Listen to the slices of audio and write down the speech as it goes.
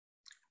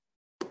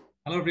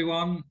Hello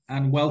everyone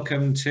and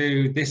welcome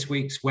to this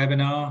week's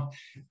webinar,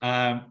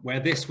 where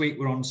this week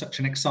we're on such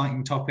an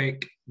exciting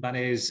topic, that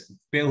is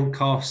build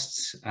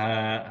costs,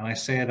 and I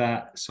say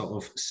that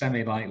sort of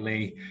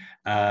semi-lightly.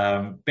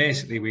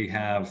 Basically we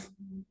have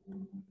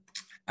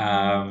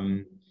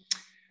a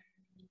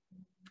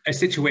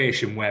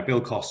situation where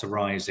build costs are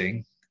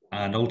rising,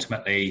 and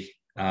ultimately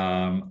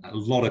a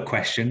lot of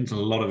questions and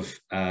a lot of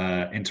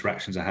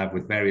interactions I have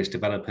with various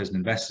developers and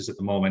investors at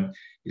the moment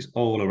is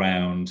all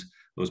around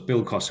those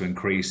build costs are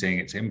increasing,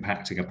 it's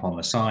impacting upon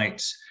the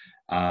sites,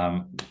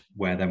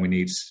 where then we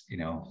need,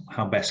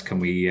 how best can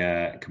we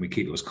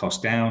keep those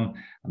costs down?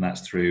 And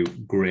that's through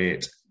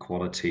great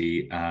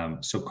quality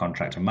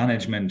subcontractor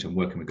management and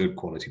working with good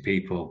quality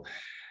people.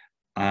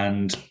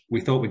 And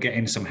we thought we'd get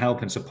in some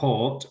help and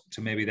support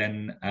to maybe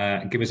then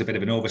give us a bit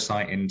of an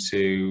oversight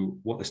into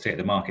what the state of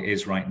the market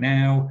is right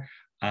now,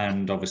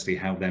 and obviously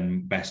how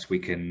then best we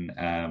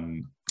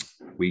can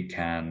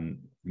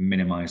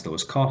minimize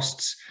those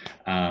costs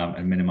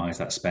and minimize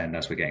that spend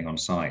as we're getting on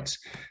site.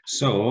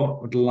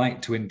 So I'd like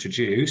to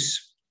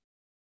introduce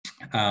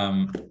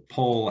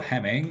Paul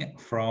Hemming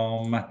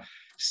from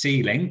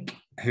C-Link,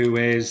 who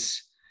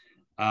is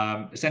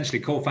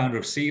essentially co-founder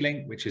of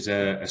C-Link, which is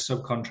a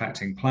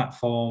subcontracting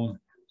platform,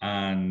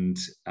 and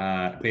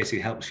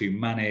basically helps you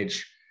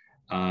manage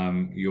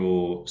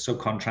your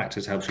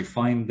subcontractors, helps you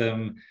find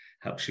them,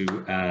 helps you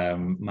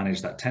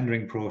manage that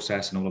tendering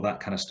process and all of that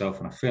kind of stuff.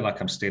 And I feel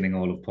like I'm stealing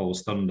all of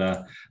Paul's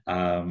thunder,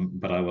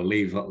 but I will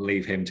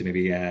leave him to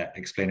maybe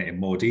explain it in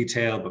more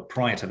detail. But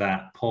prior to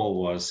that,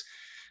 Paul was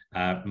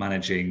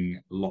managing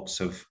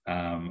lots of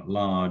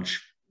large-scale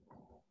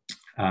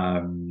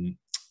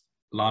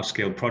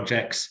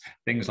projects,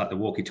 things like the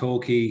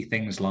walkie-talkie,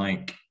 things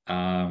like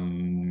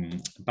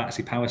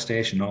Battersea Power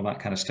Station, all that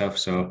kind of stuff.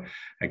 So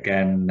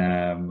again,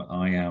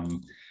 I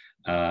am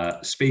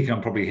speaking on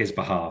probably his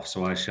behalf,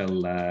 so I shall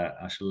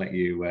let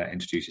you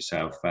introduce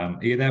yourself. Are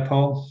you there,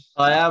 Paul?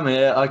 I am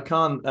here. I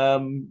can't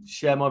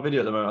share my video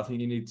at the moment. I think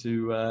you need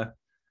to.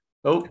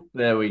 Oh,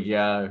 there we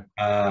go.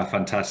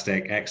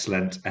 Fantastic,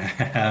 excellent.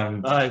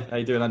 Hi, how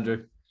you doing,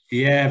 Andrew?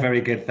 Yeah, very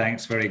good,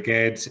 thanks. Very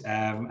good.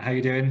 How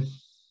you doing?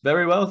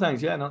 Very well,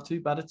 thanks. Yeah, not too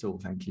bad at all.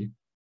 Thank you.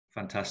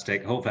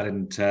 Fantastic. Hopefully I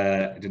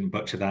didn't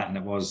butcher that, and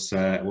it was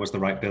the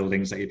right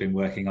buildings that you've been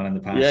working on in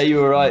the past. Yeah, you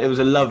were right. It was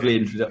a lovely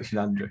introduction,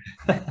 Andrew.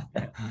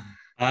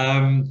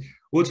 Well,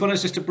 it's one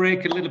just to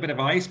break a little bit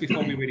of ice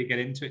before we really get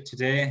into it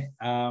today.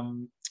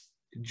 Do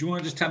you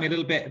want to just tell me a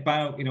little bit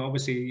about,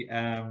 obviously,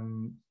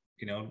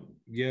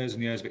 years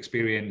and years of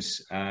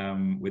experience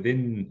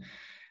within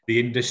the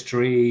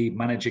industry,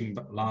 managing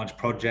large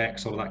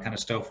projects, all of that kind of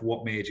stuff.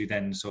 What made you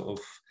then sort of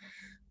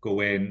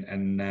go in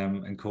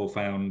and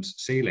co-found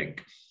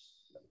C-Link?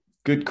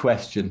 Good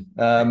question.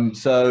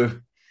 So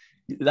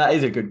that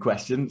is a good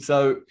question.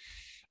 So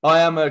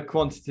I am a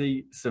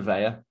quantity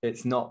surveyor.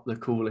 It's not the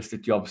coolest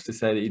of jobs to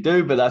say that you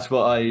do, but that's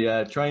what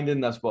I trained in.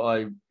 That's what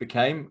I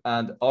became.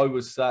 And I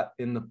was sat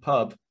in the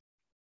pub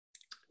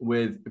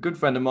with a good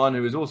friend of mine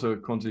who was also a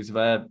quantity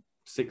surveyor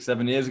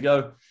 6-7 years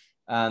ago.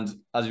 And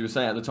as you were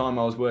saying, at the time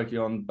I was working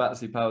on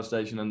Battersea Power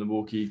Station and the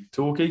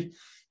walkie-talkie.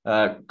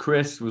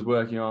 Chris was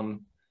working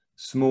on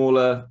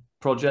smaller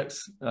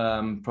projects,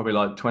 probably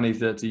like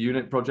 20-30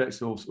 unit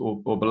projects or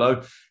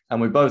below, and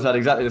we both had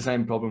exactly the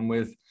same problem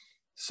with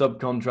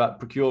subcontract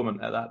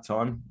procurement at that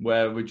time,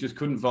 where we just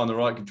couldn't find the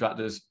right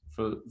contractors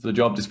for the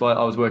job, despite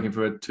I was working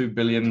for a £2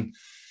 billion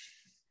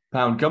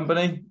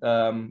company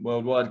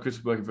worldwide. Chris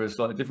was working for a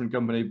slightly different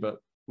company, but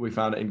we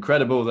found it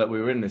incredible that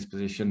we were in this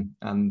position,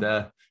 and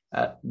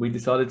we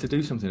decided to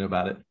do something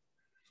about it.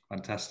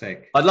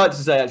 Fantastic. I'd like to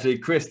say actually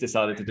Chris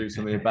decided to do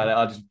something about it.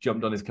 I just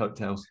jumped on his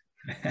coattails.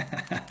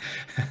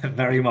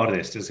 Very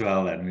modest as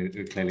well then, we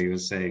clearly will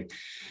see.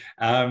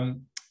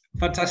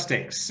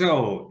 Fantastic.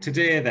 So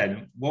today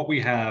then, what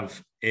we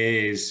have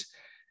is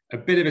a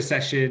bit of a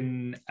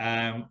session,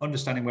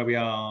 understanding where we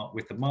are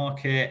with the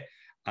market,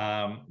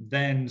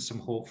 then some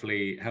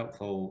hopefully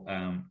helpful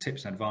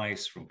tips and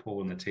advice from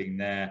Paul and the team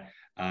there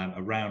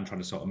around trying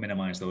to sort of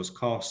minimize those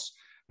costs.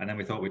 And then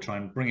we thought we'd try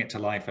and bring it to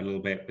life a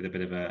little bit with a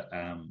bit of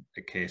a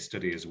case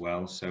study as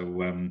well. So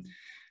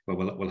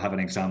we'll have an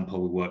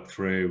example we work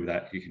through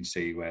that you can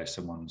see where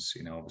someone's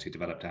obviously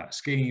developed out a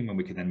scheme, and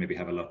we can then maybe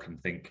have a look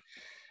and think,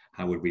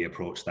 how would we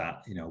approach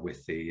that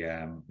with the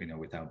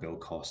with our build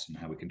costs and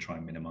how we can try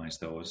and minimize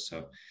those.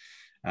 So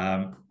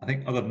I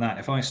think other than that,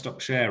 if I stop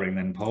sharing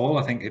then, Paul,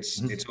 I think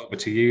it's over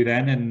to you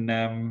then.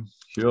 And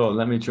sure,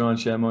 let me try and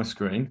share my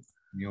screen.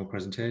 Your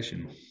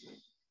presentation.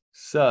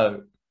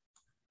 So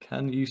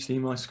can you see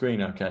my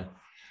screen okay?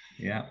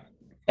 Yeah.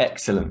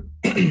 Excellent.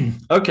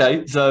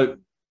 Okay, so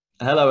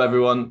hello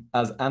everyone.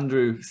 As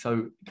Andrew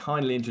so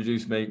kindly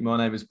introduced me, my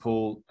name is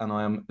Paul and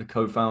I am the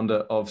co-founder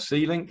of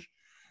C-Link.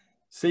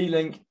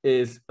 C-Link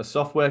is a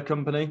software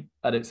company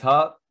at its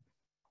heart,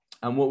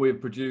 and what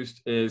we've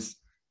produced is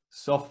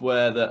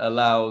software that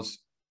allows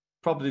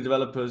property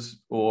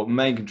developers or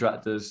main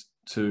contractors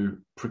to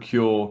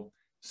procure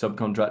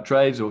subcontract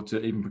trades or to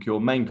even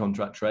procure main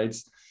contract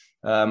trades.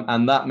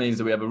 And that means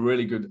that we have a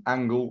really good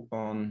angle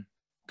on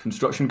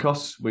construction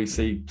costs. We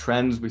see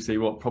trends, we see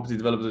what property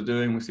developers are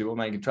doing, we see what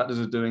main contractors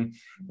are doing,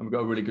 and we've got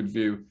a really good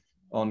view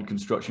on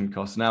construction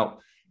costs. Now,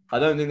 I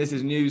don't think this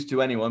is news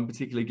to anyone,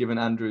 particularly given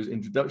Andrew's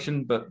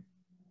introduction, but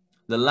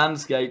the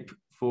landscape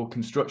for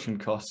construction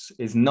costs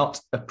is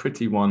not a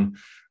pretty one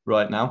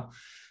right now.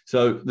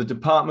 So the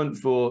Department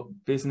for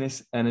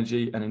Business,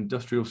 Energy and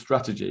Industrial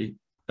Strategy,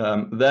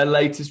 their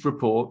latest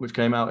report, which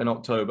came out in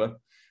October,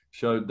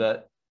 showed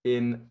that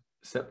in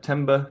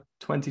September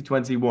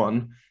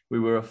 2021, we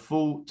were a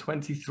full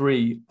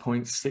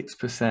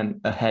 23.6%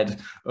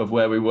 ahead of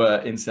where we were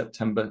in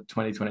September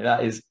 2020.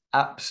 That is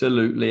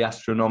absolutely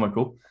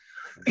astronomical.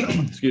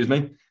 Excuse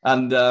me.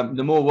 And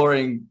the more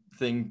worrying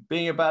thing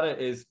being about it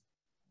is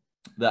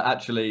that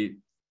actually,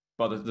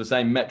 by the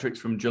same metrics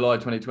from July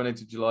 2020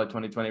 to July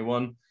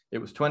 2021, it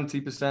was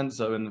 20%.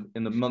 So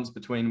in the months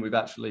between, we've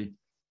actually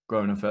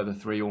grown a further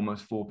 3,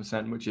 almost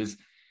 4%, which is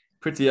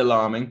pretty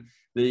alarming.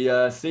 The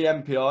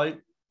CMPI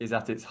is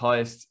at its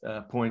highest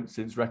point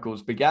since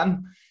records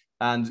began.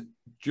 And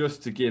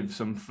just to give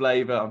some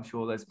flavor, I'm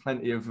sure there's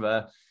plenty of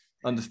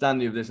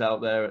understanding of this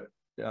out there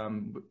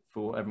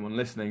for everyone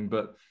listening,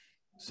 but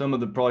some of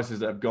the prices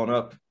that have gone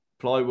up,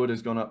 plywood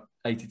has gone up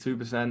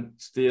 82%,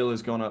 steel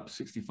has gone up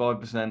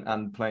 65%,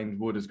 and plain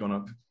wood has gone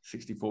up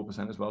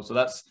 64% as well. So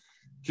that's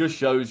just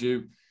shows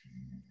you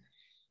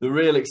the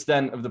real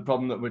extent of the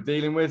problem that we're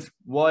dealing with.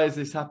 Why is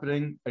this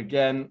happening?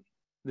 Again,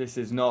 this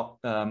is not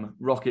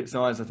rocket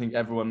science. I think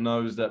everyone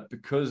knows that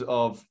because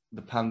of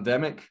the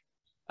pandemic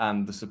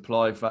and the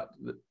supply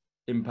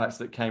impacts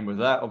that came with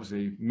that,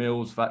 obviously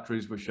mills,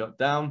 factories were shut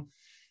down.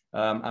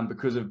 And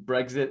because of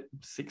Brexit,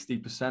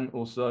 60%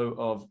 or so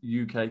of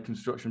UK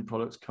construction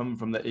products come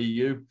from the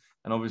EU.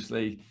 And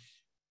obviously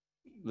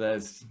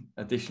there's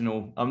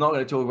additional, I'm not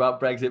going to talk about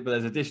Brexit, but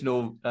there's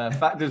additional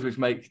factors which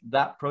make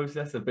that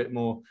process a bit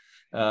more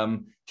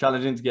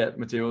challenging to get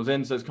materials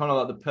in. So it's kind of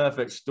like the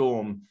perfect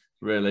storm,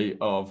 really,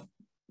 of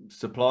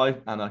supply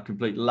and a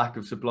complete lack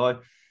of supply.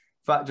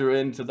 Factor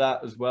into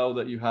that as well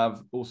that you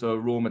have also a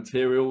raw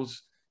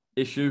materials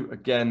issue.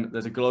 Again,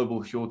 there's a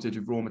global shortage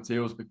of raw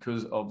materials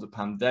because of the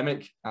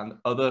pandemic and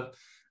other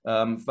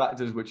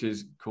factors which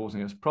is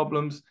causing us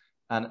problems.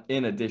 And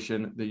in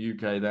addition, the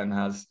UK then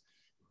has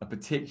a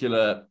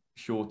particular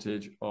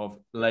shortage of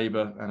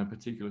labour and a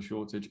particular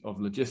shortage of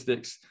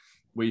logistics.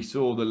 We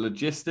saw the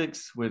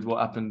logistics with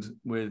what happened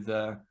with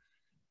the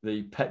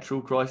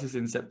petrol crisis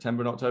in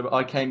September and October.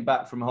 I came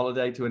back from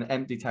holiday to an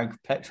empty tank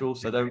of petrol,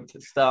 so don't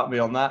start me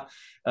on that.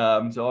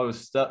 So I was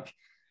stuck.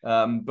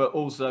 But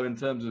also in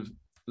terms of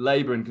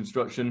labour in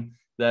construction,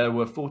 there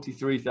were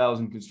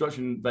 43,000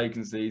 construction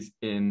vacancies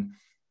in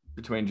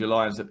between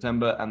July and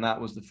September, and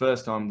that was the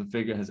first time the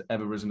figure has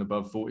ever risen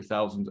above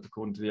 40,000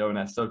 according to the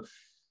ONS. So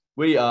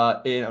we are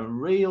in a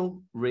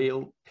real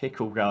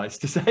pickle, guys,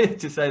 to say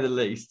the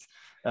least.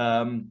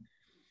 How's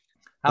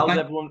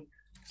everyone?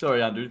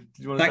 Sorry, Andrew. Did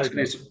you want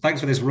to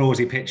thanks for this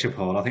rosy picture,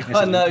 Paul. I think this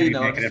I is know, really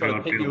I'm just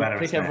trying to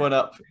pick everyone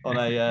up on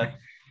a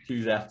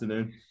Tuesday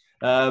afternoon.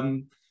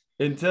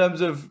 In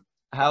terms of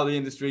how the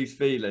industry is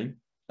feeling,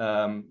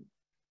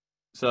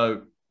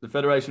 so the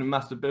Federation of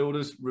Master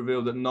Builders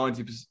revealed that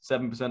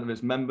 97% of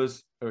its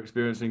members are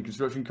experiencing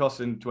construction costs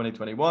in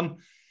 2021,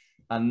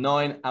 and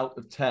 9 out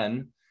of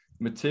 10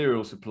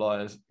 material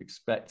suppliers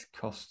expect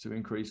costs to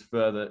increase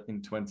further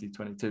in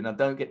 2022. Now,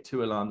 don't get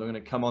too alarmed. I'm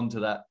going to come on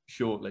to that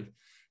shortly.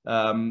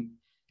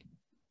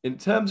 In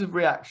terms of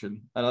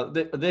reaction, and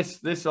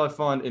this I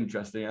find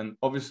interesting, and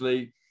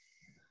obviously,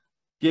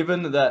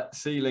 given that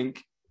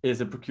C-Link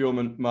is a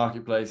procurement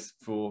marketplace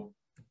for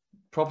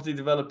property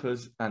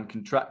developers and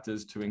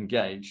contractors to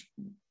engage,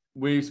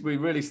 we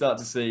really start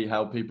to see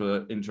how people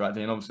are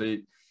interacting. And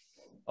obviously,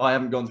 I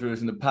haven't gone through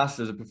this in the past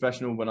as a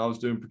professional when I was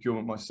doing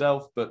procurement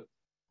myself, but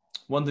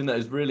one thing that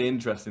is really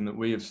interesting that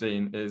we have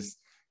seen is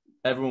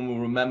everyone will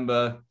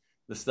remember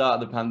the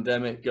start of the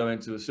pandemic, going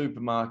to a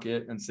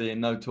supermarket and seeing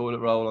no toilet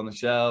roll on the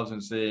shelves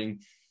and seeing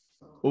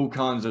all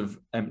kinds of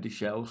empty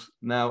shelves.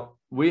 Now,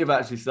 we have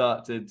actually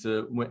started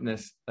to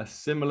witness a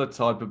similar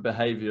type of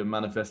behavior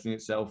manifesting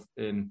itself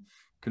in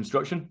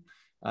construction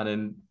and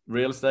in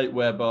real estate,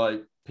 whereby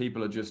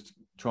people are just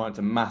trying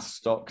to mass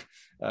stock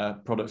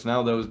products.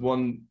 Now, there was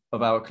one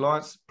of our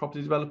clients,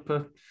 property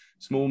developer,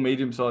 small,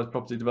 medium-sized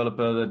property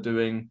developer. They're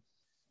doing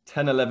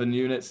 10, 11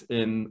 units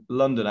in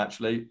London,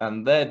 actually.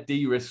 And their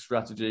de-risk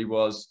strategy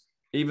was,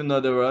 even though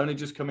they were only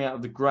just coming out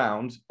of the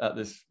ground at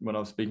this, when I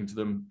was speaking to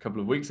them a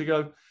couple of weeks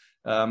ago,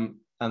 and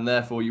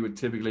therefore you would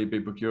typically be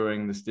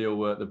procuring the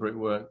steelwork, the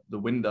brickwork, the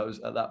windows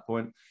at that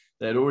point.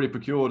 They had already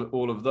procured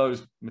all of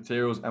those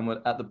materials and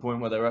were at the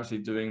point where they were actually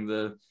doing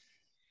the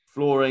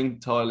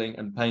flooring, tiling,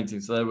 and painting.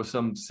 So there were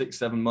some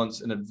 6-7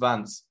 months in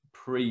advance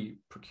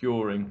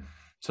pre-procuring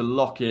to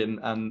lock in,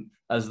 and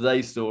as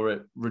they saw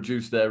it,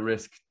 reduce their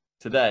risk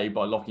today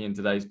by locking in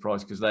today's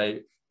price, because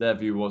their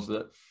view was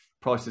that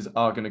prices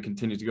are going to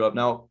continue to go up.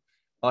 Now,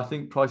 I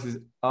think prices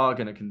are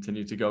going to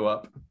continue to go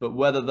up, but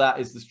whether that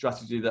is the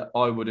strategy that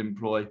I would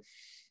employ,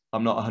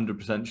 I'm not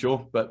 100%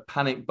 sure. But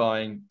panic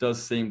buying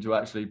does seem to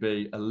actually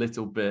be a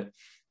little bit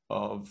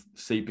of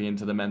seeping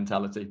into the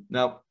mentality.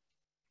 Now,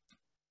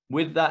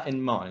 with that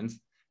in mind,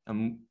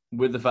 and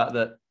with the fact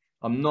that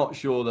I'm not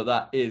sure that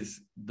that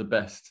is the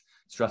best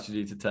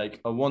strategy to take,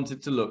 I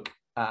wanted to look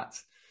at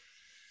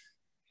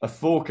a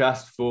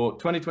forecast for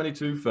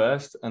 2022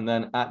 first, and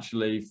then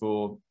actually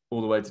for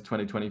all the way to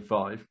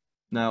 2025.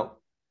 Now,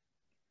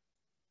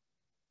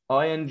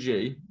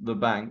 ING, the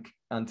bank,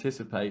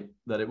 anticipate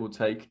that it will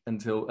take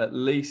until at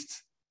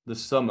least the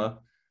summer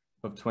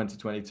of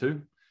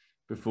 2022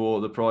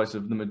 before the price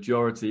of the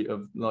majority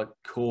of like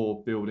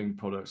core building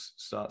products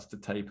starts to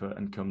taper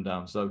and come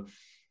down. So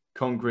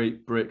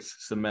concrete, bricks,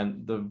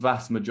 cement, the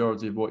vast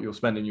majority of what you're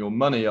spending your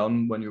money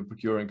on when you're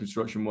procuring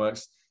construction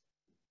works,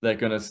 they're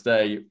going to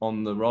stay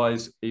on the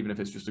rise, even if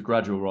it's just a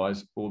gradual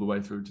rise all the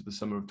way through to the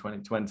summer of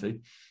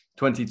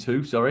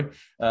 2022, sorry.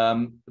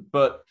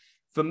 But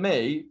for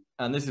me,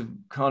 and this is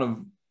kind of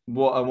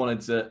what I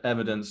wanted to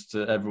evidence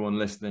to everyone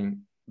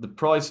listening, the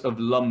price of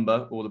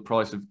lumber or the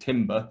price of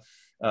timber,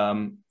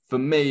 for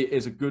me,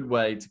 is a good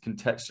way to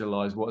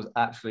contextualize what is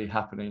actually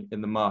happening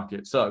in the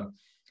market. So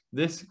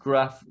this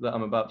graph that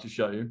I'm about to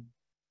show you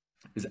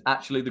is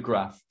actually the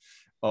graph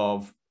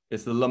of,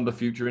 it's the lumber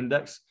future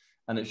index,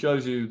 and it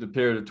shows you the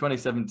period of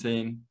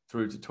 2017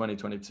 through to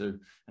 2022.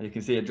 And you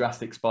can see a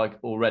drastic spike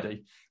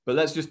already. But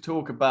let's just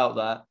talk about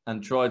that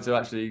and try to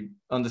actually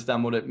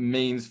understand what it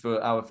means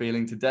for our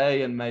feeling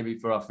today and maybe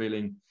for our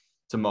feeling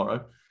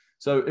tomorrow.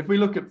 So if we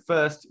look at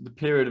first the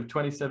period of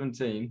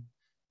 2017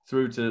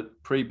 through to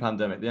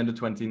pre-pandemic, the end of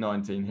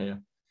 2019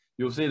 here,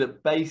 you'll see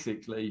that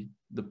basically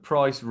the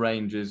price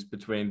ranges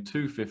between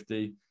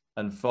 250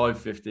 and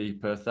 550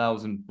 per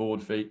 1,000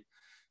 board feet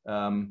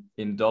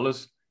in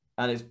dollars.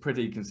 And it's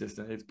pretty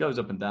consistent. It goes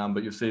up and down,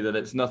 but you'll see that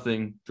it's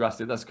nothing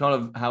drastic. That's kind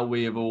of how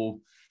we have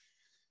all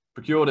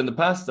procured in the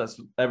past. That's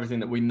everything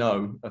that we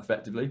know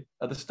effectively.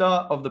 At the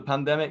start of the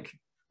pandemic,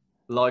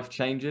 life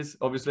changes.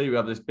 Obviously, we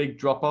have this big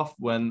drop off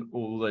when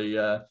all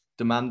the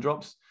demand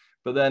drops.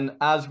 But then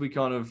as we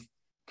kind of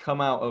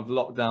come out of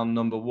lockdown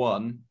number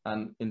one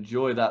and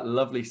enjoy that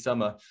lovely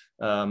summer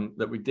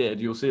that we did,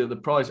 you'll see that the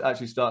price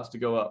actually starts to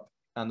go up.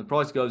 And the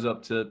price goes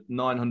up to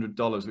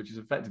 $900, which is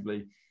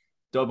effectively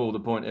double the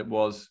point it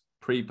was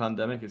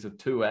pre-pandemic. It's a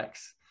 2x.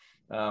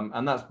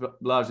 And that's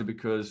largely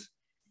because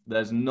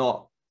there's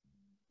not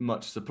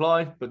much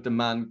supply, but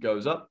demand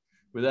goes up.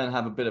 We then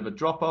have a bit of a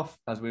drop off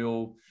as we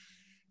all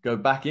go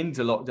back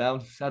into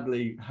lockdown,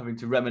 sadly having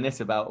to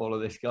reminisce about all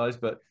of this, guys,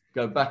 but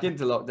go back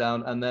into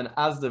lockdown. And then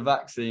as the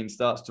vaccine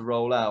starts to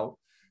roll out,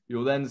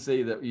 you'll then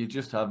see that you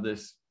just have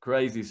this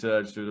crazy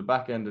surge through the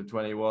back end of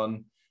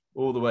 21,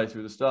 all the way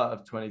through the start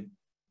of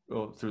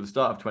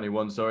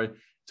 21, sorry,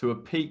 to a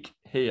peak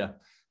here,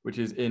 which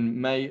is in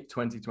May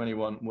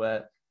 2021,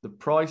 where the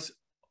price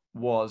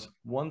was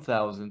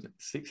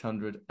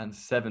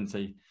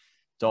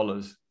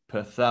 $1,670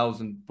 per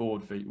 1,000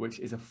 board feet, which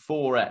is a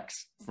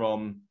 4x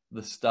from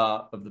the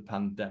start of the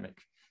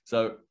pandemic.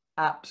 So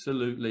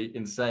absolutely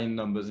insane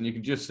numbers. And you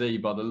can just see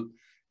by the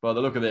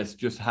look of this,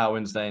 just how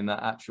insane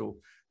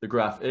the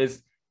graph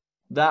is.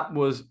 That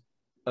was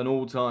an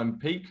all-time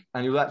peak.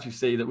 And you'll actually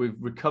see that we've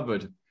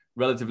recovered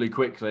relatively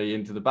quickly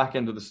into the back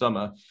end of the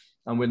summer.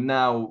 And we're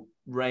now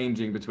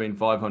ranging between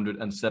 500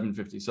 and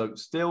 750. So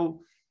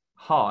still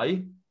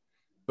high,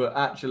 but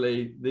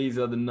actually these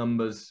are the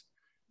numbers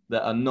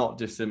that are not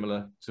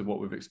dissimilar to what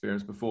we've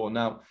experienced before.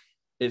 Now,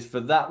 it's for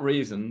that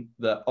reason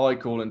that I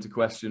call into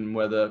question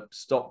whether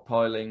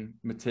stockpiling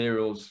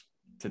materials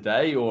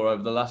today or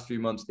over the last few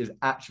months is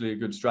actually a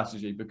good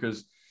strategy,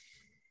 because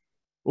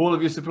all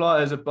of your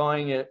suppliers are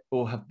buying it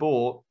or have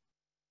bought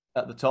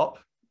at the top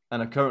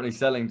and are currently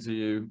selling to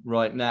you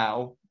right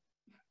now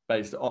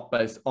based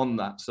on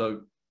that.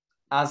 So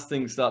as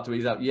things start to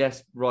ease out,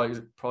 yes,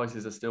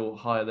 prices are still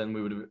higher than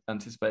we would have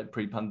anticipated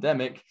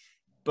pre-pandemic,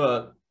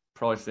 but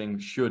pricing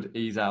should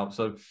ease out.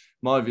 So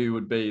my view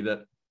would be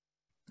that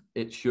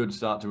it should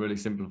start to really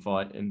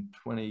simplify in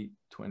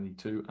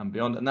 2022 and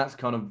beyond. And that's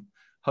kind of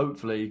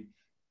hopefully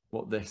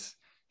what this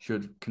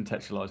should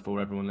contextualize for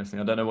everyone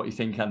listening. I don't know what you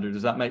think, Andrew.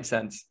 Does that make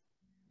sense?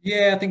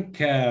 Yeah, I think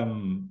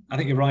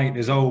you're right.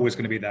 There's always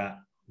going to be that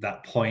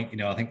point. You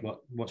know, I think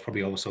what's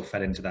probably also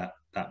fed into that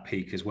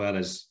peak as well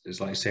as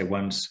like I say,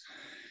 once,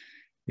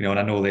 you know, and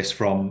I know this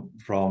from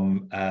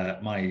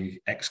my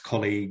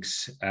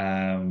ex-colleagues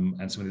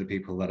and some of the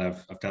people that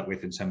I've dealt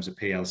with in terms of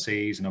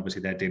PLCs, and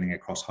obviously they're dealing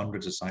across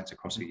hundreds of sites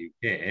across the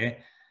UK.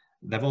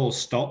 They've all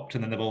stopped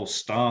and then they've all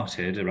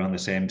started around the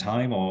same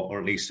time, or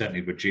at least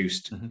certainly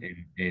reduced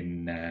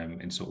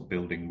in sort of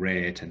building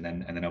rate, and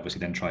then obviously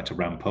then tried to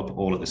ramp up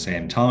all at the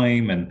same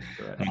time. And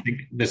I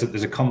think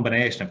there's a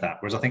combination of that.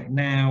 Whereas I think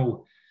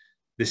now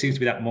there seems to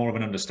be that more of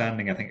an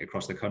understanding, I think,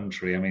 across the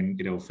country. I mean,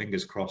 you know,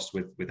 fingers crossed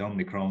with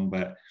Omicron,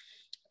 but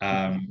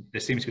there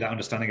seems to be that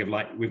understanding of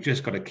like, we've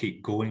just got to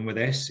keep going with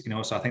this, you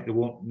know. So I think there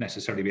won't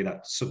necessarily be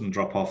that sudden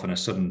drop off and a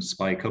sudden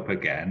spike up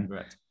again.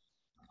 Right.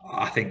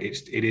 I think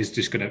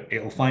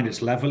it'll find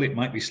its level. It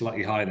might be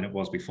slightly higher than it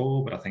was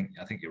before, but I think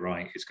you're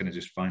right. It's going to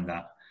just find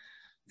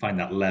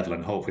that level,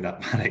 and hopefully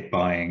that panic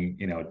buying,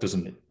 you know,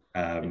 doesn't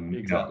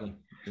exactly.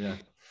 Yeah.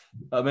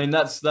 I mean,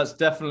 that's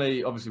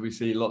definitely, obviously we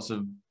see lots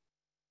of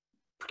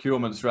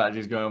procurement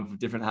strategies going on for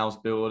different house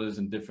builders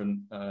and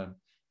different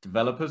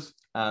developers.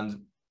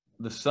 And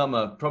the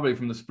summer, probably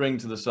from the spring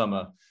to the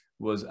summer,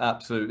 was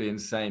absolutely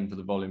insane for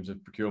the volumes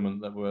of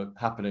procurement that were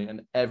happening,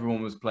 and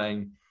everyone was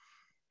playing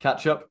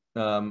catch up.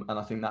 And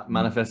I think that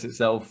manifests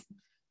itself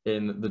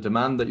in the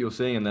demand that you're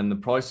seeing, and then the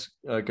price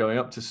going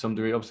up to some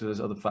degree. Obviously, there's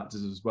other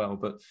factors as well,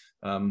 but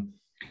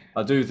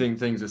I do think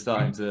things are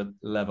starting to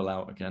level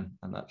out again,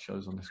 and that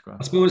shows on this graph.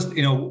 I suppose,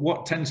 you know,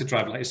 what tends to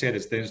drive, like you said,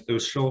 is there's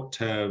those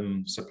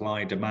short-term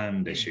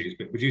supply-demand issues,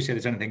 but would you say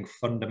there's anything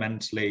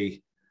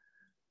fundamentally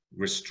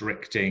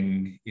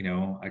restricting, you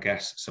know, I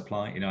guess,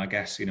 supply? You know, I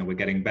guess, you know, we're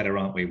getting better,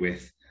 aren't we,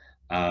 with,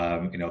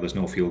 you know, there's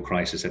no fuel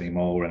crisis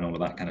anymore and all of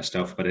that kind of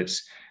stuff, but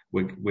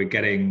we're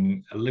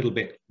getting a little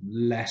bit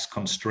less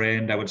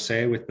constrained, I would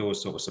say, with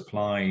those sort of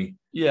supply.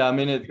 Yeah, I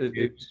mean,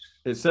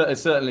 it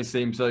certainly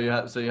seems so. You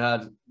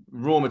had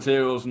raw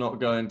materials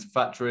not going to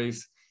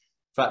factories.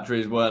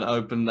 Factories weren't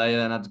open. They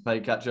then had to pay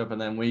catch up,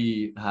 and then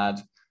we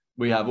have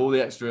all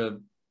the extra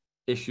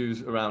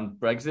issues around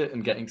Brexit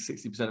and getting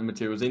 60% of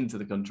materials into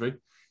the country,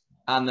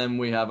 and then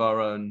we have our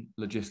own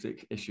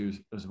logistic issues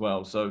as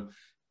well. So,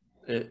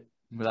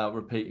 without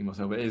repeating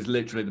myself, it is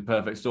literally the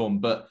perfect storm.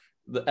 But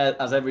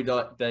as every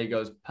day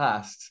goes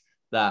past,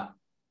 that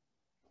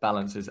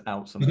balances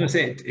out somewhat. I was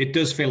going to say, it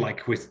does feel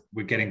like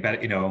we're getting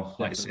better, you know,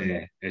 like I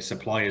say,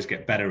 suppliers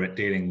get better at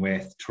dealing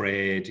with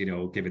trade, you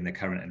know, given the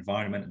current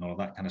environment and all of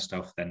that kind of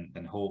stuff, then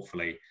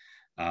hopefully,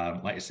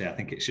 like I say, I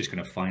think it's just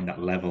going to find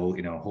that level,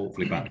 you know,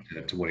 hopefully back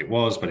to what it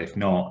was. But if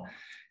not,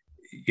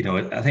 you know,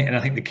 I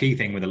think the key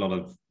thing with a lot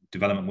of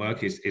development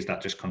work is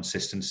that just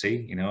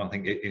consistency. You know, I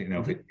think you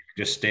know, if it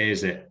just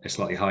stays at a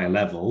slightly higher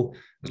level,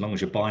 as long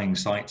as you're buying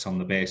sites on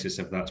the basis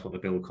of that's what the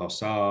build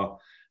costs are,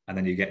 and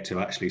then you get to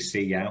actually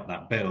see out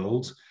that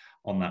build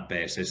on that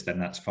basis, then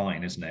that's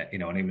fine, isn't it? You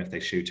know, and even if they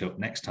shoot up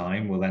next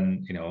time, well,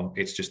 then, you know,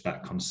 it's just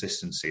that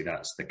consistency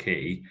that's the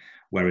key.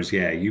 Whereas,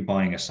 yeah, you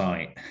buying a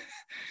site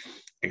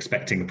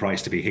expecting the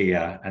price to be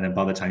here, and then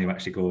by the time you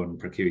actually go and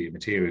procure your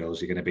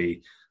materials, you're going to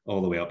be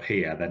all the way up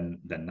here, then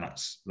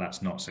that's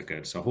not so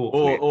good. So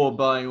hopefully, or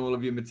buying all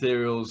of your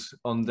materials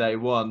on day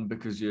one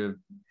because you're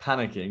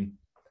panicking.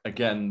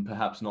 Again,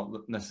 perhaps not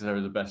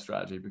necessarily the best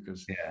strategy,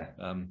 because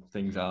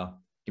things are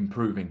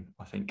improving,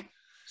 I think.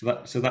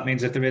 So that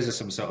means if there is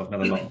some sort of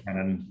another lockdown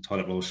and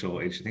toilet roll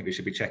shortage, I think we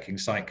should be checking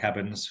site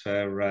cabins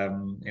for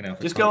you know.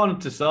 Just go on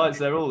to sites;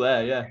 they're all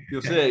there. Yeah,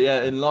 you'll see it.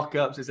 Yeah, in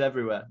lockups, it's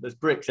everywhere. There's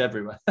bricks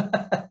everywhere.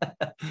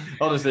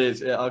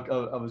 Honestly, I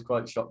was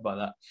quite shocked by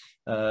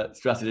that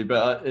strategy,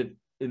 but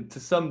to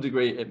some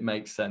degree, it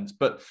makes sense.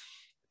 But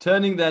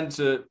turning then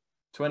to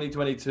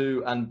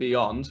 2022 and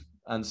beyond,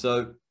 and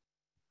so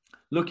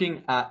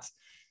looking at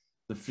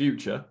the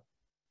future.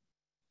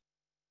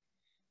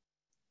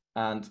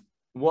 And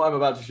what I'm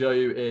about to show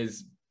you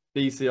is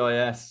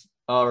BCIS,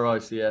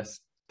 RICS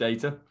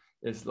data.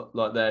 It's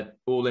like their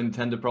all-in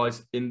tender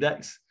price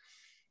index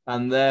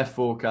and their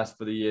forecast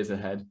for the years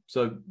ahead.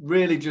 So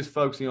really just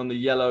focusing on the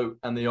yellow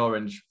and the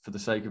orange for the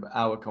sake of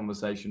our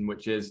conversation,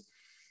 which is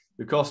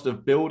the cost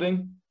of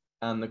building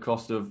and the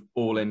cost of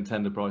all-in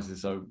tender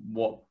prices. So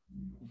what,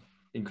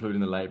 including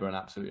the labor and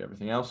absolutely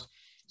everything else.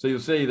 So you'll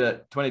see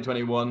that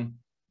 2021,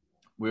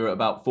 we were at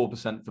about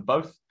 4% for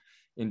both.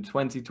 In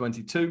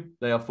 2022,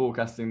 they are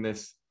forecasting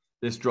this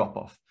drop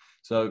off.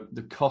 So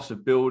the cost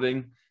of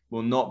building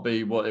will not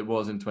be what it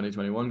was in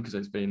 2021 because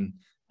it's been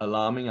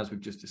alarming, as we've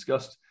just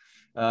discussed.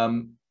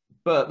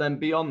 But then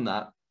beyond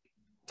that,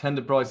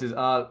 tender prices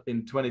are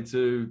in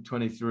 22,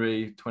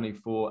 23,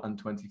 24, and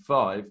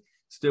 25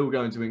 still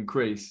going to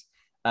increase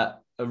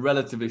at a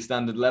relatively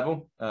standard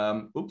level.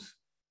 And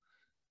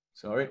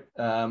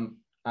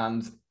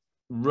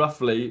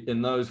roughly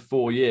in those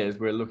 4 years,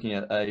 we're looking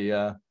at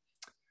a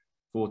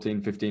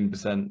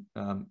 14-15%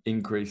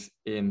 increase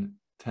in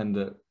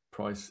tender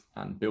price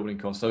and building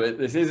costs. So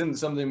this isn't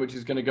something which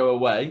is going to go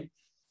away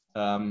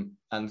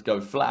and go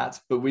flat,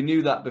 but we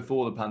knew that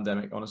before the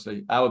pandemic.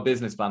 Honestly, our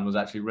business plan was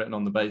actually written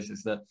on the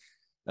basis that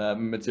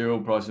material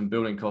price and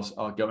building costs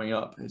are going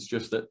up. It's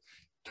just that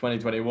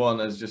 2021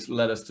 has just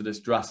led us to this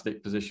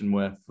drastic position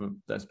where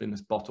there's been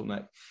this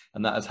bottleneck,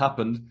 and that has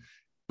happened.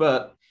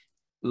 But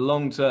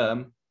long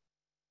term,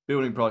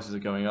 building prices are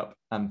going up,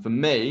 and for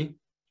me,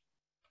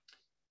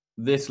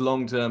 this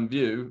long-term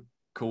view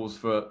calls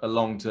for a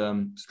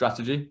long-term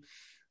strategy.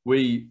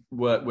 We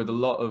work with a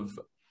lot of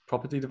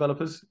property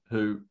developers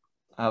who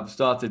have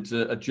started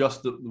to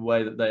adjust the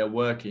way that they are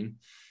working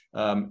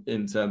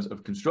in terms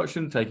of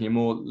construction, taking a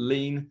more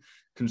lean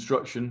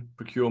construction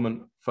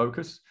procurement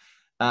focus.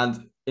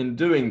 And in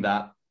doing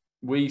that,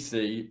 we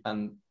see,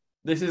 and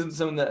this isn't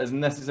something that has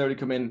necessarily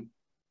come in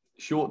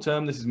short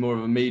term, this is more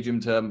of a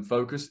medium-term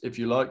focus, if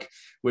you like,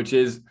 which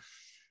is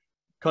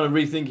kind of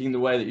rethinking the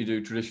way that you do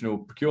traditional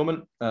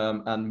procurement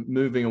and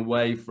moving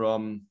away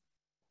from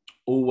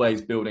always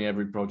building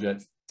every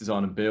project,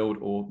 design and build,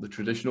 or the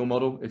traditional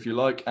model, if you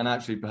like, and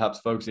actually perhaps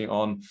focusing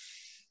on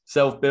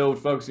self-build,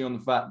 focusing on the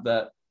fact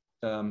that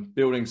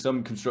building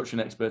some construction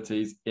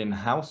expertise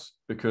in-house,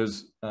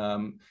 because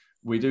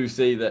we do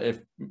see that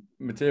if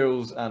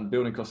materials and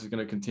building costs is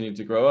going to continue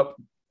to go up,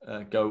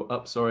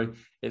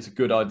 it's a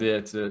good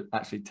idea to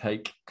actually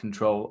take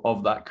control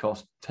of that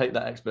cost, take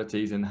that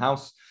expertise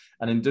in-house.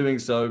 And in doing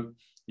so,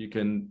 you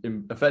can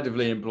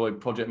effectively employ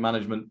project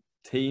management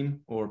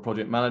team or a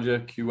project manager,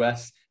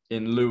 QS,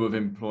 in lieu of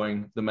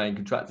employing the main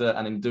contractor.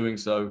 And in doing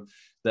so,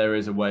 there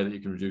is a way that you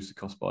can reduce the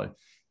cost by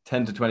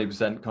 10 to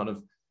 20%, kind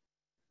of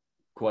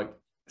quite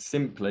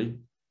simply,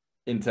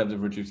 in terms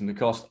of reducing the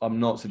cost. I'm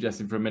not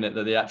suggesting for a minute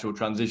that the actual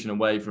transition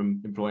away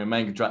from employing a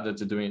main contractor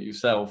to doing it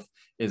yourself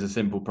is a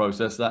simple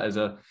process. That is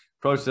a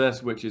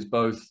process which is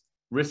both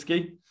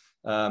risky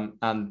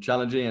and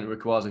challenging, and it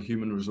requires a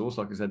human resource,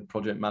 like I said,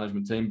 project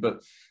management team.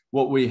 But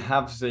what we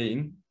have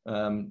seen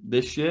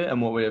this year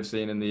and what we have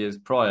seen in the years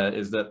prior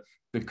is that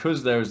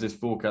because there is this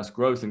forecast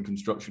growth in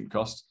construction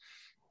costs,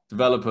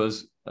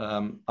 developers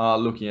are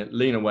looking at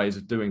leaner ways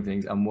of doing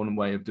things. And one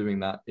way of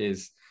doing that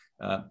is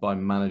by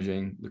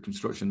managing the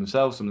construction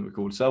themselves, something we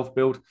call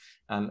self-build.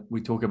 And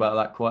we talk about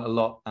that quite a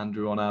lot,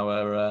 Andrew, on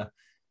our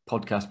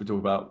podcast. We talk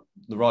about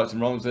the rights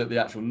and wrongs of it, the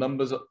actual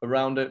numbers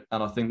around it.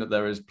 And I think that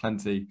there is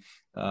plenty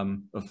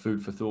of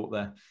food for thought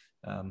there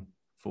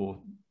for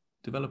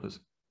developers.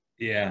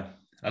 Yeah,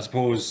 I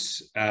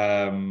suppose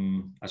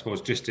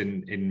just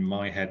in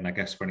my head, and I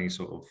guess for any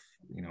sort of,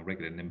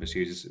 regular Nimbus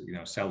users,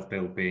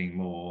 self-build being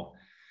more,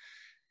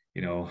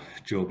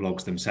 Joe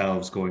blogs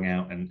themselves going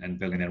out and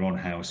building their own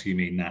house. You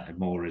mean that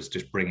more as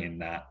just bringing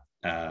that,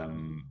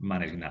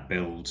 managing that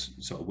build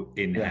sort of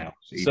in-house.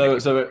 Yeah.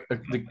 So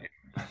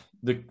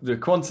the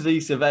quantity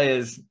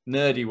surveyor's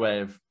nerdy way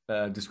of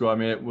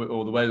describing it,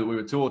 or the way that we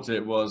were taught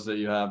it, was that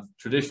you have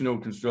traditional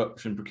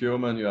construction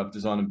procurement, you have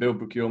design and build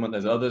procurement,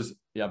 there's others,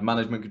 you have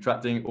management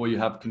contracting, or you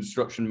have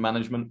construction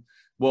management.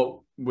 What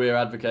we're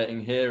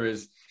advocating here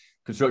is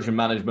construction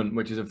management,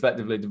 which is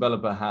effectively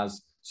developer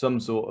has some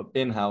sort of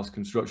in-house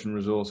construction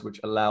resource which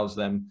allows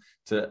them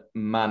to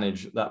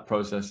manage that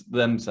process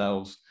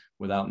themselves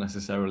without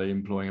necessarily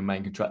employing a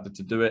main contractor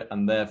to do it,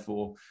 and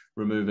therefore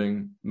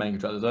removing main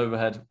contractor's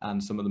overhead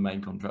and some of the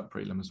main contract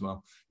prelim as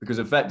well. Because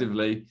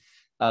effectively,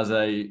 as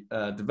a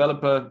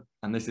developer,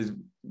 and this is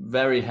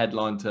very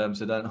headline terms,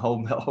 so don't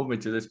hold me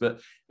to this,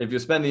 but if you're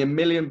spending £1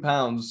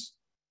 million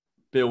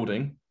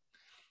building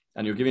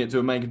and you're giving it to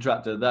a main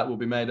contractor, that will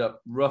be made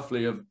up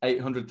roughly of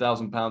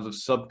 £800,000 of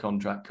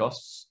subcontract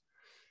costs,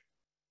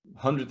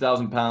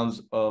 £100,000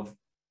 of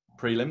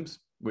prelims,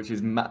 which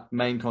is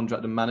main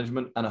contractor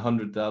management, and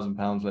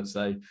 £100,000, let's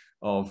say,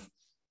 of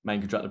main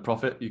contractor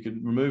profit. You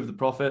could remove the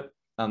profit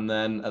and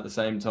then at the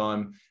same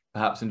time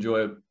perhaps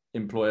employ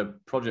a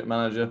project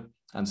manager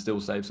and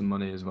still save some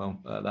money as well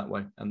that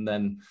way, and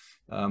then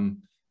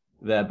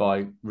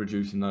thereby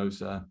reducing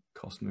those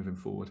costs moving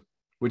forward.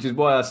 Which is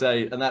why I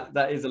say, and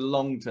that is a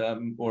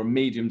long-term or a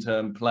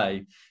medium-term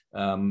play,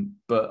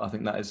 but I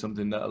think that is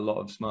something that a lot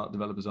of smart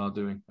developers are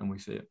doing, and we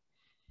see it.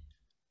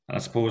 I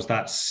suppose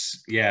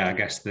that's, I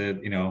guess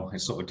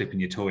it's sort of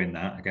dipping your toe in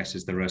that. I guess,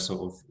 is there a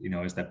sort of,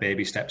 is there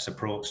baby steps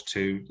approach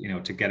to,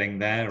 to getting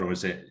there, or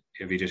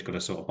have you just got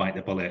to sort of bite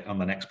the bullet on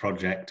the next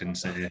project and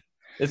say?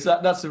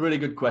 That's a really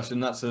good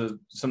question. That's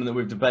something that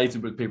we've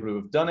debated with people who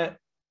have done it,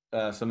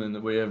 something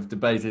that we have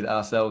debated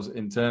ourselves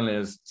internally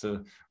as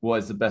to what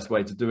is the best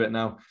way to do it.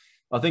 Now,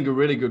 I think a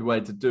really good way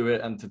to do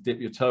it and to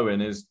dip your toe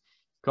in is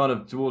kind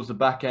of towards the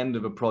back end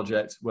of a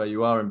project where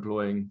you are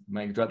employing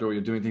main contractor, or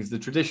you're doing things the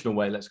traditional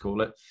way, let's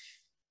call it,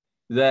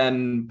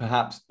 then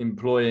perhaps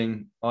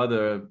employing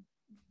either a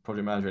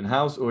project manager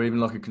in-house or even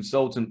like a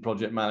consultant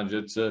project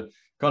manager to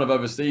kind of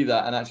oversee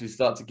that and actually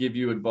start to give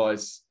you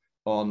advice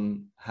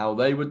on how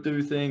they would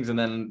do things. And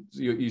then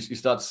you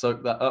start to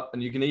soak that up,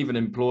 and you can even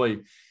employ,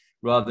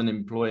 rather than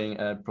employing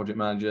a project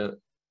manager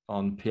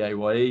on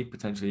PAYE,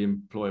 potentially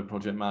employ a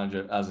project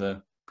manager as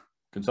a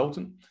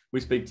consultant. We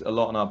speak a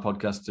lot on our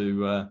podcast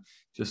to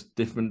just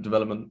different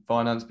development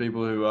finance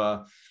people who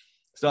are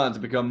starting to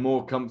become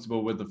more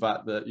comfortable with the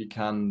fact that you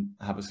can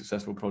have a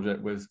successful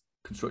project with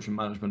construction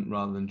management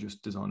rather than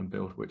just design and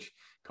build, which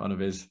kind of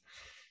is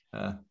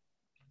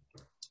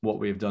what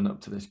we've done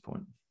up to this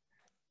point.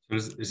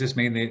 Does this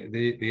mean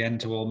the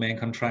end to all main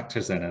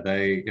contractors then? Are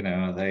they,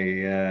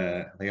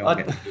 they all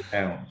get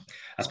down?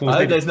 I suppose I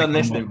hope there's none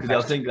listening, because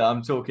they'll think that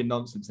I'm talking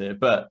nonsense here,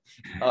 but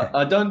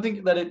I don't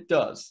think that it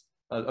does.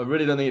 I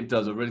really don't think it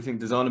does. I really think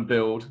design and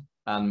build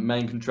and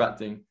main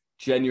contracting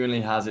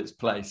genuinely has its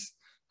place.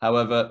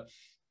 However,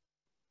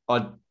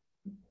 I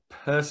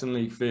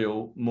personally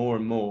feel more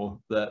and more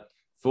that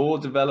for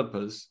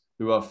developers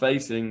who are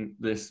facing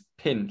this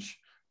pinch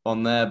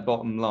on their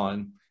bottom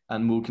line,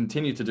 and will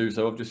continue to do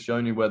so, I've just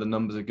shown you where the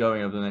numbers are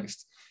going over the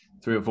next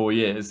 3 or 4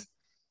 years,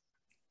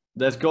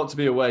 there's got to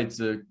be a way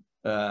to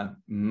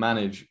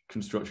manage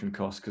construction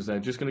costs, because they're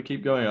just going to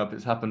keep going up.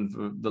 It's happened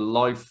for the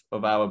life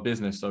of our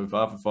business so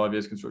far. For 5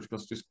 years, construction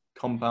costs just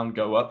compound,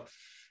 go up.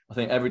 I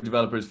think every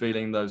developer is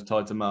feeling those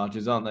tighter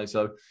margins, aren't they?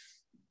 So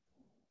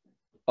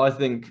I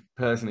think,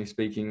 personally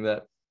speaking,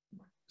 that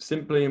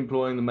simply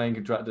employing the main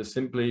contractor,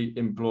 simply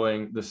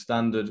employing the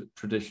standard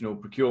traditional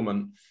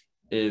procurement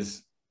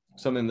is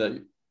something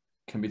that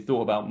can be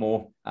thought about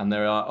more, and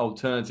there are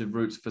alternative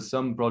routes for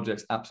some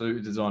projects.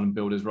 Absolutely, design and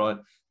build is right.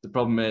 The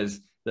problem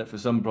is that for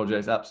some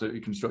projects,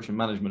 absolutely construction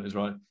management is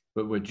right,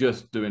 but we're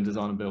just doing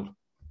design and build.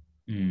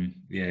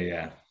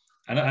 Yeah.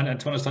 And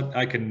to be honest,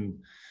 I can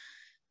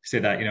say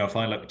that, you know, if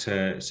I look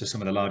to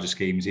some of the larger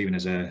schemes, even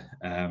as a,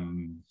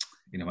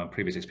 you know, my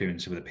previous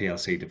experience with a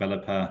PLC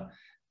developer,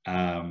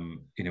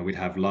 you know, we'd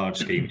have large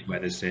schemes where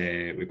there's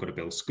we've got to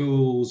build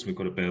schools, we've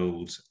got to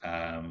build,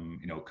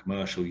 you know,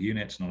 commercial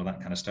units and all of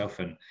that kind of stuff.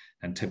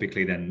 And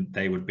typically then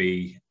they would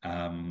be,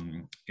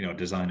 you know,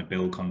 design and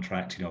build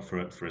contract, you know,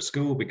 for a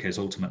school, because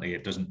ultimately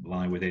it doesn't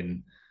lie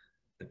within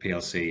the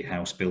PLC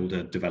house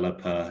builder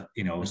developer,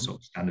 you know, sort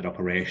of standard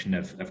operation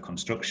of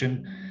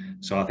construction.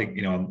 So I think,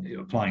 you know,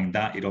 applying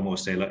that, you'd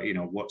almost say, look, you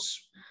know,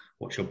 what's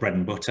your bread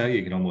and butter?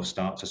 You can almost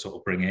start to sort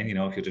of bring in, you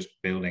know, if you're just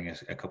building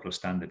a couple of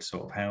standard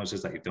sort of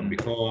houses that you've done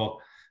before,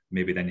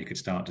 maybe then you could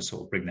start to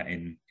sort of bring that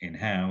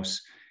in-house.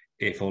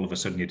 If all of a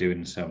sudden you're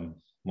doing some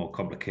more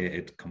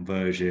complicated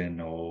conversion,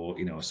 or,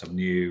 you know, some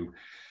new,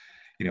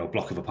 you know,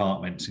 block of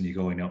apartments, and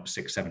you're going up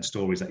 6-7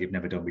 stories that you've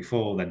never done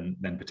before, then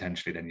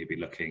potentially then you'd be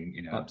looking,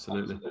 you know,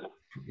 absolutely,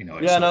 you know.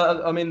 Yeah,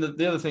 no, I mean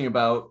the other thing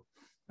about,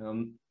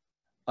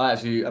 I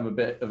actually am a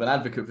bit of an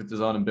advocate for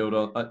design and build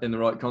in the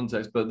right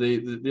context, but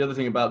the other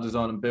thing about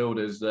design and build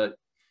is that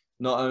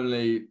not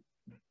only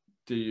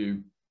do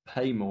you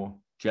pay more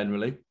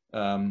generally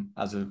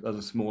as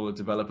a smaller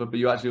developer, but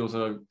you actually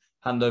also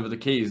hand over the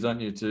keys,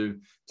 don't you, to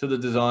the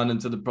design and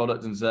to the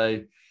product, and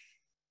say,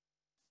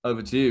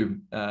 over to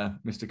you,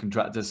 Mr.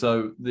 Contractor.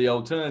 So the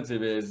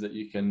alternative is that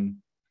you can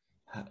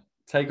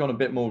take on a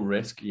bit more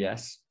risk,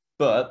 yes,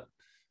 but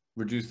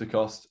reduce the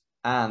cost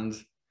and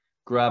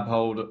grab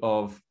hold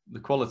of the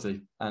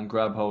quality and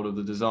grab hold of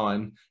the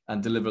design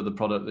and deliver the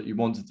product that you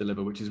want to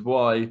deliver, which is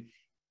why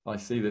I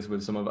see this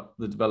with some of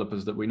the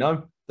developers that we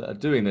know that are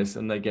doing this,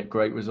 and they get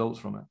great results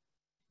from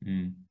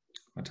it.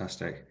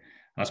 Fantastic.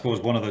 I suppose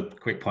one other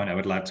quick point I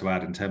would like to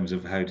add in terms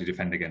of how to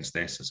defend against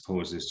this, I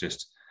suppose, is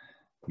just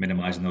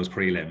minimizing those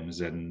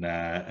prelims and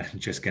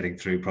just getting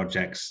through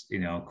projects, you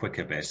know,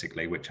 quicker,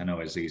 basically, which I know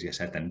is easier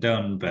said than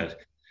done. But,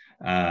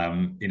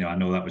 you know, I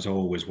know that was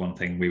always one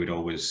thing we would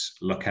always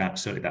look at.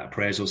 Certainly that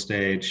appraisal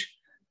stage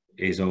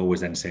is always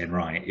then saying,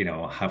 right, you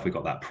know, have we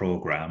got that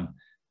program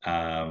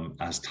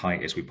as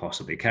tight as we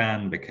possibly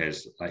can?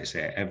 Because, like I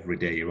say, every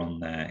day you're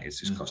on there, it's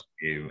just costing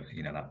you,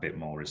 you know, that bit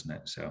more, isn't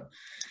it? So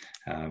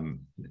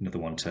another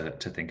one to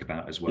think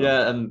about as well.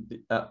 Yeah, and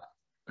I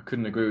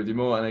couldn't agree with you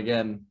more. And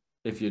again,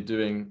 if you're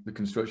doing the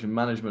construction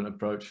management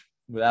approach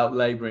without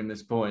laboring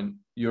this point,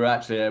 you're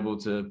actually able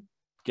to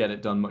get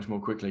it done much more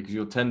quickly, because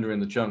you're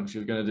tendering the chunks.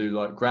 You're going to do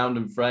like ground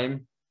and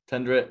frame,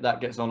 tender it, that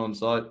gets on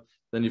site.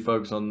 Then you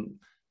focus on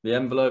the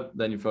envelope,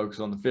 then you focus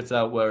on the fit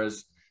out.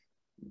 Whereas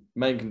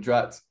main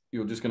contract,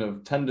 you're just going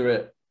to tender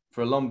it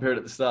for a long period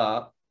at the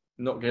start,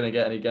 not going to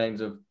get any gains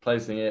of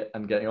placing it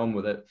and getting on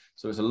with it.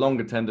 So it's a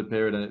longer tender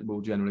period, and it will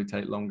generally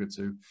take longer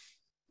to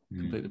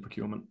complete the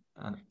procurement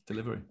and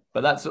delivery.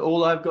 But that's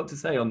all I've got to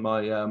say on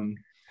my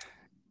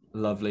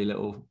lovely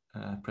little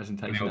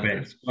presentation.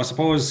 I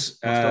suppose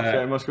I'll stop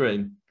sharing my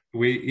screen.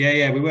 We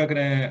were going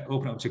to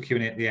open up to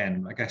Q&A at the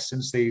end. I guess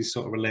since these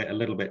sort of relate a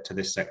little bit to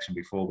this section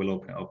before, we'll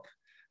open it up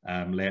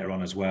later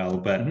on as well.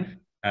 But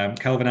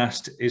Kelvin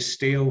asked, is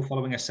steel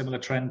following a similar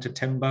trend to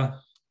timber?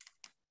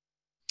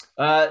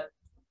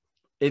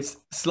 It's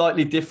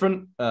slightly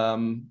different.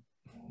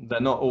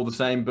 They're not all the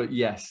same, but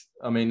yes.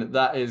 I mean,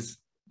 that is,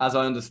 as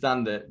I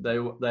understand it, they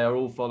are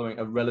all following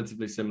a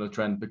relatively similar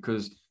trend,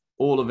 because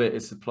all of it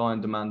is supply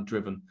and demand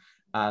driven,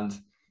 and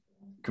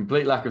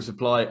complete lack of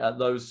supply at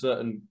those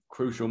certain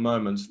crucial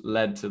moments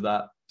led to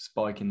that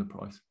spike in the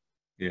price.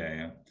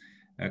 Yeah.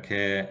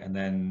 Okay, and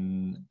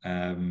then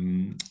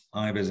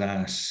I was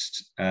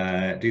asked,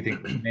 do you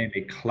think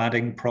mainly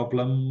cladding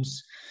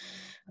problems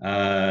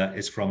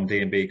is from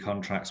D&B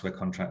contracts where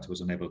contractor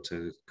was unable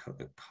to cut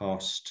the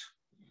cost?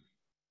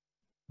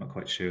 Not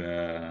quite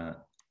sure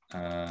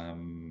what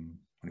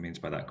he means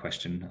by that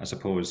question. I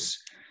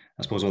suppose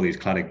all these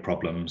cladding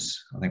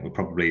problems, I think, were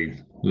probably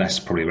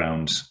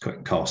around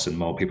cutting costs, and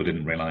more people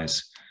didn't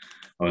realise,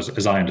 or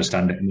as I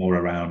understand it, more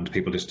around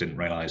people just didn't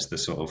realise the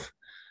sort of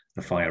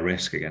the fire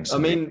risk against. I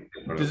mean,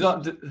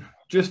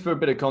 just for a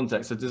bit of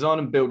context, so design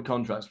and build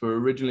contracts were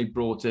originally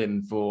brought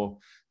in for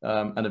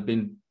and have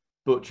been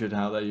butchered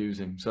how they're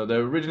using. So they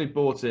were originally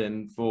brought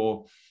in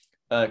for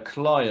a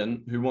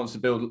client who wants to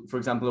build, for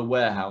example, a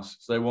warehouse.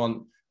 So they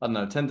want, I don't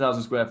know,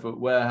 10,000 square foot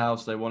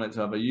warehouse. They want it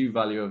to have a U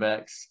value of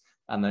X,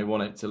 and they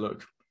want it to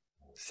look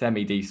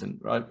semi-decent,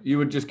 right? You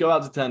would just go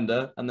out to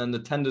tender, and then the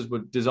tenders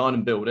would design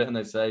and build it, and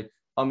they'd say,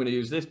 I'm going to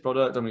use this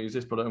product, I'm going to use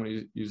this product, I'm going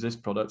to use this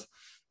product.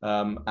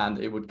 And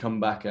it would come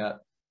back at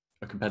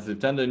a competitive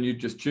tender, and you'd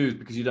just choose,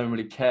 because you don't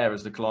really care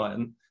as the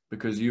client,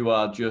 because you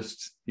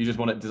just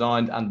want it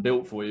designed and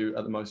built for you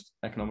at the most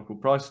economical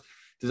price.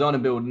 Design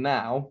and build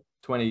now,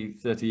 20,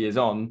 30 years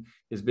on,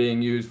 is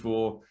being used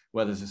for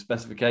where there's a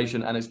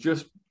specification, and it's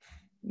just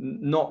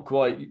not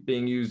quite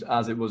being used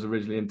as it was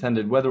originally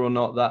intended. Whether or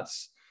not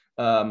that's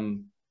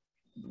when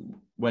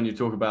you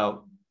talk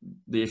about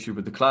the issue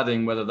with the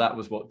cladding, whether that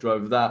was what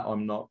drove that,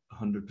 I'm not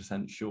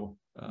 100% sure,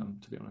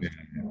 to be honest.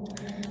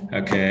 Yeah.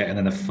 Okay, and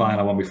then the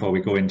final one before we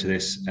go into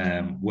this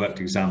worked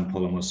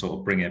example, and we'll sort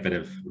of bring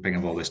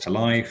all this to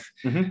life.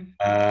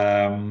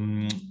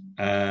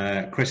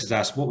 Chris has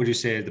asked, what would you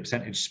say the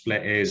percentage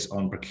split is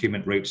on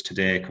procurement routes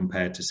today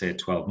compared to, say,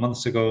 12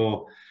 months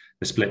ago?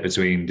 The split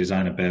between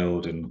designer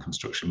build and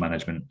construction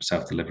management,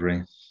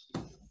 self-delivery?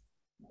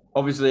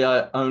 Obviously,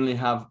 I only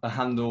have a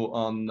handle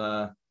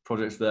on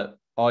projects that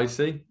I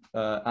see,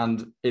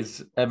 and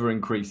it's ever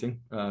increasing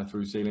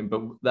through Ceiling.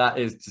 But that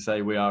is to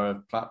say, we are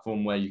a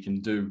platform where you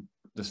can do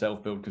the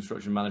self-build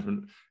construction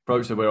management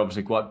approach, so we're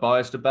obviously quite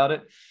biased about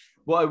it.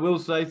 What I will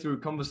say through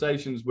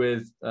conversations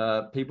with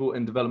people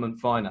in development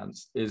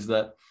finance is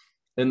that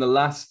in the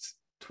last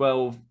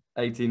 12,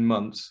 18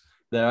 months,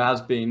 there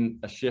has been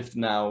a shift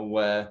now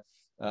where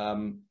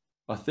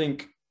I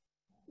think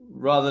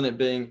rather than it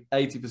being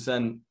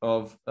 80%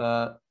 of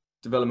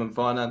development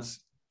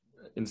finance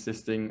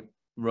insisting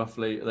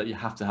roughly that you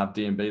have to have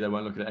D&B, they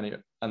won't look at any,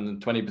 and then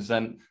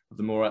 20% of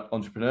the more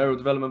entrepreneurial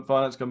development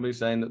finance companies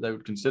saying that they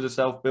would consider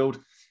self-build.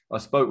 I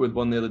spoke with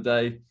one the other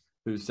day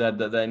who said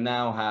that they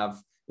now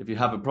have, if you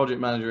have a project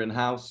manager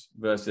in-house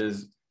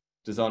versus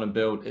design and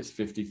build, it's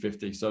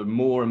 50-50. So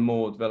more and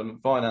more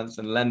development finance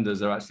and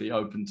lenders are actually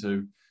open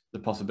to the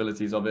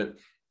possibilities of it.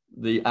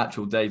 The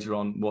actual data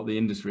on what the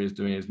industry is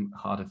doing is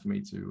harder for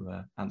me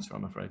to answer,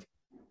 I'm afraid.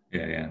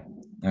 Yeah.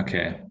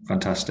 Okay,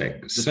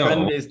 fantastic. The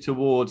trend is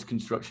towards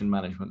construction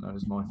management, though,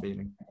 is my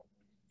feeling.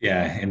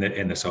 Yeah,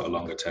 in the sort of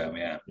longer term,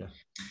 yeah.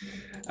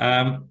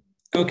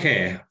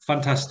 Okay,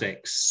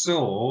 fantastic.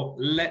 So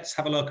let's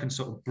have a look and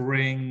sort of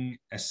bring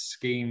a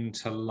scheme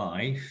to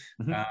life.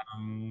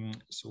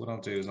 So what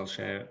I'll do is I'll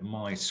share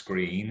my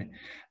screen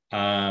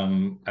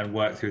and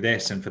work through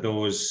this. And for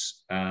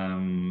those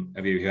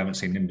of you who haven't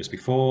seen Nimbus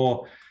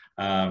before,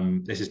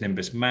 this is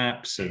Nimbus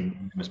Maps, and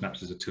Nimbus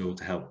Maps is a tool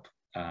to help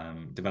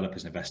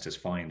developers and investors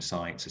find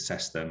sites,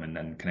 assess them, and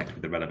then connect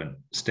with the relevant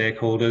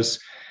stakeholders.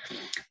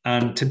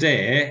 And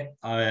today,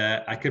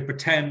 I could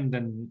pretend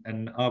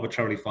and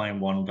arbitrarily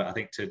find one, but I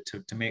think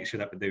to make sure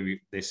that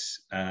this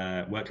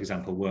work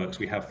example works,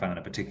 we have found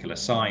a particular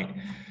site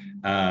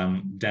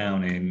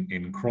down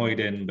in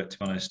Croydon. But to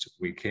be honest,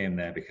 we came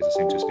there because I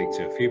seem to speak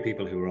to a few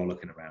people who are all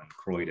looking around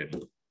Croydon.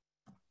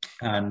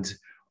 And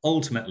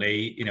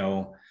ultimately, you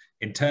know,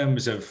 in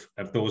terms of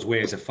those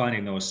ways of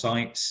finding those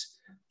sites,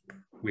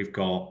 we've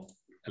got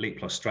Elite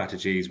Plus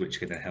strategies, which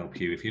can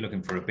help you if you're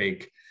looking for a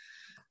big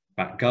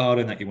back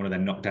garden that you want to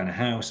then knock down a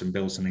house and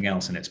build something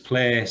else in its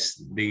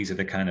place. These are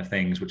the kind of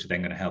things which are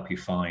then going to help you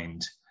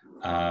find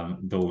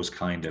those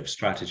kind of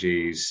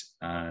strategies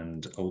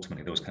and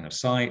ultimately those kind of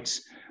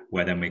sites,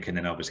 where then we can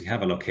then obviously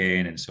have a look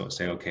in and sort of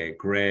say, okay,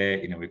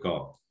 great, you know, we've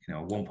got, you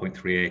know,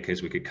 1.3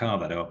 acres, we could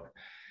carve that up,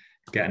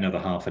 get another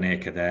half an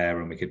acre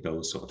there, and we could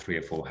build sort of 3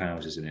 or 4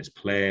 houses in its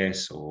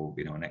place, or,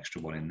 you know, an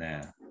extra one in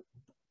there.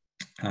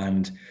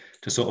 And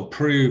to sort of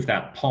prove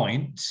that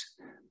point,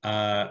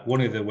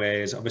 one of the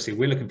ways, obviously,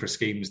 we're looking for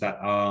schemes that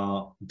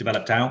are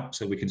developed out,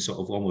 so we can sort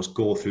of almost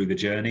go through the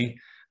journey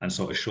and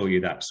sort of show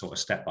you that sort of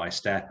step by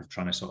step of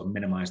trying to sort of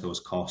minimize those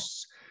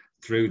costs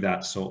through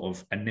that sort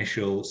of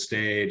initial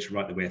stage,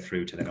 right the way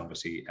through to then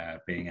obviously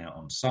being out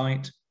on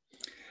site.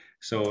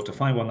 So to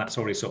find one that's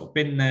already sort of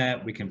been there,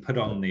 we can put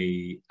on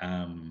the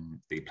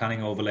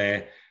planning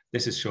overlay.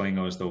 This is showing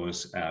us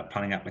those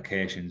planning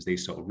applications,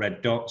 these sort of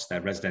red dots,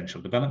 they're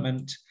residential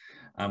development.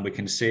 And we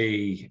can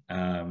see,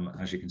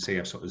 as you can see,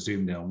 I've sort of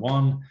zoomed in on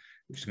one,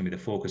 which is going to be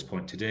the focus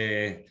point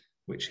today,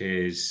 which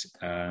is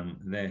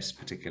this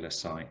particular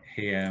site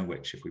here,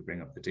 which if we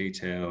bring up the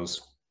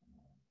details,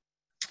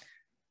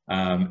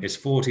 is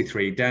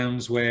 43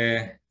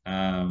 Downsway,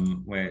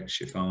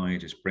 which if I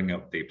just bring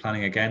up the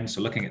planning again,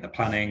 so looking at the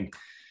planning,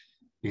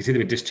 you can see they've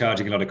been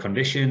discharging a lot of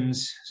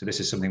conditions. So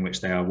this is something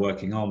which they are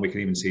working on. We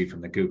can even see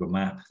from the Google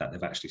map that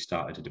they've actually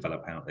started to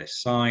develop out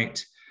this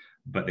site.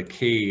 But the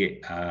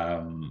key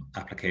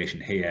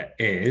application here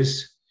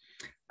is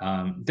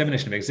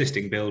demolition of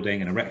existing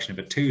building and erection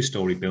of a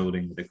 2-story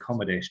building with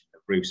accommodation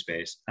of roof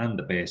space and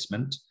a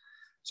basement.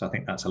 So I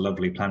think that's a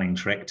lovely planning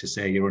trick to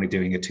say you're only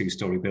doing a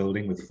 2-story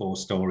building with 4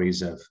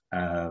 stories of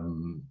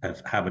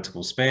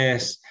habitable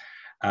space,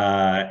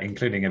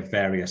 including of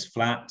various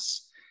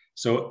flats.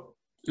 So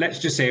let's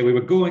just say we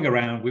were going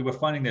around, we were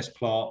finding this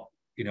plot,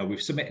 you know,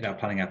 we've submitted our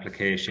planning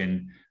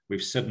application,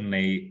 we've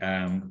suddenly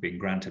been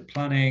granted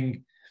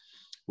planning.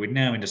 We're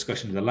now in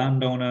discussion with the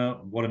landowner.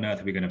 What on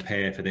earth are we going to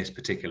pay for this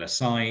particular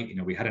site? You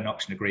know, we had an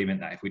option agreement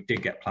that if we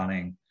did get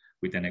planning,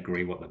 we'd then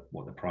agree what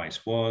the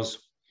price was.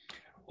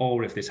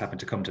 Or if this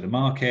happened to come to the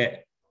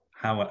market,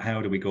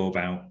 how do we go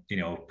about, you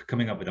know,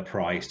 coming up with a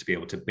price to be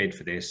able to bid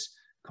for this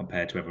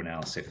compared to everyone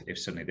else if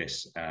suddenly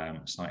this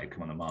site had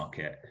come on the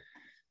market?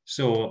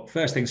 So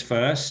first things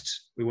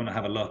first, we want to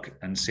have a look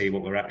and see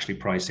what we're actually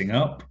pricing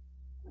up,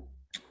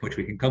 which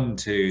we can come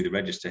to the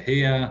register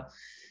here,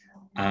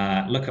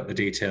 look up the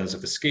details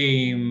of the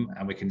scheme,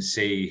 and we can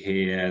see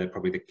here that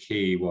probably the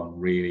key one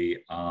really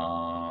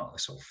are the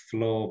sort of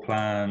floor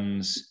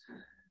plans,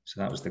 So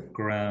that was the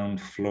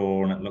ground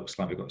floor, and it looks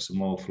like we've got some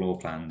more floor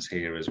plans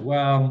here as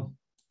well,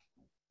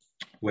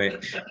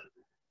 which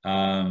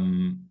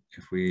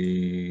if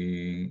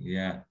we,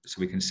 yeah, so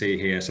we can see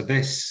here. So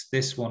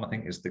this one I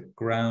think is the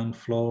ground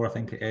floor, I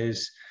think it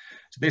is.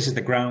 So this is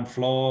the ground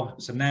floor.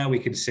 So now we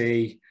can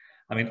see,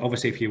 I mean,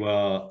 obviously if you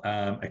are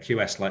a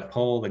QS like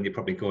Paul, then you're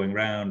probably going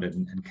around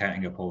and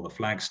counting up all the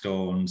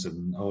flagstones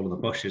and all of the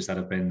bushes that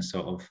have been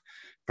sort of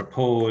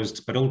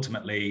proposed. But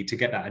ultimately, to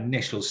get that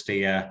initial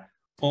steer,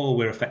 all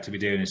we're effectively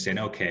doing is saying,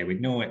 okay, we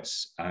know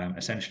it's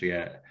essentially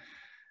a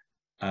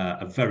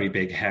very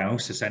big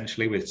house,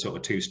 essentially, with sort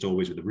of 2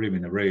 stories with a room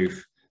in the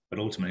roof, but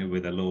ultimately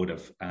with a load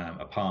of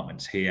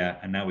apartments here.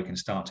 And now we can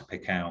start to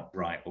pick out,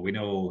 right, well, we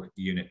know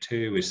unit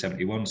 2 is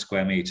 71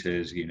 square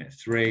meters, unit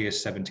 3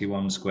 is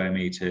 71 square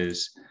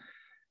meters,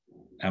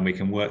 and we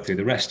can work through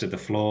the rest of the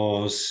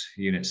floors.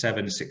 Unit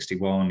 7 is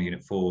 61,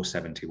 unit 4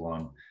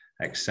 71,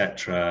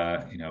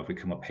 etc. You know, if we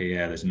come up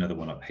here, there's another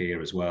one up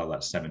here as well,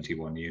 that's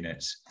 71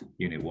 units.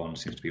 Unit 1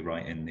 seems to be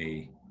right in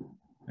the,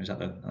 is that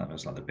the, that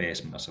was like the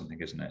basement or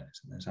something, isn't it?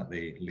 Is that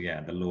the,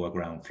 yeah, the lower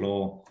ground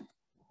floor?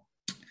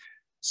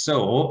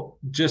 So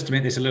just to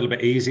make this a little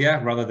bit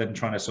easier, rather than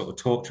trying to sort of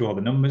talk through all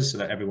the numbers so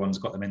that everyone's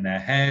got them in their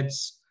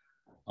heads,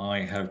 I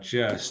have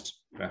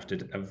just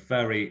drafted a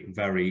very,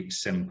 very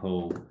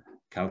simple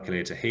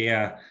calculator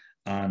here.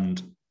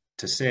 And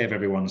to save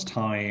everyone's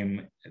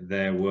time,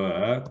 there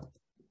were,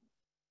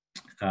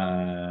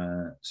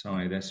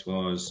 sorry, this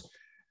was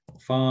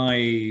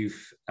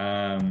 5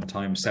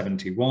 times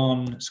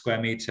 71 square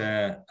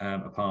meter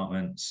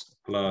apartments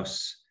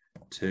plus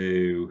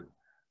 2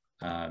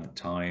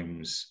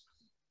 times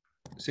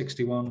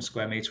 61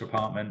 square meter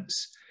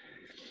apartments,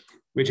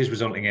 which is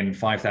resulting in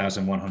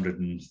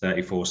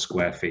 5,134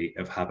 square feet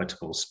of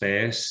habitable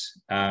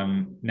space.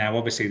 Now,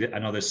 obviously, I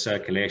know there's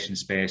circulation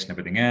space and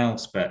everything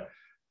else, but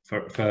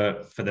for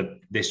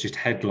this just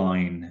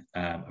headline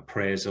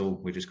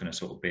appraisal, we're just going to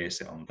sort of base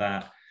it on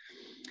that,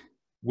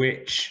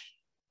 which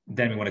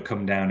then we want to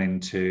come down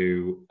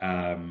into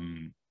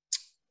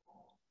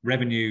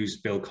revenues,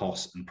 build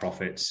costs, and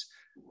profits.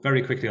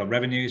 Very quickly on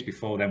revenues,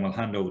 before then we'll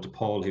hand over to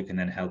Paul, who can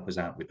then help us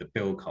out with the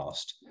build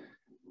cost.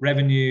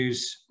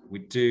 Revenues, we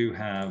do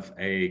have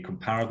a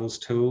comparables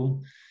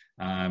tool.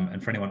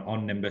 And for anyone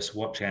on Nimbus,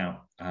 watch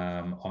out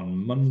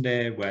on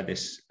Monday, where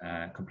this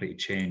completely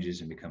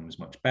changes and becomes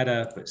much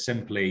better. But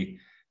simply,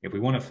 if we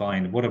want to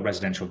find what are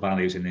residential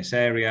values in this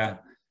area,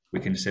 we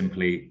can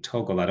simply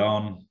toggle that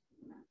on.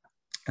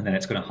 And then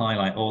it's going to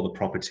highlight all the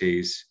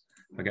properties.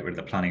 If I get rid of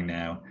the planning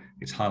now,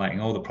 it's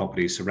highlighting all the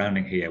properties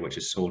surrounding here, which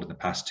is sold in the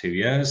past 2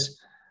 years.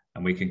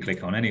 And we can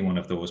click on any one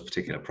of those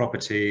particular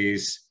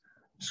properties,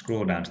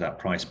 scroll down to that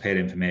price paid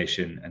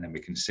information, and then we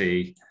can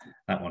see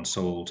that one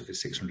sold at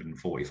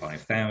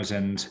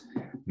 645,000.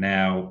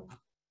 Now,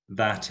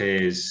 that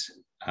is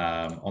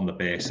on the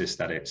basis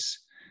that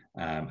it's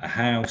a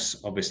house.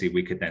 Obviously,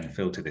 we could then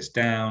filter this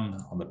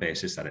down on the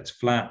basis that it's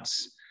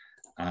flats.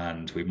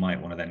 And we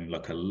might want to then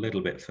look a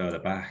little bit further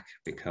back,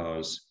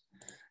 because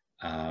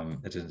there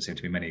doesn't seem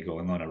to be many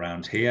going on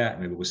around here.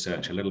 Maybe we'll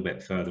search a little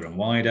bit further and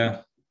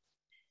wider.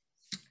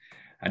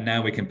 And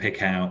now we can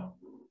pick out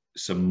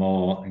some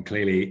more, and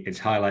clearly it's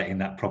highlighting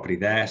that property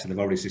there. So they've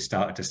obviously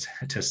started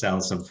to sell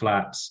some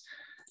flats,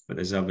 but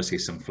there's obviously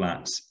some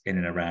flats in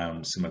and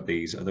around some of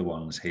these other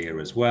ones here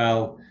as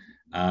well.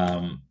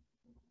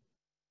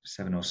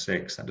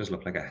 706, that does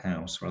look like a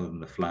house rather than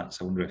the flats.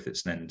 I wonder if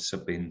it's then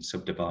been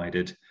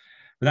subdivided.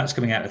 But that's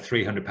coming out at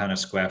 £300 a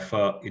square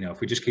foot. You know,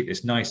 if we just keep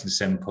this nice and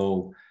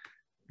simple,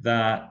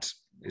 that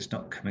is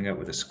not coming up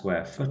with a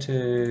square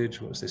footage.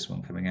 What's this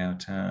one coming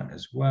out at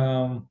as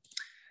well?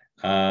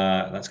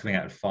 That's coming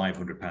out at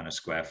 £500 a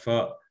square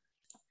foot.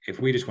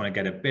 If we just want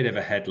to get a bit of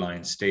a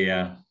headline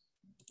steer,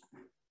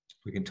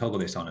 we can toggle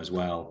this on as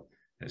well.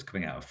 It's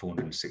coming out at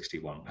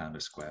 £461 a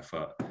square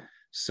foot.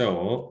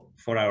 So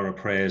for our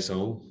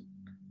appraisal,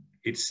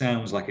 it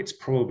sounds like it's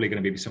probably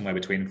going to be somewhere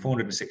between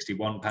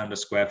 £461 a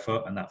square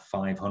foot and that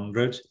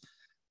 500.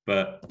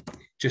 But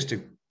just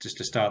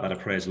to start that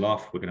appraisal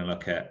off, we're going to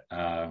look at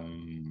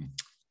on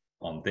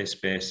this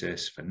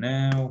basis for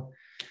now.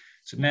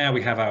 So now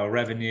we have our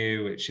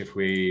revenue, which if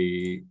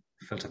we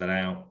filter that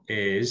out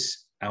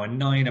is our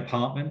 9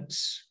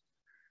 apartments,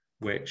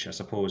 which I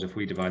suppose if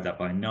we divide that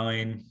by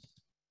 9,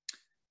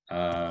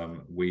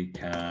 we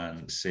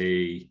can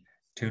see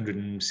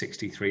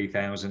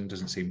 263,000,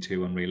 doesn't seem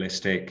too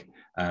unrealistic,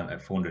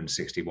 at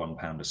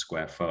 £461 a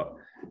square foot.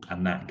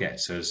 And that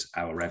gets us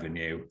our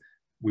revenue.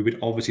 We would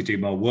obviously do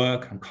more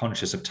work. I'm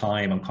conscious of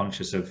time. I'm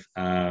conscious of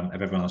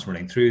everyone else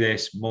running through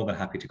this. More than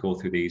happy to go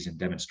through these in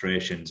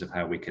demonstrations of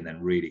how we can then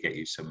really get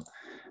you some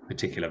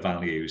particular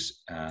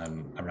values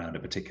around a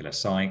particular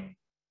site.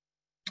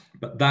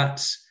 But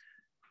that's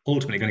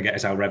ultimately going to get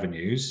us our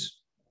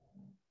revenues,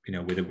 you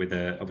know, with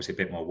obviously a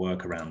bit more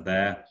work around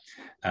there.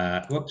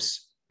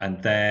 Whoops.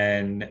 And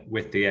then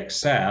with the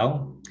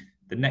Excel,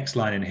 the next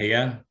line in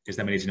here is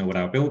then we need to know what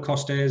our build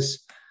cost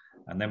is.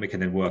 And then we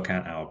can then work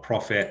out our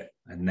profit.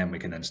 And then we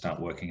can then start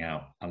working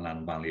out a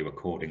land value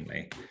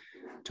accordingly.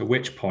 To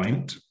which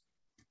point,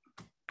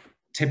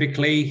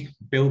 Typically,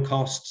 build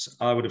costs,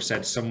 I would have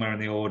said somewhere in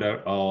the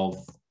order of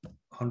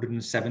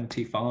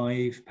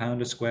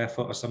 £175 a square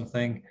foot or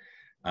something.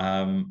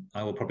 I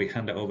will probably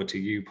hand it over to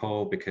you,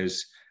 Paul,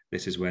 because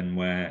this is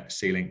where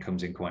ceiling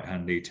comes in quite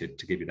handy to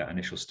give you that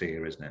initial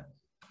steer, isn't it?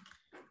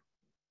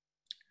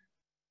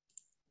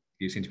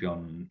 You seem to be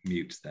on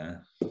mute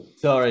there.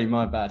 Sorry,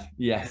 my bad.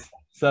 Yes.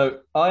 So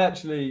I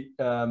actually,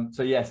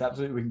 so yes,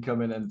 absolutely, we can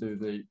come in and do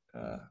the,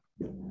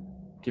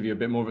 give you a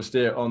bit more of a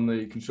steer on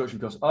the construction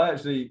costs. I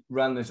actually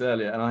ran this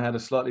earlier and I had a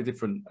slightly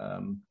different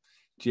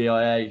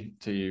GIA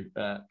to you,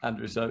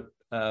 Andrew. So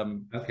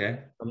okay,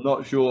 I'm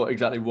not sure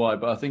exactly why,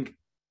 but I think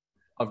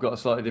I've got a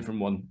slightly different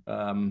one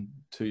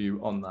to you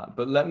on that.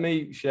 But let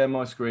me share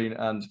my screen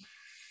and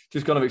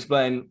just kind of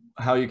explain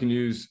how you can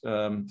use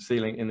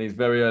ceiling in these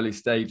very early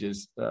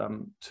stages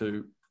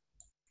to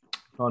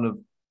kind of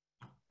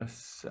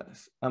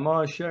assess. Am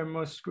I sharing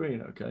my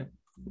screen? Okay.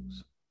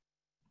 Oops.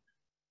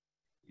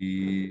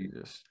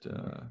 Just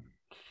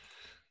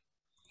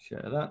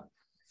share that.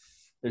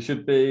 It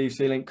should be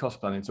ceiling cost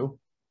planning tool.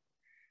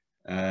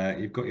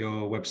 You've got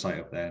your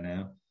website up there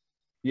now.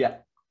 Yeah.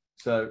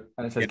 So,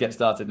 and it says get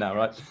started now,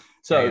 right?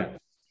 So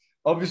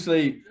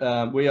obviously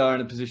we are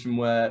in a position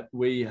where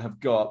we have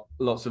got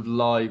lots of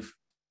live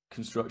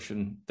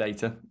construction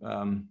data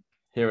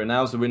here and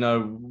now. So we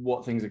know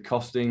what things are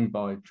costing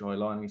by dry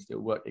lining, steel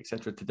work,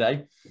 etc.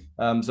 today.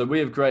 So we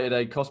have created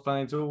a cost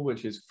planning tool,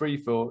 which is free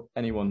for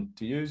anyone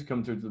to use.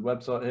 Come through to the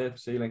website here,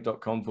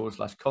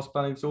 sealink.com/cost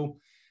planning tool.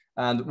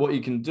 And what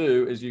you can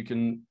do is you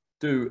can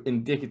do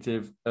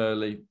indicative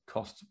early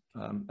cost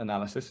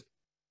analysis.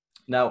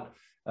 Now,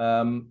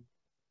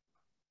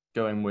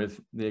 going with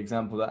the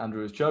example that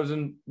Andrew has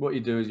chosen, what you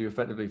do is you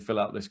effectively fill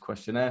out this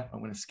questionnaire. I'm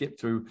going to skip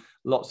through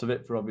lots of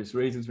it for obvious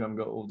reasons. We haven't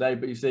got all day,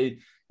 but you see,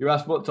 you're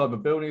asked what type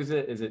of building is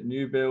it? Is it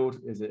new build?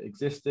 Is it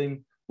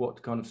existing?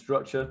 What kind of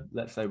structure?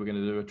 Let's say we're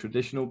going to do a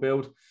traditional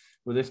build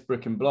with this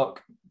brick and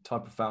block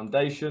type of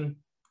foundation.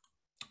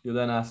 You're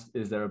then asked,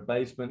 is there a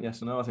basement?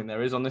 Yes or no? I think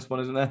there is on this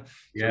one, isn't there?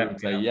 So we would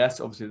say yes.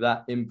 Obviously,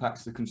 that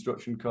impacts the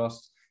construction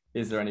costs.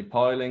 Is there any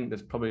piling?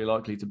 There's probably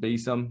likely to be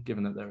some,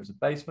 given that there is a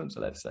basement.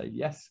 So let's say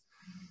yes.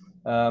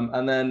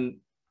 And then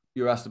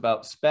you're asked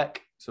about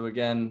spec. So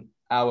again,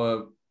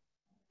 our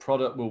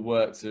product will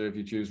work. So if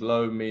you choose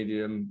low,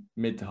 medium,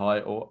 mid to high,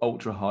 or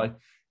ultra high,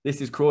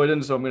 this is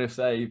Croydon. So I'm going to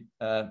say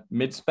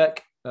mid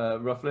spec,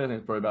 roughly. I think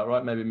it's probably about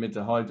right. Maybe mid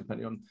to high,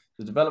 depending on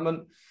the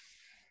development.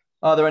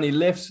 Are there any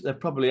lifts? There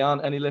probably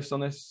aren't any lifts on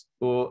this.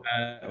 Or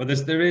well,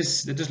 there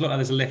is. It does look like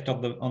there's a lift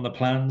on the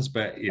plans,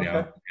 but you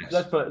know,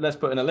 yes. let's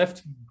put in a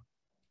lift.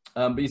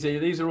 But you see,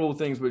 these are all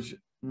things which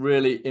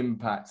really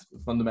impact the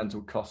fundamental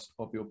cost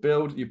of your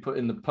build. You put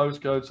in the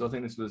postcode. So I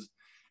think this was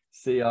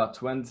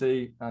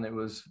CR20 and it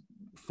was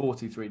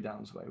 43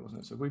 Downsway,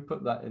 wasn't it? So if we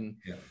put that in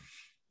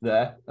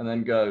there and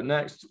then go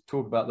next,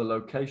 talk about the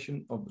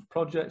location of the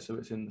project. So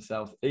it's in the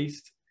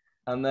southeast,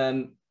 and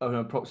then an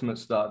approximate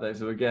start date.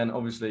 So again,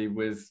 obviously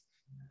with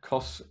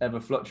costs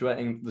ever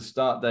fluctuating, the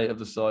start date of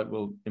the site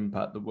will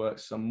impact the work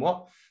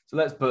somewhat. So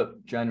let's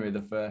put January the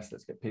 1st.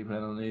 Let's get people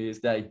in on New Year's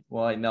Day.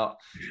 Why not?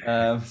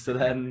 So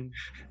then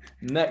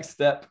next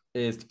step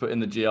is to put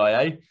in the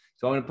GIA.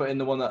 So I'm going to put in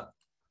the one that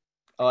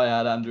I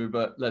had, Andrew,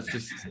 but let's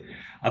just...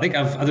 I don't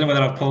know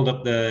whether I've pulled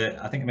up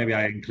I think maybe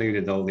I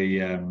included all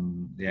the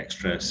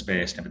extra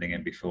space and everything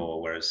in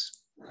before, whereas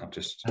I've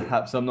just...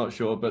 Perhaps, I'm not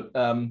sure, but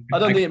I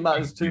don't think it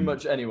matters too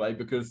much anyway,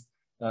 because...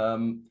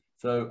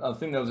 so I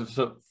think there was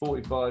a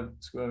 45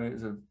 square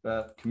meters of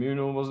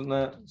communal, wasn't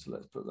there? So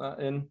let's put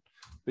that in.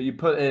 But you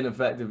put in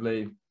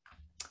effectively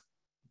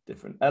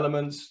different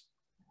elements,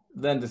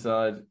 then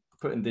decide,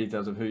 put in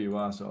details of who you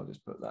are. So I'll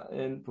just put that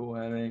in, Paul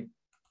Henning,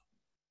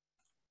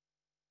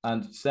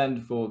 and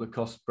send for the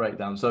cost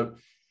breakdown. So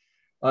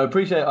I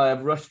appreciate I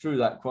have rushed through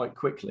that quite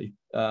quickly,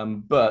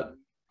 but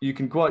you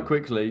can quite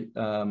quickly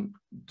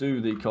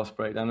do the cost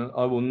breakdown. And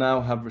I will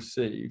now have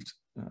received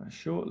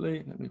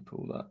shortly, let me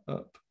pull that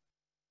up,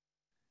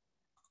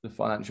 the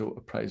financial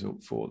appraisal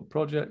for the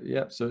project.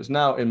 Yep, so it's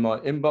now in my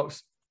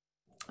inbox.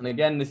 And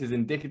again, this is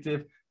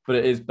indicative, but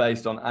it is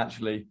based on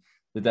actually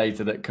the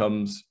data that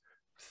comes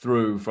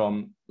through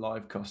from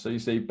live costs. So you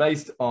see,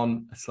 based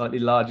on a slightly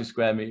larger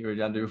square meter,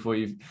 Andrew, before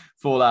you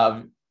fall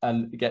out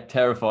and get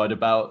terrified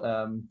about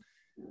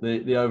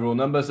the overall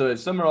number. So it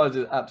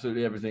summarizes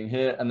absolutely everything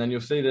here. And then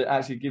you'll see that it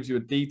actually gives you a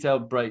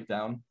detailed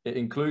breakdown. It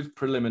includes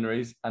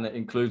preliminaries and it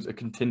includes a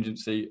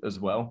contingency as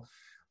well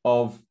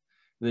of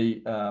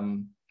the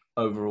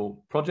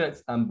overall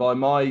project. And by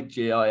my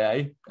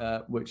GIA,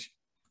 which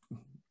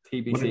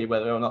TBC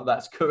whether or not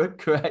that's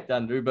correct,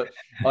 Andrew, but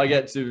I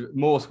get to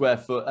more square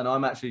foot, and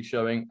I'm actually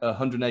showing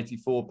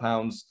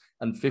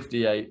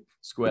 £184.58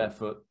 square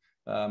foot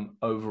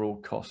overall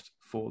cost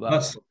for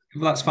that.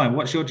 That's fine.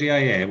 What's your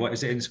GIA? What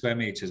is it in square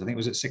meters? I think it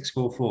was at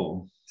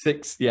 644.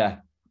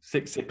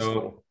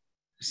 664.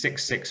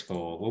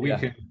 664. Well,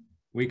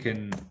 we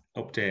can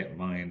update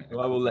mine. So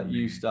I will let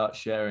you start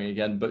sharing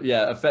again, but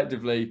yeah,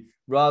 effectively,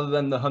 rather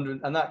than the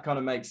 100, and that kind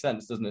of makes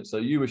sense, doesn't it? So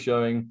you were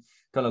showing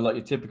kind of like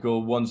your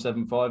typical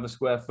 175 a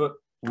square foot.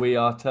 We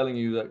are telling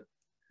you that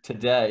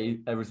today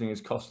everything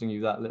is costing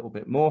you that little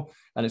bit more,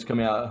 and it's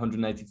coming out at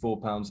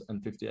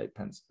 £184.58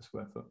 a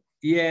square foot.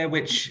 Yeah,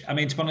 which, I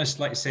mean, to be honest,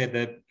 like I said,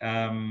 that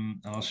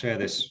I'll share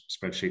this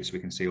spreadsheet so we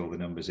can see all the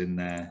numbers in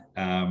there.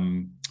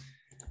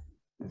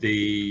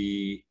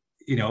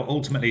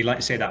 Ultimately, like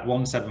I say, that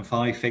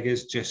 175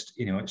 figures, just,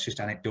 it's just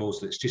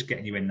anecdotal. It's just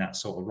getting you in that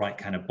sort of right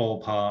kind of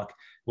ballpark.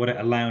 What it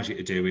allows you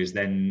to do is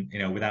then,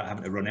 without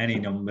having to run any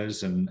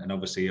numbers and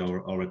obviously,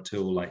 or a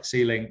tool like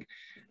C-Link,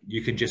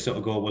 you can just sort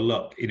of go, well,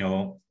 look,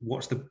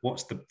 what's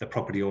the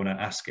property owner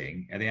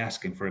asking? Are they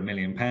asking for £1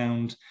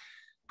 million?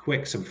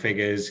 Quick, some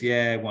figures,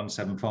 yeah,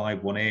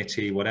 175,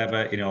 180,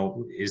 whatever,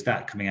 is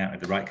that coming out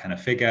at the right kind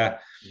of figure?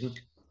 Mm-hmm.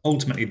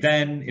 Ultimately,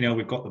 then,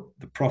 we've got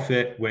the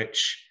profit,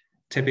 which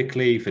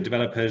typically for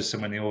developers,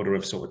 somewhere in the order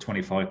of sort of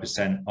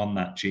 25% on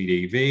that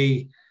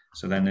GDV.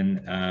 So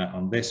then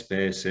on this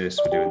basis,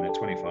 we're doing the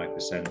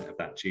 25% of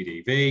that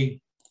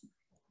GDV,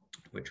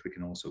 which we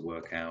can also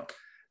work out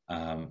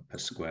per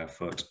square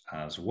foot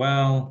as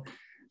well.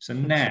 So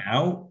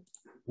now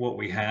what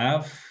we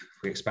have,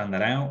 if we expand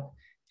that out,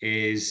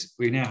 is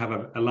we now have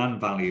a land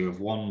value of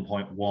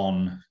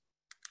 £1.1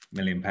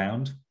 million,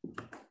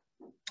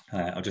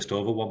 or just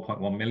over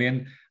 1.1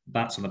 million.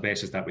 That's on the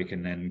basis that we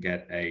can then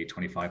get a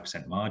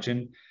 25%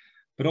 margin.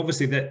 But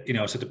obviously that,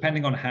 so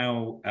depending on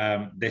how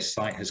this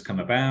site has come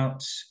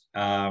about,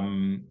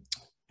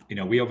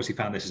 we obviously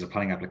found this as a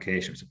planning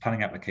application. It's a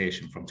planning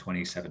application from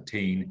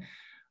 2017.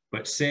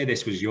 But say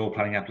this was your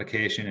planning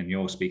application and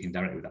you're speaking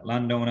directly with that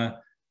landowner.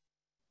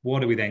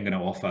 What are we then going to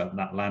offer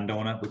that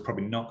landowner? We're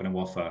probably not going to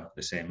offer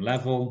the same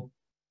level.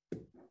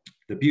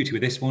 The beauty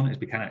with this one is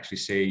we can actually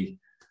see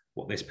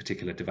what this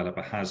particular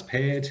developer has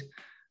paid.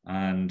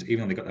 And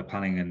even though they got their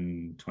planning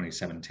in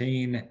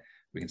 2017,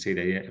 we can see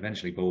they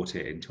eventually bought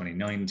it in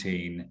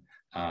 2019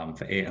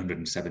 for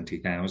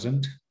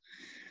 870,000.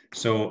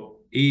 So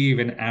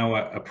even our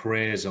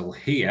appraisal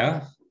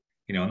here,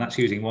 and that's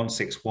using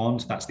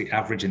 161, so that's the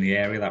average in the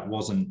area. That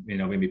wasn't,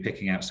 maybe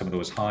picking out some of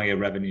those higher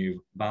revenue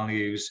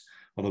values,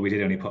 although we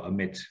did only put a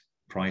mid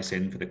price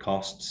in for the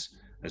costs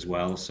as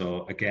well.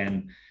 So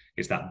again,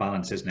 it's that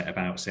balance, isn't it,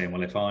 about saying,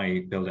 well, if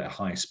I build it a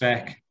high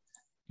spec,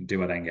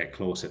 do I then get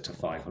closer to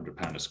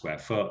 £500 a square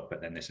foot?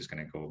 But then this is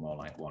going to go more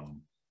like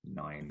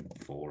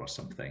 194 or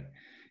something,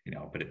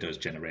 but it does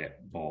generate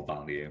more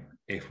value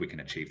if we can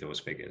achieve those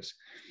figures.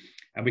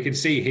 And we can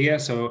see here,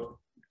 so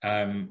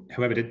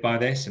whoever did buy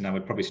this, and I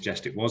would probably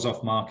suggest it was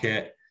off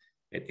market,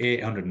 at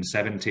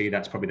 870,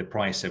 that's probably the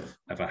price of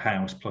a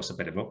house plus a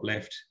bit of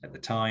uplift at the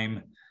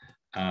time.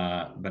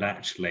 But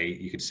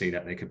actually, you could see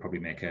that they could probably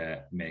make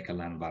a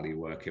land value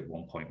work at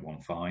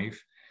 1.15.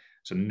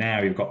 So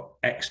now you've got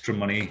extra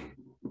money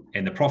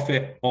in the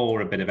profit, or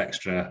a bit of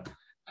extra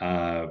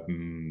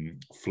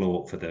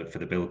float for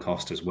the build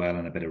cost as well,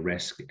 and a bit of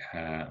risk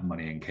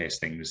money in case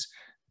things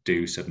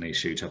do suddenly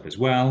shoot up as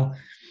well.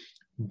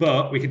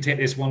 But we can take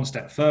this one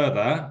step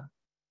further.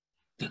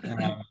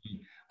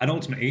 And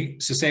ultimately,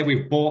 so say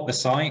we've bought the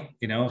site,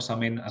 so I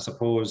mean, I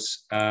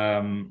suppose, I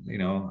don't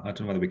know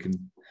whether we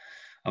can,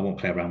 I won't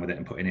play around with it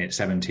and put in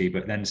 870,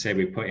 but then say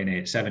we put in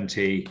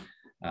 870,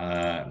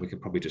 we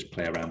could probably just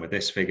play around with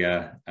this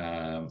figure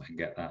and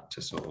get that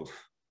to sort of...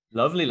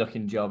 Lovely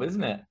looking job,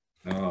 isn't it?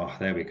 Oh,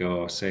 there we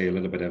go. See, a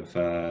little bit of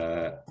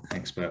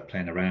expert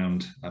playing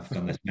around. I've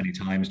done this many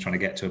times, trying to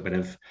get to a bit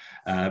of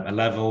a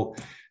level.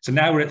 So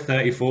now we're at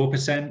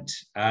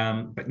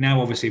 34%, but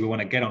now obviously we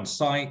want to get on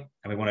site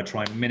and we want to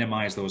try and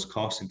minimize those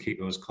costs and keep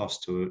those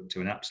costs to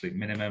an absolute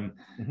minimum.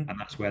 Mm-hmm. And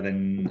that's where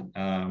then,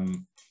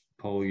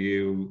 Paul,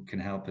 you can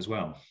help as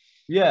well.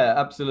 Yeah,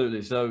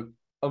 absolutely. So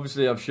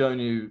obviously I've shown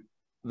you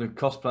the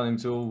cost planning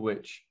tool,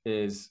 which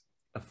is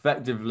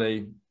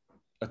effectively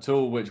a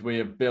tool which we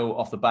have built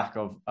off the back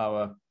of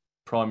our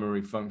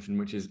primary function,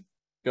 which is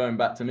going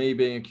back to me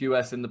being a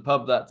QS in the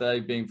pub that day,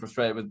 being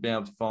frustrated with being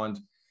able to find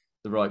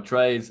the right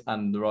trades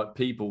and the right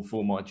people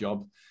for my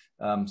job.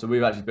 So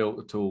we've actually built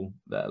a tool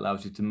that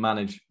allows you to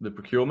manage the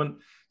procurement.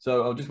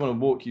 So I just want to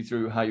walk you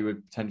through how you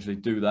would potentially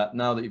do that.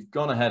 Now that you've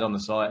gone ahead on the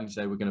site and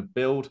say we're going to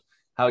build,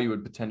 how you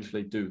would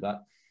potentially do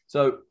that.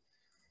 So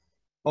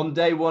on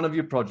day one of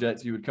your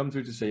project, you would come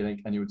through to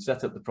C-Link and you would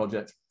set up the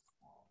project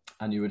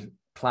and you would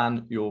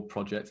plan your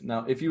project.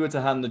 Now, if you were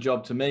to hand the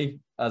job to me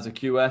as a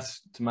QS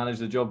to manage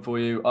the job for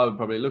you, I would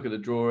probably look at the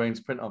drawings,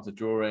 print off the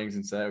drawings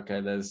and say,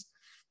 okay, there's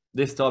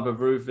this type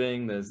of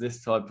roofing, there's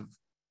this type of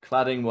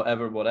cladding,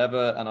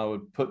 whatever, and I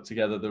would put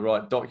together the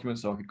right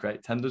documents so I could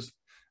create tenders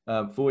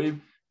for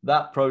you.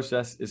 That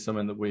process is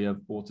something that we have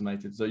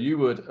automated. So you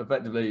would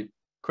effectively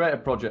create a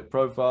project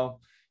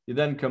profile. You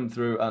then come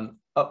through and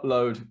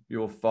upload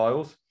your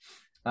files.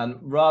 And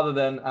rather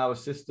than our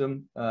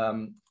system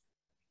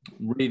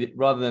read it,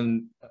 rather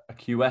than a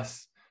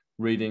QS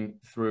reading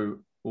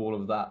through all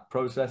of that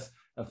process,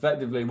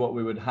 effectively what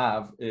we would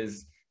have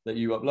is that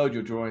you upload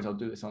your drawings. I'll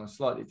do this on a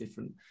slightly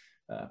different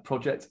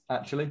project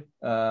actually,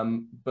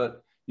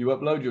 but you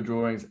upload your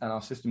drawings and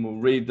our system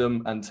will read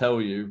them and tell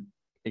you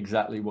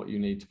exactly what you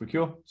need to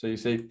procure. So you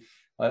see,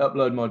 I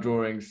upload my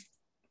drawings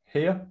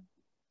here,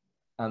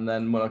 and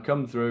then when I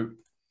come through,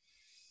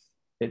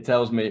 it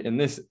tells me in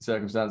this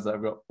circumstance that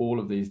I've got all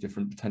of these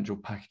different potential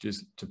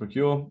packages to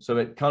procure. So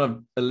it kind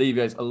of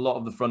alleviates a lot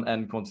of the front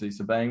end quantity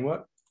surveying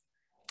work.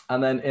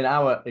 And then in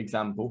our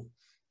example,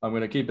 I'm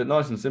going to keep it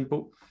nice and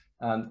simple,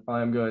 and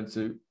I am going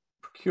to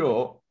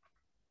procure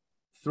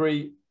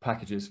 3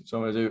 packages. So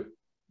I'm going to do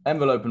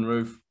envelope and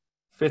roof,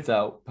 fit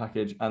out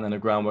package, and then a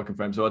groundwork and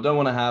frame. So I don't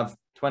want to have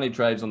 20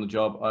 trades on the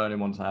job. I only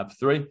want to have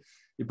 3.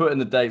 You put in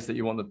the dates that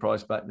you want the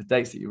price back, the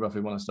dates that you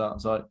roughly want to start on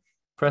site,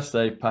 press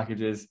save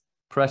packages,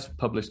 press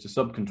publish to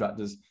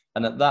subcontractors.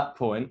 And at that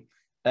point,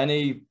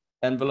 any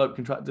envelope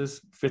contractors,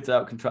 fit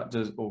out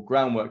contractors, or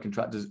groundwork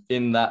contractors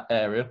in that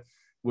area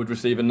would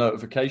receive a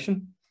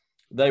notification.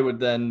 They would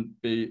then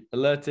be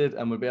alerted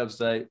and would be able to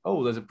say,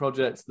 oh, there's a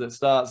project that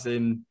starts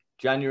in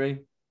January.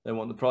 They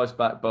want the price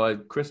back by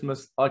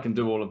Christmas. I can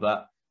do all of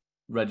that,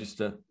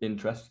 register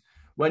interest.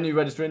 When you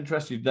register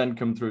interest, you then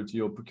come through to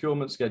your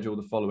procurement schedule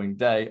the following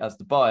day as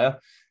the buyer,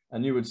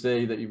 and you would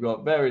see that you've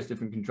got various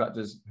different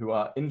contractors who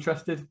are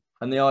interested.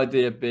 And the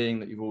idea being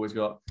that you've always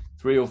got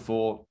 3 or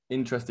 4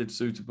 interested,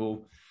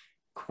 suitable,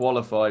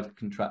 qualified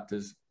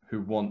contractors who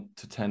want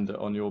to tender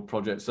on your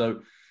project.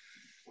 So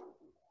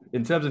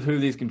in terms of who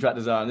these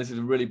contractors are, and this is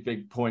a really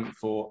big point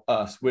for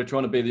us, we're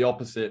trying to be the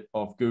opposite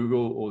of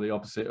Google or the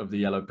opposite of the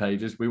yellow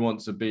pages. We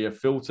want to be a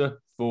filter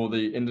for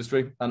the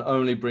industry and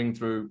only bring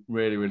through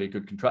really, really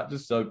good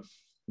contractors. So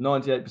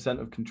 98%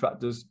 of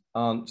contractors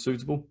aren't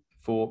suitable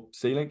for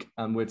C-Link,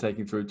 and we're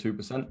taking through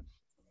 2%.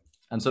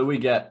 And so we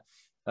get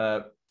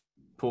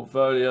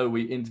portfolio,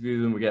 we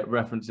interview them, we get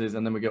references,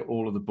 and then we get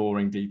all of the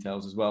boring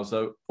details as well.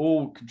 So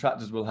all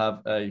contractors will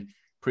have a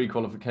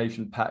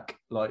pre-qualification pack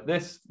like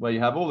this, where you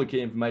have all the key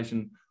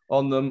information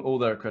on them, all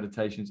their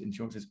accreditations,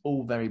 insurances,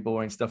 all very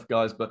boring stuff,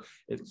 guys. But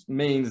it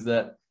means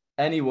that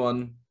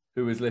anyone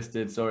who is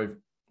listed, sorry,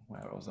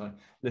 where was I?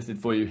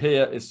 Listed for you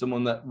here is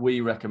someone that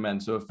we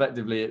recommend. So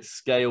effectively, it's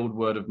scaled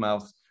word of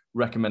mouth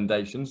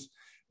recommendations.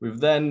 We've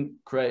then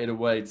created a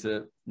way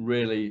to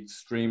really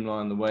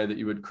streamline the way that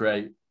you would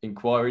create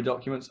inquiry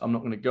documents. I'm not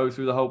going to go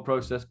through the whole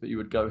process, but you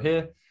would go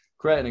here,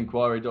 create an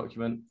inquiry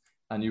document,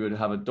 and you would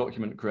have a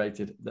document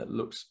created that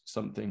looks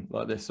something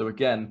like this. So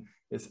again,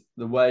 it's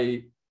the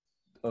way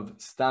of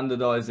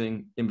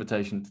standardizing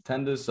invitation to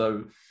tenders.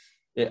 So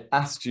it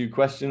asks you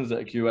questions that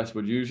a QS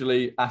would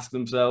usually ask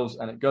themselves,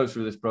 and it goes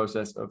through this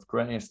process of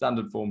creating a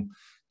standard form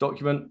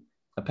document,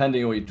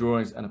 appending all your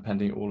drawings and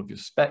appending all of your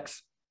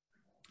specs.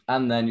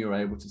 And then you're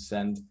able to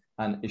send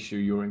and issue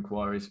your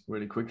inquiries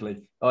really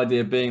quickly. The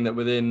idea being that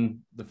within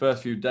the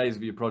first few days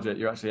of your project,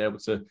 you're actually able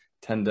to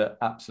tender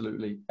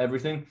absolutely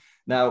everything.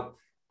 Now,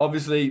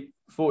 obviously,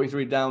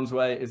 43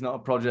 Downsway is not a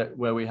project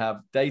where we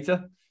have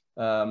data.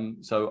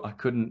 So I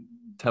couldn't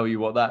tell you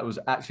what that was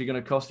actually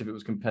going to cost if it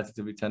was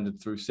competitively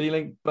tendered through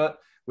C-Link, but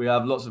we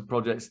have lots of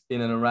projects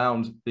in and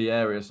around the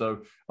area. So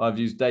I've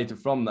used data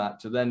from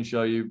that to then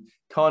show you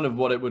kind of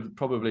what it would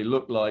probably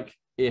look like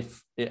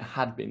if it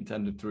had been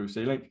tendered through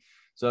C-Link.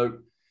 So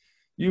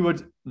you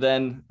would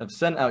then have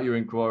sent out your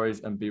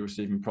inquiries and be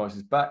receiving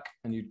prices back,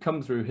 and you'd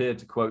come through here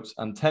to quotes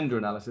and tender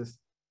analysis,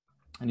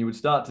 and you would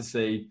start to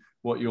see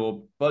what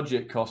your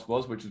budget cost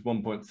was, which was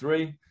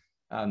 1.3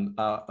 and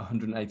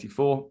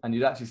 184, and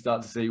you'd actually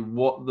start to see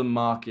what the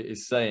market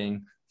is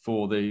saying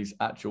for these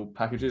actual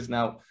packages.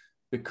 Now,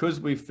 because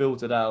we've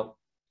filtered out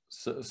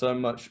so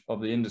much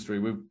of the industry,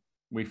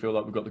 we feel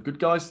like we've got the good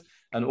guys,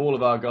 and all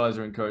of our guys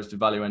are encouraged to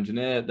value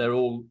engineer. They're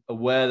all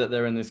aware that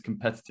they're in this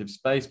competitive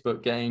space,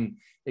 but getting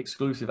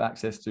exclusive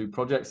access to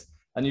projects.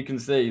 And you can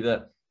see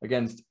that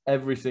against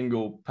every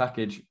single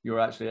package, you're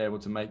actually able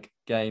to make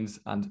gains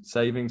and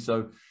savings.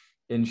 So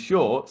in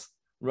short,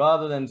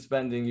 rather than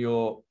spending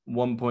your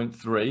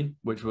 1.3,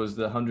 which was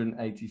the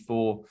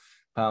 £184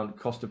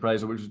 cost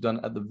appraisal, which was done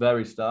at the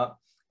very start,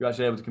 you're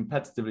actually able to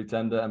competitively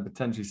tender and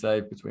potentially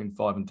save between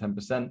 5 and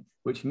 10%,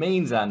 which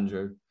means,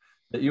 Andrew,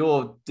 that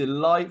your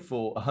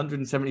delightful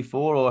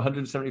 174 or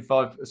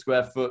 175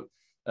 square foot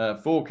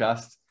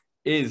forecast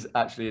is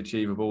actually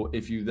achievable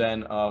if you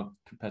then are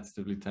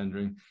competitively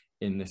tendering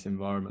in this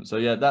environment. So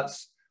yeah,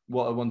 that's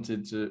what I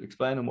wanted to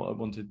explain and what I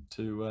wanted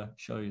to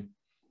show you.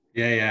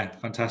 Yeah,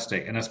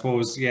 fantastic. And I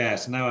suppose, yeah,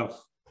 so now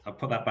I've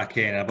put that back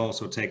in. I've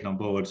also taken on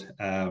board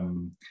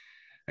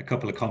a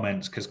couple of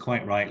comments, because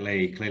quite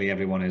rightly, clearly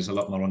everyone is a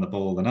lot more on the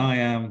ball than I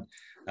am.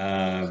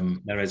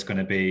 There is going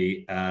to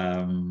be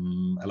a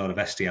lot of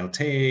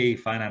SDLT,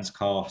 finance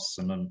costs,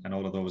 and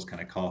all of those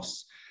kind of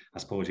costs. I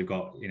suppose you've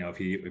got, you know,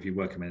 if you're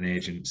working with an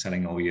agent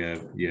selling all your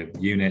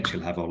units,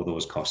 you'll have all of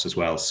those costs as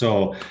well.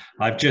 So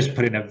I've just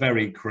put in a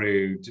very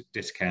crude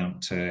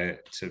discount to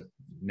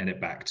net it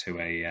back to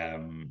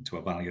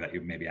a value that you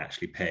maybe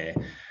actually pay,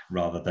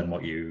 rather than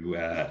what you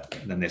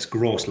than this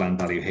gross land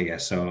value here.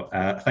 So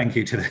thank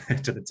you to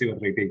the 2 or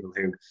 3 people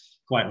who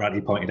quite rightly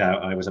pointed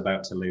out I was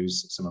about to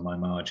lose some of my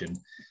margin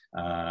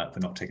for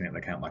not taking into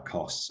account my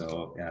costs.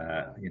 So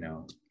you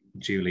know,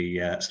 duly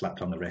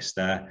slapped on the wrist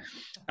there.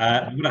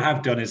 What I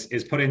have done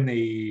is put in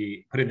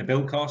the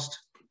build cost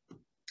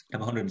of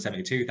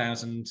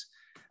 172,000.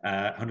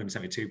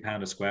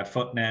 £172 a square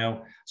foot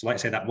now. So like I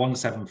say, that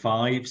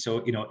 175.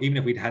 So, you know, even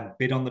if we'd had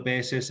bid on the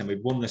basis and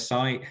we'd won the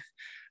site,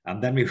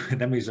 and then we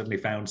suddenly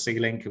found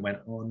C-Link and went,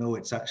 oh no,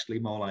 it's actually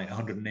more like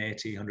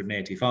 180,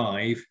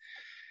 185.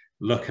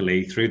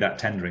 Luckily, through that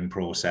tendering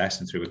process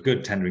and through a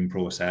good tendering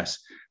process,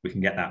 we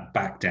can get that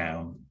back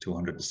down to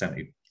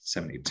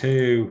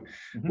 172,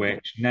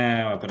 which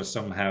now I've got to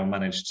somehow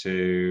manage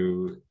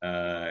to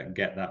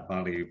get that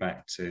value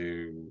back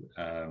to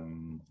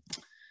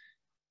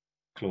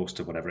close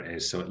to whatever it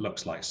is. So it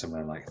looks like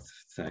somewhere like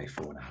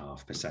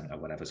 34.5% or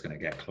whatever is going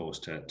to get close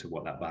to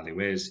what that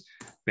value is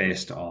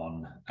based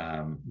on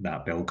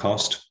that build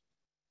cost.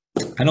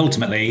 And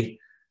ultimately,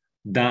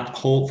 that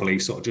hopefully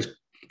sort of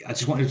I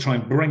just wanted to try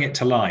and bring it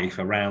to life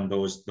around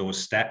those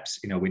steps.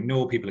 You know, we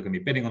know people are going to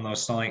be bidding on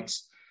those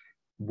sites.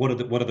 What are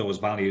those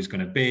values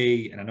going to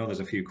be? And I know there's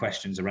a few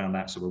questions around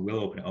that, so we'll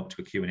open it up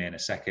to a Q&A in a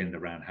second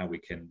around how we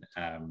can,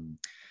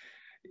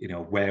 you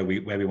know, where we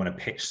want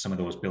to pitch some of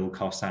those build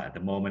costs at the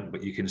moment.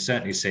 But you can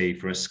certainly see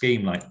for a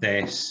scheme like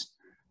this,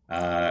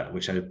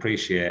 which I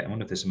appreciate. I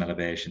wonder if there's some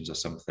elevations or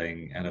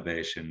something.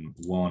 Elevation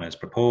 1 as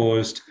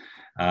proposed.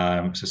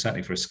 So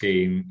certainly for a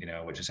scheme, you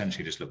know, which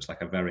essentially just looks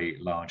like a very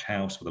large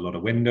house with a lot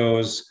of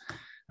windows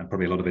and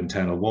probably a lot of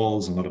internal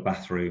walls and a lot of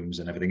bathrooms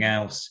and everything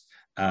else.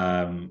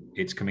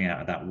 It's coming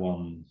out of that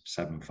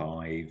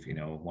 175, you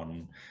know,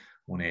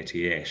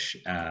 180-ish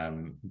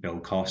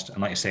build cost.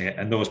 And like I say,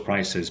 and those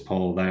prices,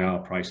 Paul, they are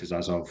prices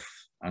as of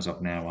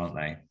now, aren't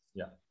they?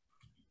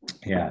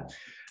 Yeah.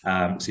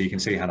 So you can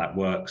see how that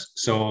works.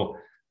 So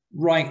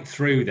right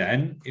through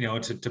then, you know,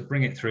 to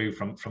bring it through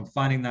from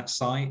finding that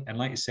site, and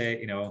like you say,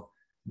 you know,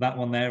 that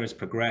one there has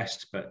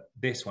progressed, but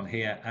this one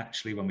here,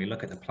 actually, when we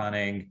look at the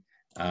planning,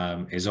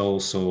 is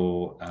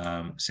also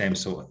same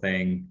sort of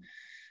thing.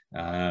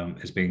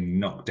 Is being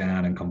knocked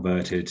down and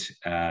converted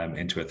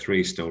into a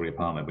three-story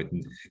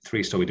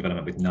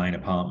development with 9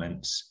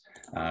 apartments.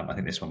 I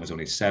think this one was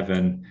only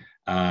 7.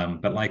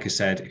 But like I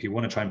said, if you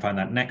want to try and find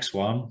that next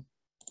one,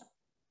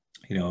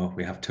 you know,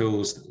 we have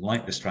tools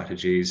like the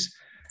strategies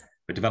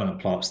for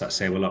development plots that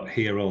say, well, look,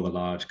 here are all the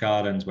large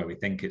gardens where we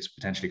think it's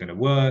potentially going to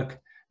work.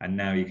 And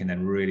now you can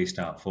then really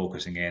start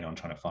focusing in on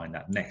trying to find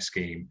that next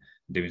scheme,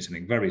 doing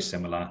something very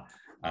similar,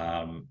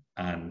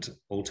 and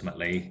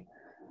ultimately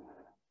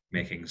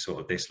making sort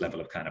of this level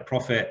of kind of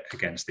profit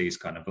against these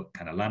kind of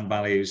land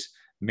values.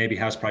 Maybe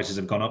house prices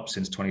have gone up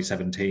since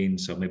 2017,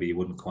 so maybe you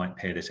wouldn't quite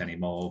pay this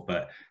anymore,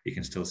 but you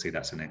can still see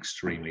that's an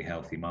extremely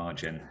healthy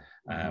margin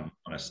on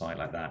a site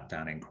like that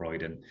down in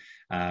Croydon.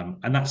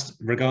 And that's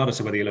regardless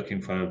of whether you're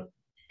looking for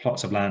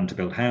plots of land to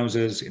build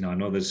houses. You know, I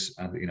know there's,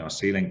 you know,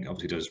 C-Link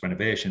obviously does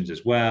renovations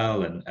as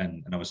well,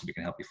 and obviously we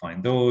can help you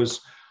find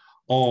those,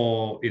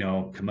 or, you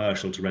know,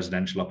 commercial to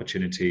residential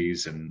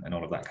opportunities and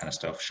all of that kind of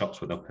stuff,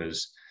 shops with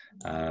uppers.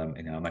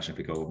 You know, imagine if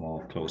we go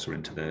more closer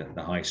into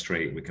the high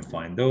street, we can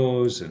find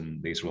those,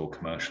 and these are all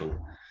commercial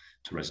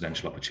to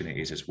residential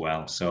opportunities as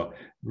well. So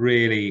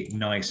really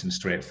nice and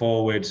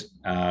straightforward.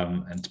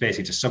 And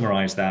basically to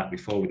summarize that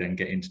before we then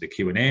get into the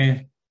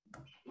Q&A,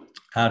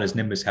 how does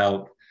Nimbus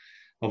help?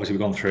 Obviously,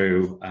 we've gone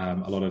through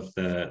a lot of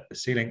the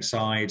C-Link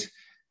side.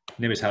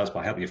 Nimbus helps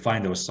by helping you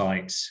find those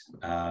sites.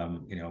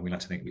 You know, we like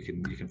to think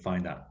you can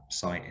find that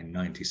site in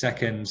 90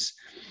 seconds.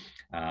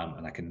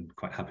 And I can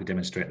quite happily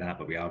demonstrate that,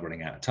 but we are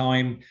running out of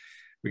time.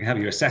 We can help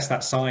you assess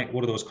that site.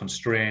 What are those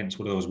constraints?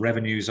 What are those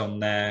revenues on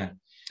there?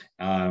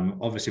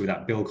 Obviously, with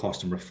that build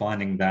cost and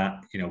refining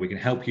that, you know, we can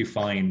help you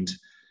find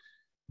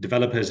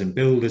developers and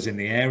builders in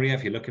the area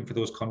if you're looking for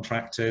those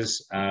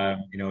contractors,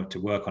 you know, to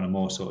work on a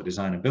more sort of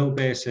design and build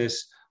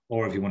basis,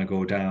 or if you want to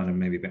go down and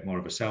maybe a bit more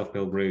of a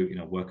self-build route, you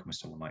know, working with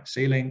someone like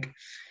C-Link.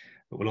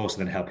 But we'll also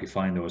then help you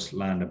find those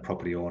land and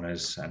property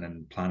owners and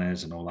then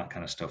planners and all that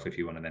kind of stuff if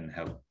you want to then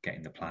help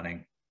getting the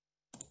planning.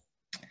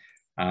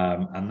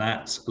 And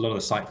that's a lot of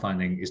the site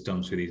finding is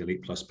done through these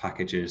Elite Plus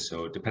packages.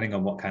 So depending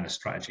on what kind of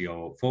strategy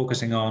you're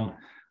focusing on,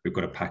 we've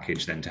got a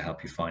package then to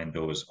help you find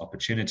those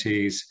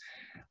opportunities.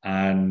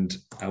 And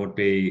I would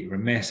be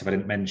remiss if I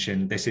didn't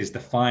mention, this is the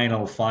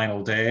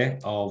final day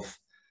of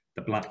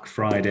the Black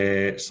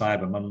Friday,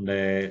 Cyber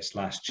Monday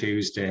 /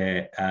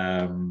 Tuesday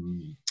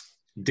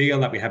deal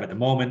that we have at the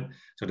moment.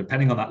 So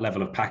depending on that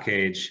level of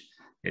package,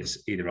 it's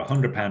either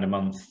 £100 a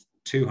month,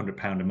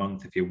 £200 a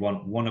month if you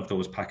want one of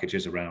those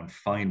packages around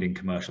finding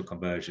commercial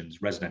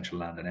conversions, residential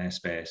land and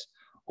airspace,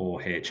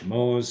 or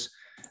HMOs.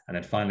 And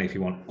then finally, if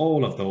you want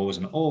all of those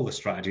and all the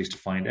strategies to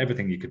find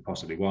everything you could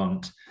possibly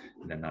want,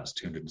 then that's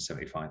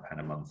 £275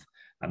 a month.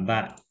 And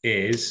that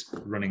is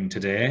running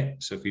today.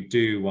 So if you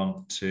do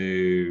want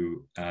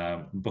to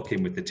book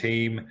in with the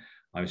team,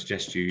 I would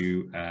suggest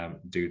you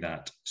do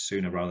that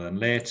sooner rather than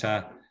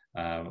later.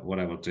 What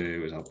I will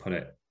do is I'll put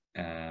it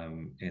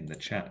in the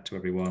chat to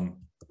everyone.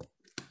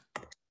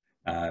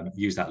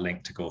 Use that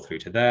link to go through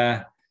to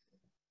there.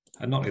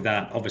 And not only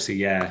that, obviously,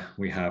 yeah,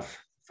 we have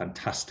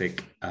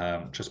fantastic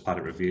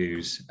Trustpilot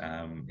reviews.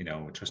 You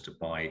know, we're trusted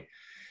by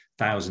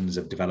thousands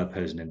of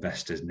developers and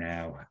investors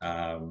now.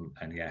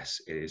 And yes,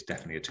 it is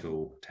definitely a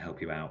tool to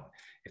help you out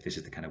if this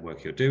is the kind of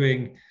work you're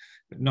doing.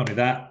 But not only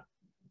that,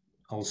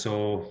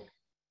 also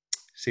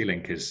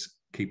C-Link is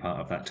a key part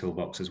of that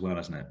toolbox as well,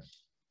 isn't it?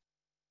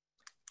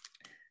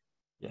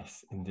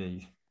 Yes,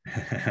 indeed.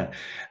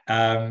 I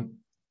don't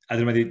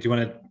know whether, do you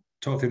want to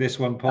talk through this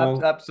one,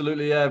 Paul?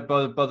 Absolutely, yeah.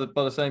 By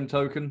the same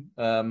token,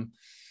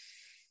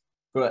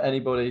 for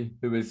anybody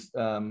who is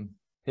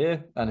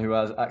here and who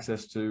has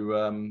access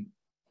to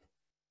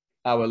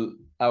our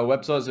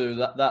website, so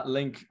that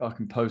link, I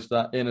can post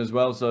that in as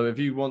well. So if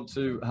you want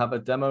to have a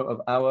demo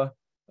of our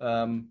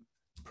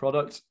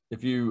product,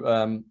 if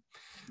you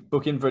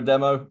book in for a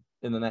demo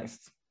in the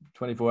next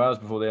 24 hours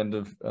before the end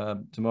of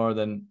tomorrow,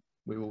 then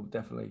we will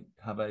definitely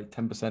have a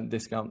 10%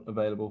 discount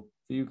available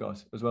for you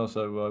guys as well.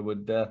 So I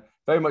would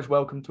very much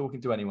welcome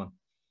talking to anyone.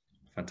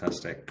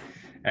 Fantastic.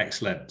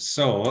 Excellent.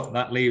 So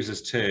that leaves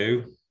us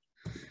to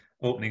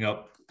opening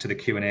up to the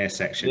Q&A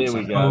section. Here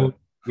we go.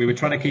 We were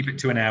trying to keep it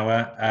to an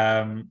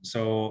hour.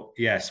 So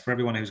yes, for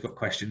everyone who's got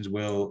questions,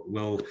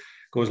 we'll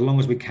go as long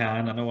as we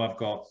can. I know I've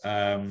got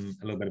a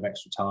little bit of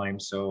extra time,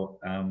 so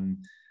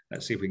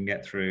let's see if we can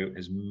get through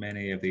as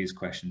many of these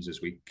questions as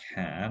we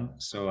can.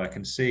 So I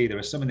can see there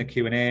are some in the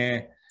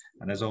Q&A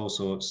and there's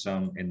also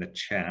some in the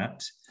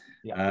chat.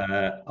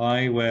 Yeah.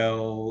 I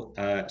will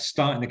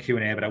start in the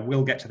Q&A, but I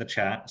will get to the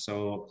chat.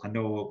 So I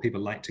know people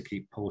like to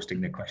keep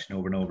posting their question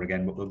over and over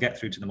again, but we'll get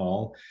through to them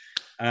all.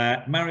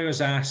 Mario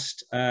has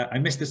asked, I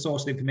missed the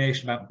source of the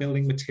information about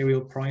building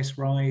material price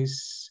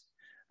rise.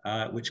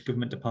 Which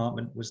government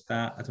department was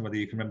that? I don't know whether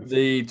you can remember.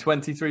 The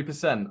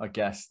 23%, I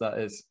guess that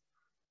is.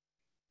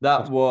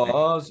 That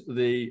was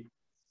the,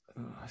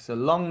 it's a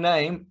long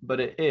name, but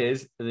it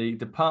is the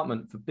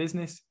Department for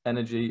Business,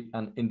 Energy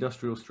and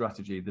Industrial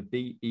Strategy, the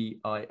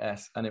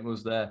BEIS, and it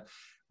was their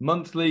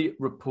monthly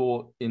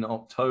report in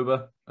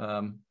October,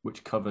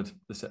 which covered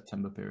the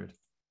September period.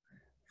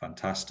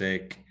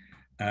 Fantastic.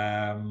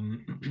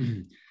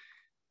 Tom's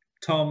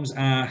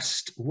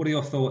asked, what are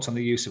your thoughts on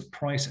the use of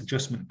price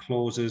adjustment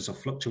clauses or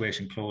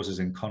fluctuation clauses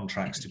in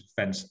contracts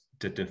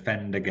to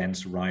defend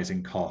against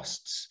rising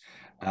costs?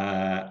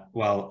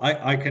 Well,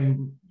 I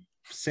can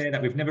say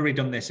that we've never really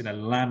done this in a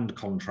land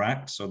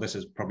contract, so this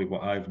is probably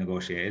what I've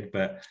negotiated,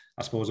 but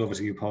I suppose over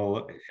to you,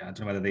 Paul. I don't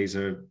know whether these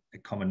are a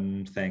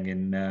common thing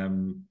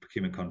in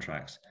procurement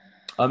contracts.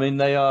 I mean,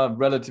 they are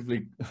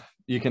relatively,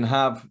 you can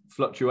have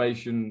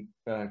fluctuation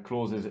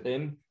clauses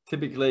in.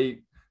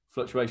 Typically,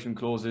 fluctuation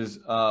clauses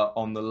are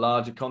on the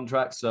larger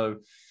contracts. So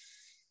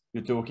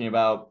you're talking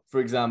about,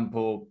 for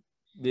example,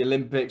 the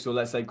Olympics, or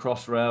let's say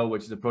Crossrail,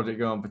 which is a project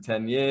going on for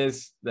 10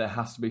 years, there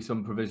has to be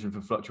some provision for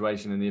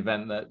fluctuation in the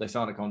event that they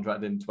sign a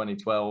contract in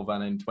 2012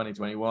 and in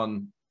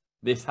 2021,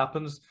 this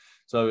happens.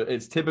 So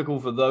it's typical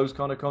for those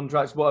kind of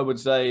contracts. What I would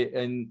say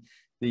in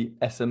the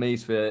SME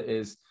sphere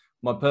is,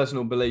 my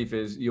personal belief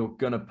is you're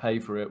going to pay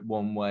for it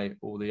one way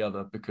or the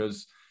other,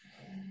 because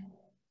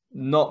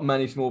not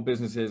many small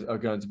businesses are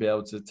going to be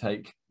able to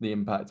take the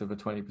impact of a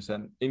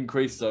 20%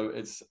 increase. So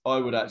I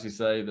would actually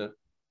say that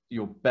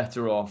you're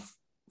better off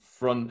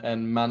front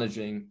end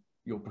managing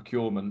your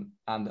procurement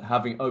and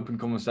having open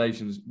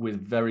conversations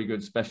with very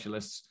good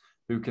specialists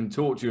who can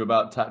talk to you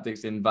about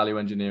tactics in value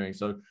engineering.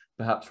 So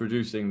perhaps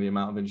reducing the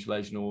amount of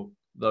insulation or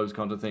those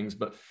kinds of things.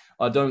 But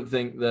I don't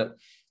think that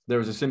there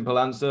is a simple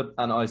answer.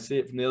 And I see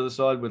it from the other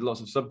side with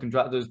lots of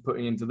subcontractors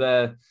putting into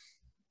their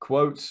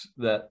quotes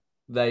that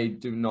they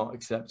do not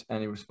accept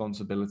any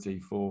responsibility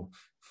for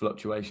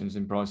fluctuations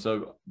in price.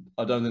 So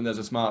I don't think there's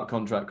a smart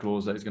contract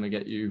clause that is going to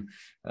get you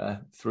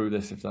through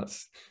this, if that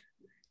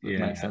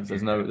makes sense.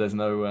 There's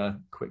no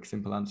quick,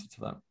 simple answer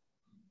to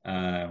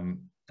that.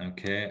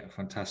 Okay,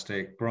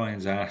 fantastic.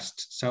 Brian's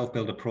asked,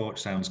 self-build approach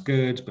sounds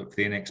good, but for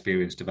the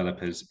inexperienced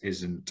developers,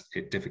 isn't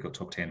it difficult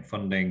to obtain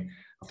funding?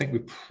 I think we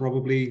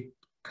probably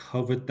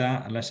covered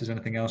that, unless there's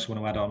anything else you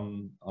want to add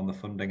on the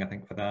funding, I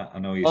think, for that. I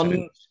know you said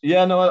it.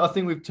 Yeah, no, I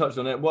think we've touched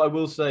on it. What I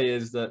will say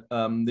is that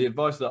the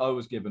advice that I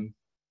was given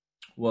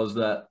was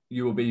that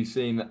you will be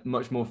seen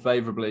much more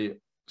favorably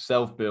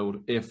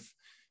self-build if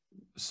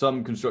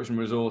some construction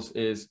resource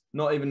is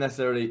not even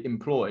necessarily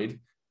employed,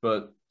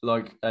 but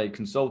like a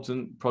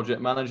consultant,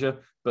 project manager,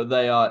 but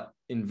they are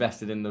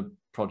invested in the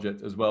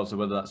project as well. So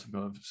whether that's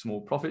a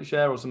small profit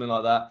share or something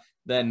like that,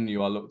 then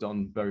you are looked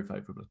on very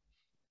favorably.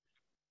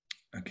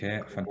 Okay,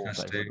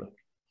 fantastic.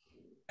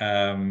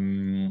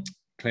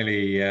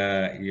 Clearly,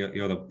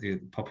 you're the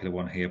popular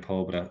one here,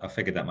 Paul, but I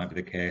figured that might be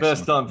the case.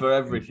 First time for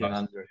everything,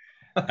 Andrew.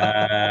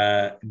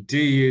 Do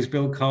you use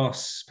build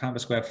costs, pound per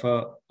square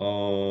foot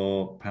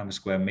or pound per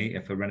square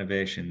meter for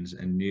renovations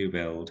and new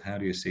build? How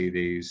do you see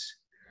these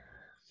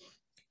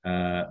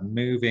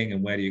moving,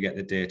 and where do you get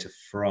the data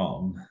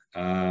from?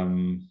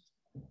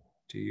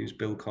 Do you use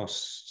build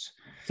costs?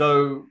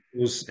 So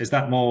is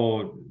that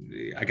more,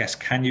 I guess,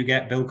 can you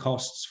get build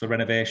costs for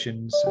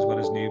renovations as well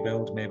as new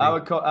build, maybe?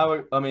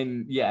 I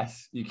mean,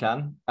 yes, you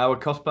can. Our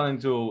cost planning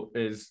tool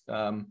is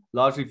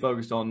largely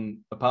focused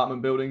on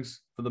apartment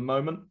buildings for the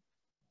moment.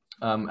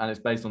 And it's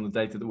based on the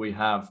data that we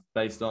have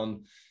based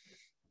on.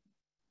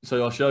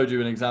 So I showed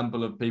you an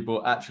example of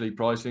people actually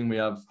pricing. We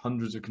have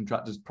hundreds of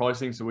contractors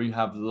pricing. So we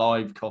have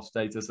live cost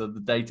data. So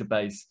the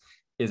database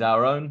is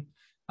our own.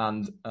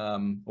 and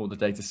or the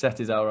data set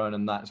is our own,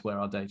 and that's where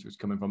our data is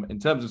coming from. In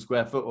terms of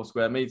square foot or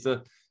square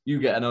meter, you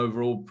get an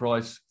overall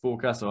price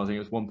forecast. So I think it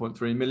was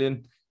 1.3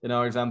 million in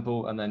our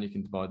example, and then you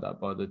can divide that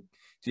by the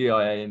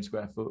GIA in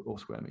square foot or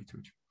square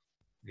meterage.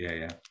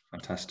 Yeah,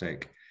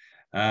 fantastic.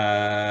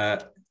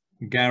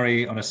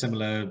 Gary, on a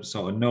similar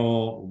sort of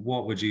note,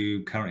 what would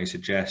you currently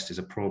suggest is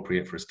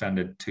appropriate for a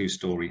standard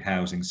 2-story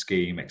housing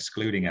scheme,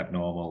 excluding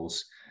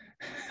abnormals?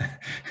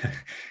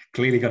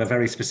 Clearly got a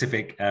very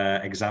specific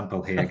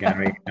example here,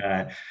 Gary.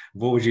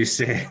 What would you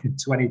say?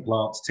 20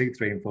 plots, 2,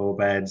 3, and 4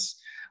 beds,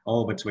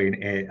 all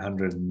between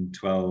 800 and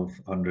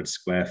 1200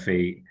 square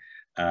feet.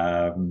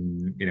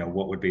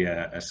 What would be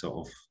a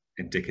sort of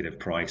indicative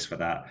price for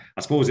that?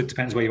 I suppose it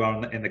depends where you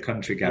are in the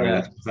country, Gary.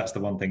 Yeah. That's the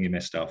one thing you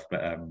missed off.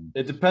 But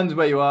it depends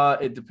where you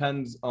are. It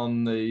depends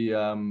on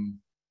the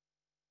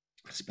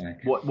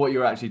spec. What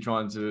you're actually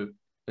trying to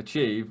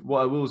achieve.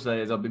 What I will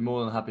say is I'd be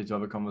more than happy to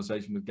have a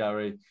conversation with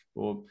Gary,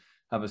 or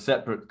have a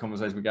separate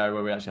conversation with Gary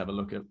where we actually have a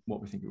look at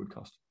what we think it would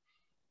cost.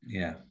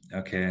 Yeah.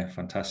 Okay.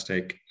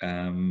 Fantastic.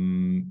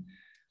 And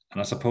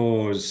I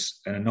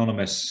suppose an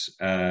anonymous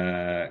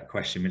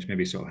question, which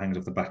maybe sort of hangs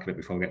off the back of it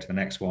before we get to the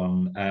next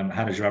one.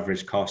 How does your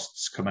average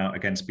costs come out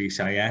against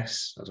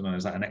BCIS? I don't know,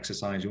 is that an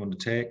exercise you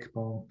undertake,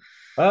 Paul?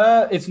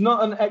 It's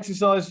not an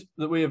exercise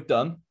that we have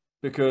done,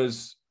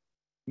 because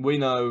we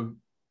know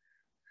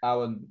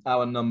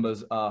our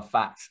numbers are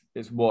fact.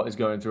 It's what is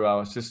going through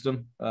our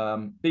system.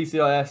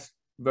 BCIS,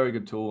 very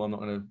good tool. I'm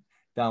not going to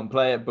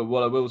downplay it, but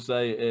what I will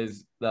say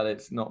is that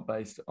it's not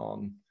based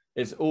on,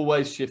 it's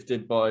always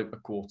shifted by a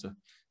quarter.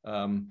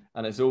 And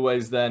it's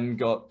always then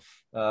got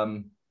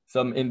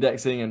some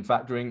indexing and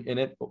factoring in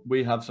it.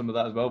 We have some of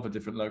that as well for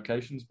different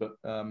locations, but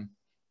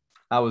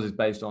ours is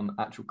based on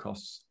actual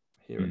costs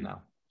here and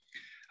now.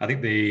 I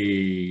think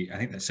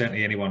that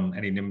certainly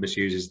any Nimbus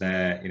users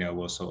there,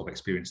 will sort of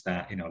experience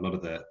that. A lot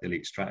of the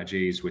elite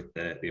strategies with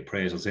the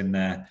appraisals in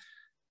there,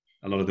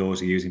 a lot of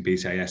those are using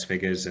BCIS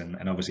figures, and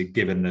obviously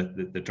given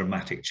the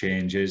dramatic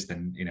changes,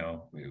 then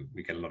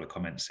we get a lot of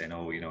comments saying,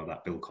 oh,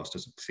 that build cost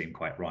doesn't seem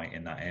quite right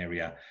in that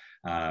area.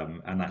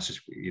 And that's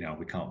just,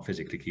 we can't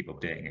physically keep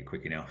updating it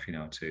quick enough,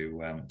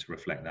 to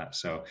reflect that.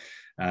 So,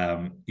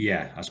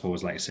 yeah, I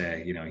suppose, like I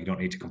say, you don't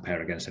need to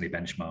compare against any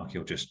benchmark.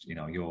 You'll just,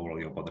 all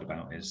you're bothered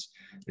about is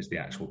the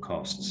actual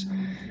costs.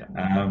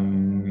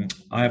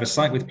 I have a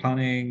site with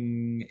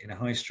planning in a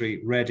high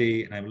street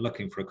ready, and I'm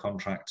looking for a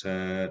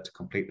contractor to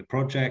complete the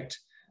project.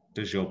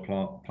 Does your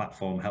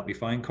platform help you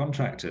find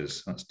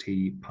contractors? That's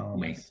T.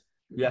 Palmy. Yes.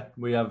 Yeah,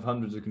 we have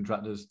hundreds of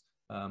contractors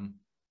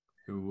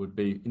who would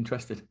be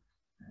interested.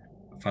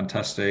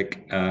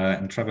 Fantastic.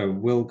 And Trevor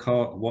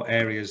Wilcott, what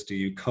areas do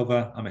you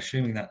cover? I'm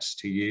assuming that's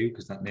to you,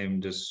 because that name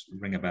does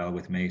ring a bell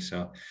with me.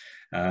 So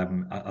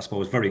I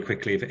suppose very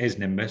quickly, if it is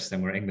Nimbus,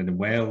 then we're England and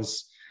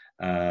Wales.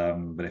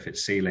 But if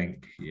it's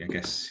C-Link, I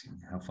guess,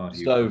 how far do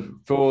you... So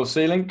for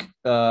C-Link,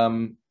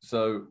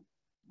 so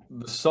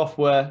the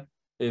software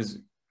is,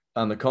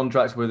 and the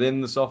contracts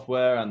within the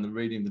software and the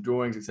reading the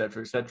drawings,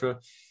 etc.,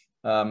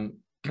 can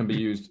be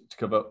used to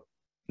cover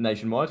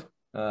nationwide.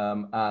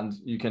 And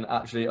you can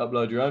actually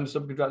upload your own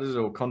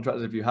subcontractors or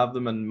contractors if you have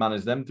them, and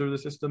manage them through the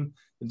system.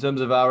 In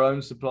terms of our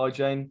own supply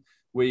chain,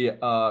 we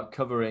are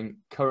covering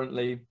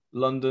currently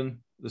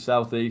London, the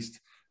Southeast,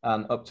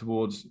 and up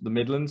towards the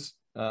Midlands.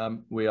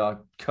 We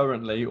are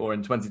currently, or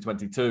in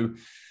 2022,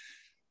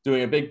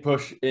 doing a big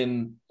push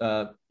in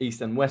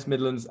East and West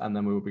Midlands, and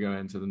then we will be going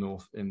into the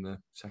North in the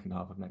second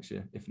half of next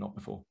year, if not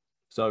before.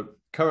 So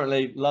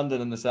currently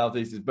London and the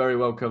Southeast is very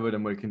well covered,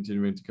 and we're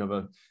continuing to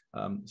cover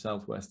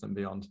Southwest and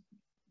beyond.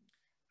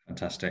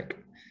 Fantastic.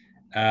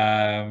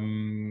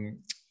 Over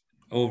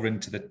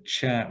into the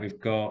chat, we've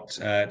got,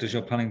 does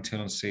your planning tool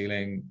on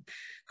C-Link,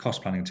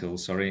 cost planning tool,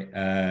 sorry,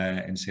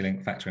 in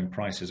C-Link factor in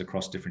prices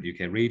across different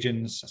UK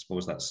regions? I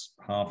suppose that's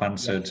half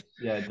answered.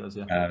 Yeah, it does,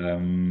 yeah.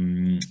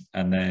 And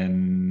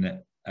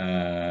then,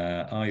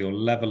 are your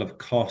level of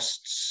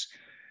costs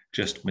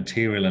just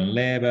material and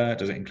labour?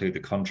 Does it include the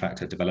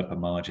contractor developer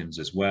margins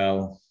as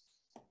well?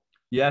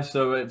 Yeah,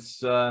 so it's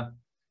the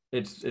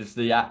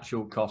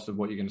actual cost of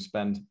what you're going to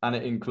spend, and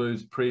it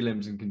includes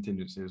prelims and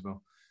contingency as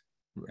well,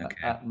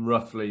 at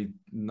roughly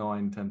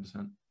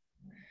 9-10%.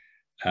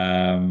 Do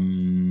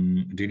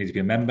you need to be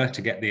a member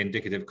to get the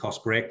indicative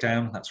cost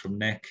breakdown? That's from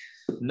Nick.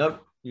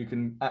 Nope, you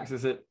can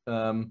access it,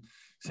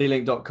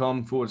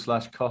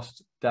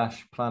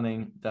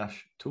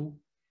 clink.com/cost-planning-tool.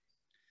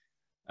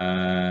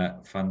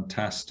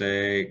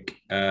 Fantastic.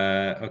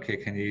 Okay,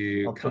 can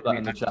you... I'll put that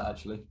in the chat,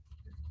 actually.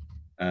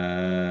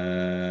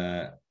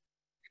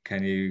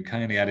 Can you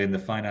kindly add in the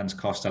finance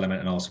cost element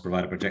and also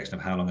provide a projection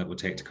of how long it will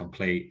take to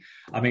complete?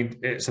 I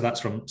mean, so that's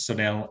from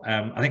Sunil.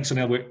 I think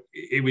Sunil,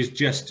 it was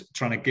just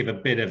trying to give a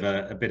bit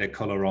of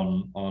colour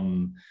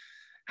on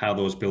how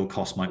those build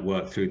costs might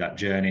work through that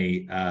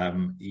journey.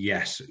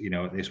 Yes,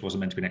 this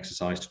wasn't meant to be an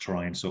exercise to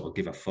try and sort of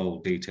give a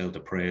full detailed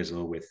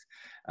appraisal with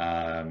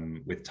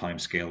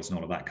timescales and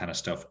all of that kind of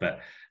stuff.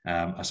 But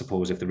I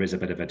suppose if there is a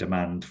bit of a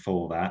demand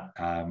for that,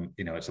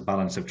 it's a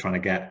balance of trying to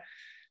get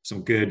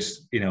some good,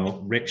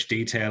 rich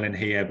detail in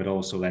here, but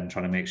also then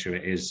trying to make sure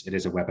it is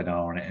a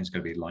webinar and it is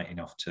going to be light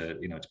enough to,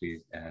 to be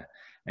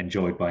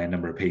enjoyed by a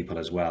number of people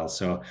as well.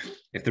 So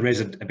if there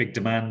is a big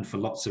demand for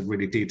lots of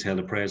really detailed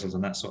appraisals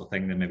and that sort of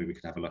thing, then maybe we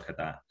could have a look at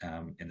that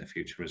in the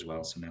future as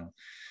well. So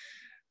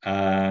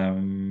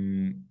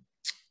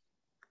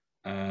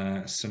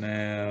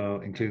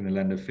now, including the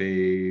lender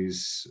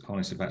fees,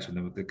 honestly, back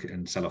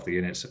and sell off the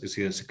units. So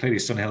clearly,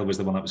 Sunhill was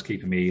the one that was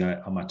keeping me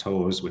on my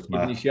toes with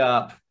keeping you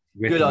sharp.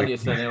 Good on you,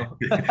 Sunhill.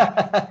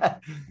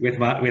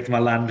 with my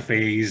land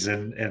fees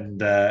and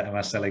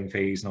my selling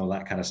fees and all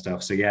that kind of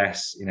stuff. So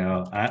yes,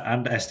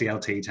 and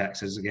SDLT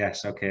taxes.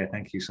 Yes, okay,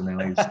 thank you,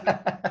 Sunhill.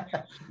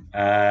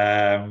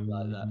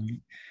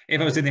 If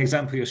I was in the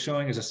example you're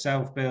showing as a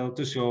self-build,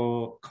 does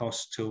your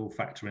cost tool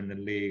factor in the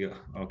legal?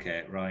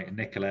 Okay, right,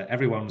 Nicola.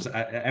 Everyone's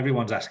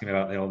asking me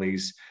about all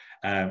these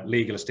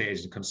legal estate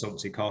agent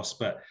consultancy costs,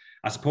 but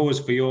I suppose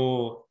for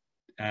your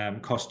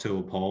cost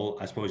tool, Paul,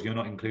 I suppose you're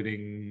not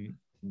including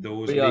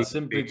those. We are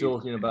simply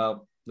talking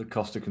about the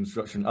cost of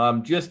construction.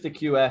 Just the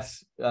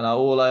QS, and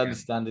all I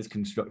understand is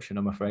construction,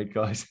 I'm afraid,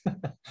 guys.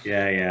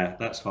 yeah,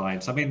 that's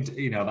fine. So I mean,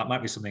 that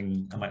might be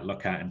something I might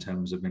look at in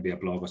terms of maybe a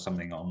blog or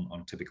something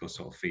on typical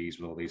sort of fees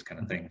with all these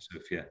kind of things. So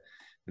if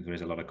there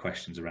is a lot of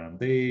questions around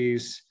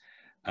these.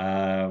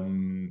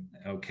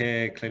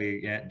 Okay,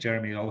 clearly, yeah,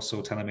 Jeremy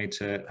also telling me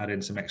to add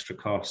in some extra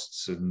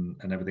costs and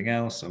everything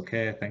else.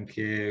 Okay, thank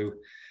you.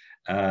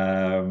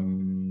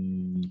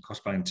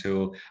 Cost planning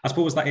tool, I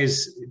suppose that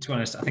is, to be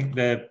honest, I think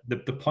the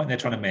point they're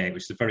trying to make,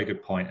 which is a very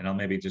good point, and I'll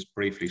maybe just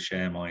briefly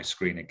share my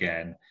screen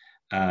again.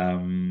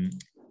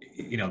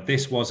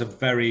 This was a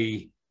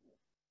very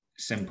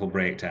simple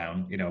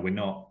breakdown.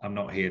 I'm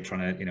not here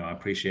trying to, I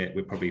appreciate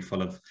we're probably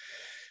full of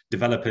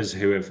developers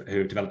who have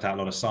developed out a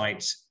lot of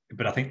sites,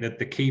 but I think that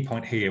the key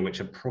point here, which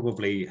I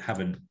probably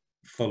haven't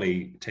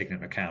fully taken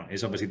into account,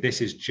 is obviously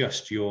this is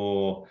just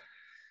your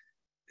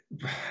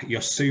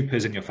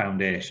supers and your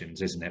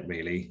foundations, isn't it?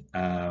 Really,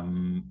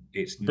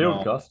 it's build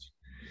not cost.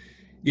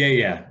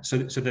 Yeah. So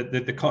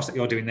the cost that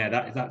you're doing there,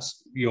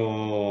 that's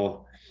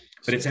your,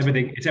 but it's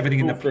everything. It's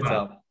everything full in the fit plan.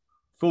 out.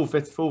 Full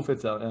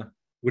fit out. Yeah.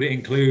 Would it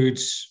include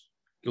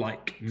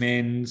like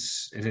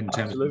mins in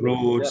terms of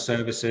roads,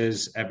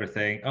 services,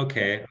 everything?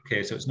 Okay.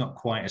 So it's not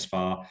quite as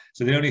far.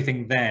 So the only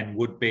thing then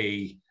would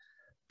be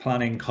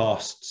planning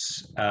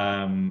costs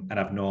and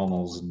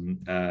abnormals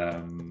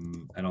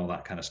and all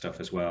that kind of stuff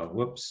as well.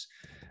 Whoops.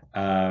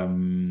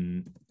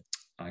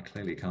 I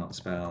clearly can't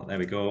spell. There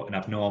we go. And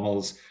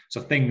abnormals.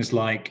 So things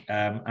like,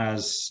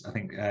 as I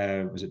think,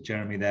 was it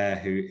Jeremy there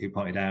who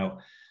pointed out,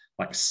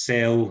 like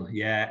SIL,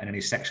 yeah, and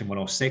any Section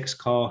 106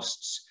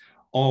 costs,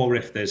 or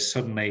if there's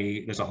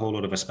a whole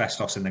lot of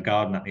asbestos in the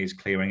garden that needs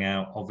clearing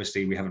out.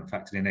 Obviously, we haven't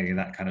factored in any of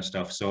that kind of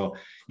stuff. So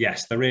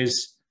yes, there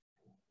is,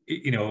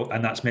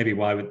 and that's maybe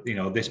why,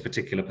 this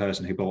particular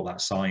person who bought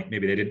that site,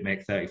 maybe they didn't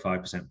make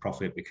 35%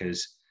 profit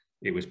because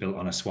it was built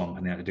on a swamp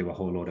and they had to do a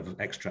whole load of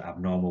extra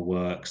abnormal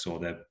works, or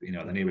the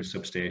nearest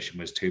substation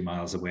was 2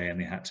 miles away and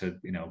they had to,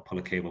 pull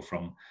a cable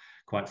from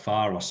quite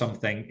far or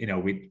something.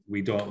 We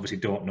obviously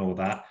don't know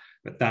that,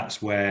 but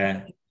that's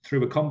where,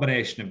 through a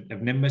combination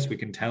of Nimbus, we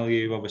can tell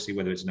you obviously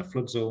whether it's in a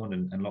flood zone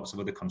and lots of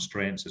other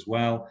constraints as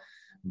well.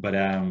 But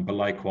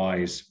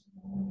likewise,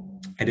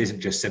 it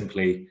isn't just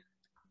simply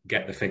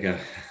get the figure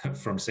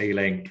from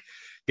C-Link,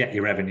 get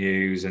your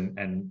revenues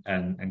and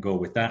go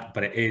with that.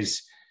 But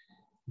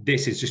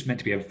this is just meant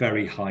to be a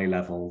very high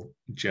level,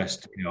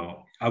 just,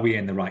 are we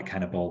in the right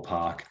kind of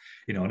ballpark?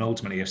 And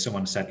ultimately, if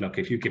someone said, look,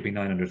 if you give me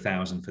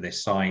 900,000 for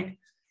this site,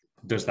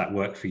 does that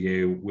work for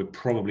you? We're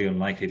probably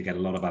unlikely to get a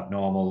lot of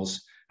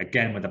abnormals.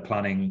 Again, with the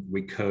planning,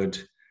 we could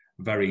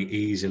very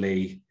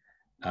easily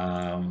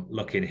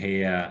look in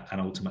here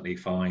and ultimately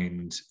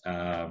find,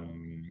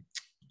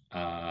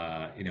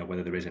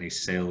 whether there is any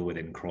SIL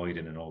within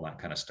Croydon and all that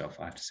kind of stuff.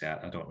 I have to say,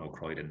 I don't know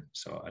Croydon,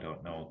 so I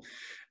don't know.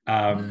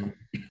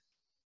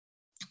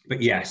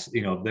 But yes,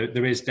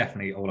 there is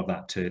definitely all of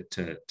that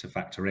to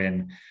factor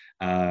in.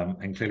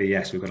 And clearly,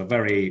 yes, we've got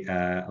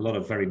a lot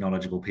of very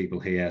knowledgeable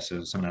people here.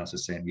 So someone else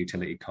is saying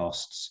utility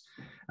costs.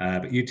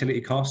 But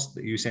utility costs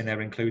that you're saying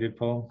they're included,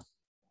 Paul?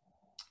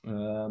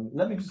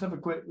 Let me just have a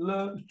quick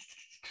look.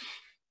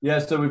 Yeah,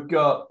 so we've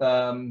got,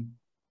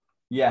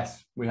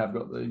 yes, we have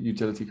got the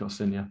utility costs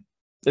in, yeah.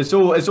 It's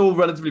all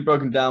relatively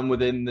broken down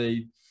within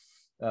the,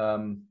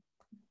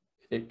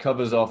 it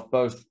covers off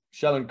both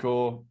shell and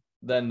core,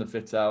 then the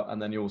fit out, and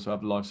then you also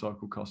have life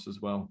cycle costs as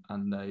well,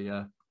 and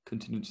the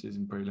contingencies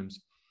and prelims.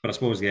 But I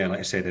suppose, yeah, like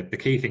I say, the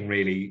key thing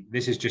really,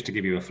 this is just to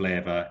give you a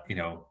flavour,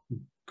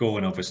 go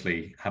and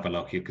obviously have a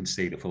look. You can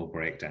see the full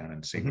breakdown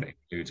and see what it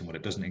includes and what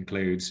it doesn't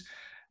include.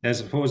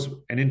 There's, I suppose,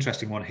 an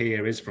interesting one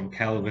here is from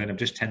Kelvin. I've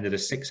just tendered a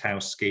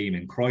 6-house scheme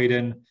in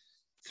Croydon.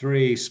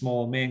 3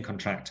 small main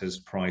contractors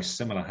priced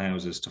similar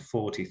houses to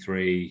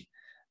 43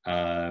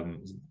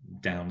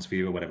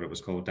 Downsview or whatever it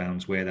was called,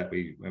 Downsway that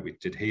we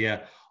did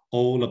here,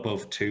 all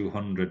above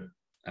 £200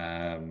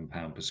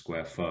 per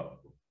square foot.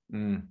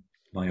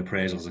 My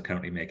appraisals are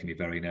currently making me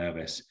very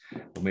nervous.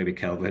 Or maybe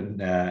Kelvin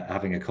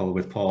having a call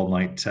with Paul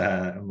might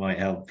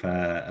help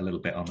a little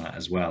bit on that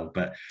as well.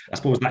 But I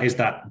suppose that is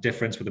that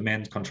difference with the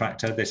main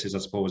contractor. This is, I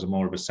suppose, a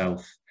more of a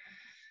self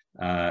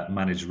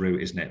managed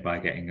route, isn't it? By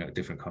getting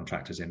different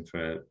contractors in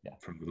for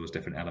those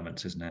different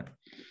elements, isn't it?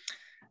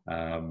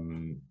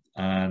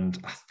 And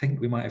I think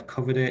we might have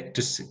covered it.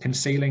 Just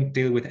concealing,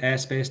 deal with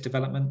airspace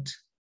development.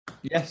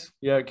 Yes,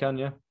 yeah, it can,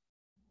 yeah.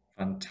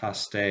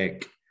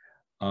 Fantastic.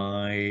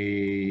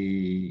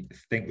 I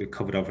think we've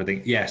covered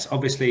everything. Yes,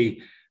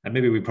 obviously, and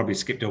maybe we probably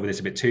skipped over this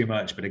a bit too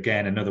much, but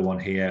again, another one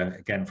here,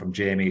 again from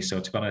Jamie.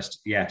 So to be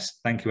honest, yes,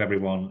 thank you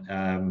everyone.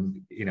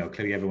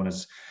 Clearly everyone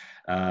is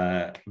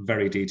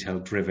very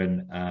detailed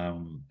driven,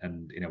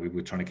 and we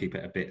were trying to keep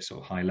it a bit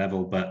sort of high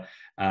level, but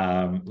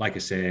like I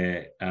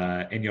say,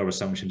 in your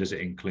assumption, does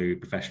it include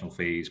professional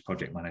fees,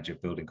 project manager,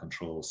 building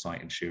control,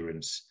 site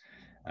insurance,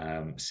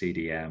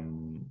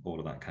 CDM, all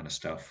of that kind of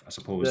stuff? I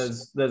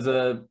suppose there's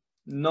a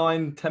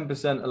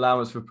 9-10%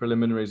 allowance for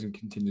preliminaries and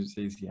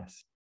contingencies.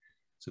 Yes.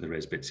 So there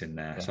is bits in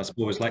there. Yeah. So I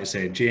suppose, like I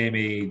say,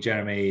 Jamie,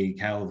 Jeremy,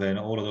 Calvin,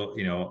 all of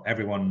the,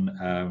 everyone,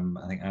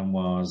 I think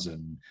Anwar's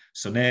and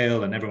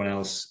Sunil and everyone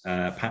else,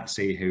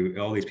 Patsy,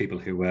 all these people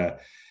who were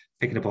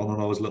picking up on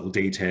those little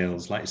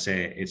details. Like I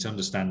say, it's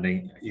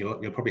understanding,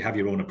 you'll probably have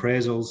your own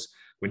appraisals.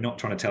 We're not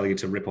trying to tell you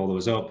to rip all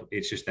those up.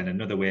 It's just then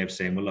another way of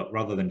saying, well, look,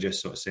 rather than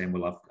just sort of saying,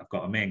 well, I've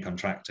got a main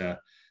contractor,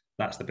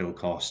 that's the bill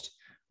cost.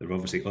 There are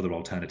obviously other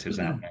alternatives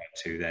out there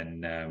to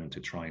then to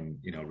try and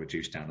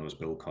reduce down those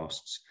bill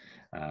costs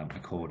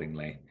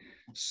accordingly.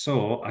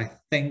 So I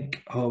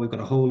think we've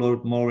got a whole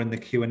lot more in the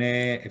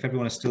Q&A. If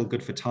everyone is still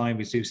good for time,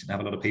 we do have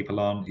a lot of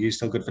people on. Are you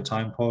still good for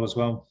time, Paul, as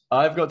well?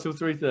 I've got till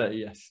 3:30.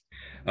 Yes.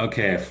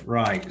 Okay,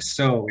 right.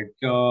 So we've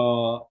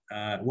got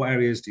what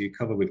areas do you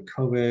cover? We've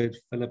covered.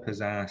 Philip has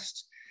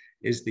asked,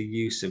 is the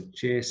use of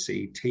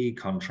JCT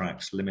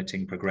contracts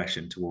limiting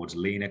progression towards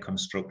leaner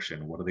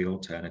construction? What are the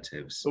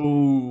alternatives?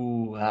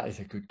 Oh, that is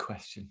a good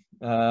question.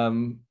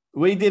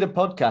 We did a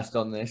podcast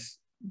on this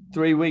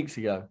 3 weeks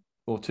ago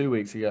or 2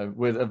 weeks ago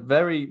with a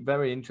very,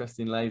 very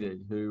interesting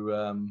lady who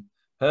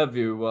her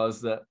view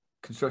was that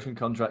construction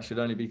contracts should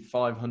only be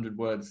 500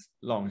 words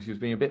long. She was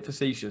being a bit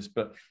facetious,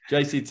 but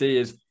JCT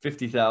is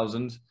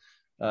 50,000.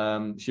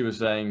 She was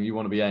saying you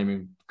want to be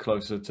aiming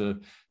closer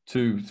to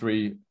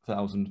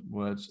 2,000-3,000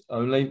 words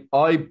only.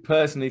 I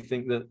personally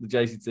think that the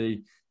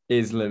JCT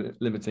is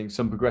limiting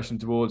some progression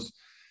towards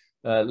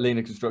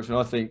leaner construction.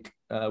 I think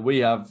we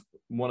have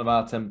one of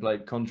our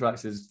template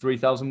contracts is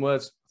 3,000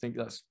 words. I think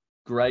that's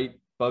great.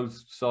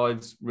 Both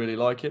sides really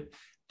like it.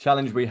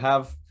 Challenge we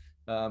have,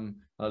 I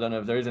don't know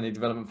if there is any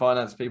development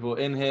finance people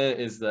in here,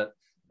 is that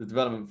the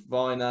development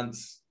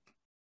finance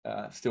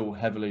still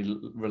heavily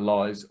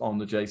relies on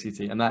the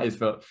JCT, and that is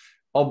for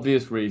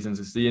obvious reasons.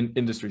 It's the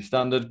industry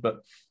standard,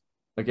 but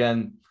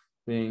again,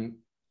 being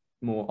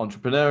more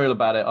entrepreneurial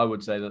about it, I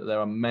would say that there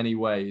are many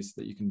ways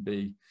that you can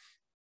be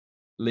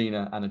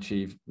leaner and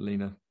achieve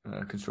leaner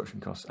construction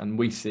costs, and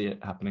we see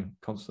it happening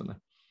constantly.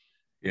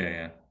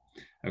 Yeah.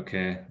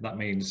 Okay, that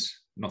means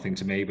nothing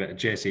to me, but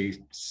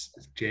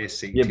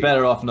JCT. You're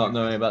better off not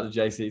knowing about the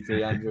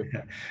JCT, Andrew.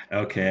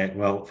 Okay,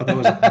 well, for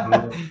those,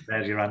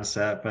 there's your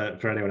answer. But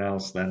for anyone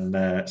else,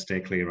 then stay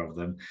clear of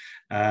them.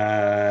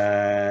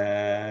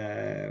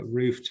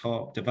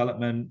 Rooftop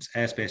development,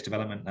 airspace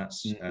development.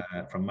 That's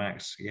from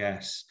Max.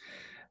 Yes.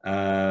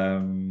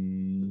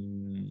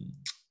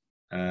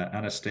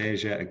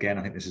 Anastasia, again,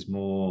 I think this is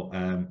more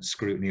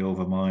scrutiny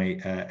over my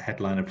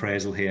headline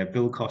appraisal here.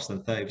 Bill cost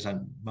than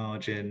 30%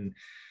 margin.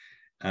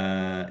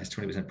 It's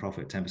 20%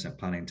 profit, 10%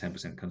 planning,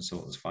 10%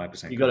 consultants,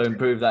 5%. You got to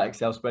improve that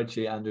Excel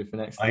spreadsheet, Andrew, for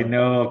next time. I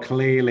know,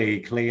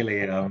 clearly. I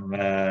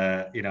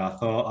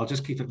thought I'll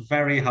just keep it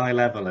very high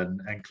level,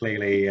 and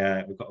clearly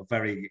we've got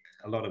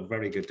a lot of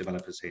very good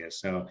developers here.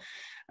 So,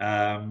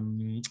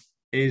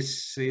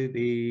 she's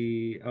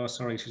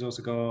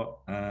also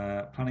got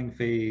planning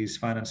fees,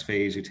 finance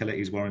fees,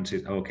 utilities,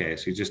 warranties. Okay,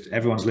 so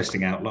everyone's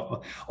listing out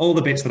all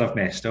the bits that I've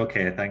missed.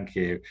 Okay, thank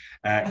you.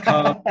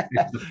 Carl,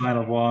 this is the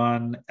final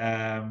one.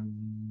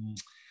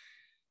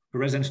 For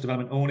residential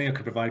development only, I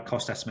could provide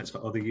cost estimates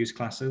for other use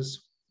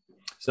classes.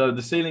 So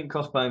the ceiling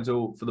cost plans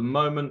for the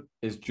moment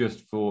is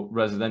just for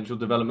residential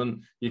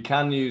development. You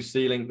can use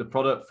C-Link, the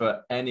product,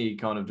 for any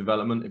kind of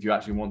development if you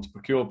actually want to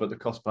procure, but the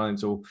cost plan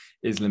tool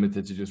is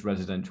limited to just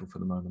residential for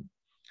the moment.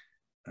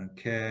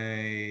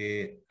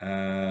 Okay.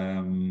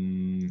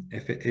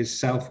 If it is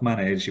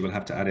self-managed, you will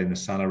have to add in the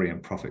salary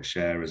and profit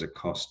share as a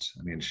cost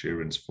and the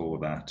insurance for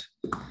that.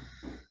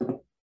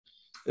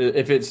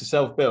 If it's a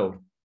self-build?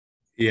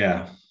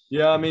 Yeah.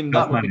 Yeah, I mean,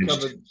 that would be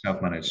covered.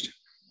 Self-managed.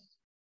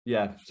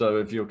 Yeah, so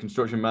if you're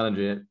construction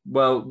managing it,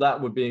 well,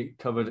 that would be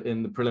covered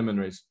in the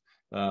preliminaries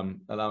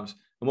allowance.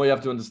 And what you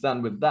have to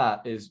understand with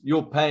that is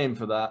you're paying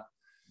for that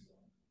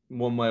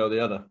one way or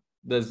the other.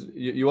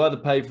 You either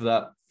pay for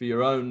that for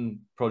your own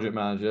project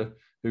manager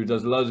who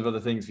does loads of other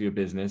things for your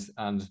business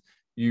and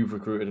you've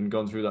recruited and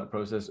gone through that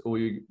process, or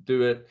you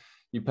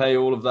pay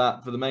all of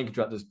that for the main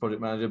contractor's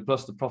project manager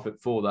plus the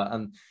profit for that.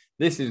 And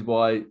this is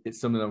why it's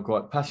something I'm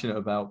quite passionate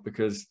about,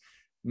 because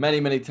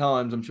many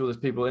times I'm sure there's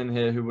people in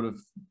here who would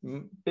have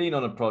been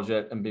on a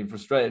project and been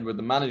frustrated with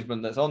the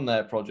management that's on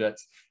their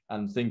projects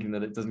and thinking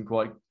that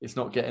it's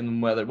not getting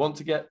them where they want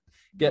to get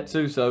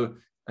to. So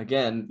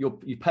again,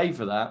 you pay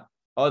for that.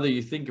 Either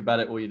you think about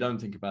it or you don't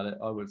think about it.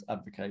 I would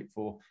advocate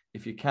for,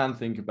 if you can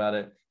think about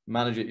it,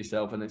 manage it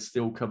yourself, and it's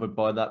still covered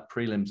by that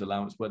prelims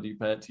allowance, whether you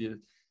pay it to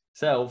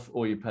yourself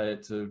or you pay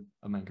it to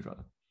a main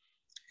contractor.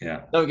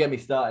 Yeah. Don't get me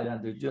started,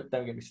 Andrew.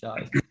 Don't get me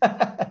started.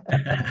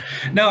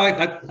 No,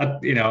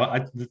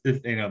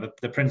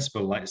 the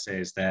principle, like I say,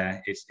 is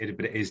there.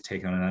 But it is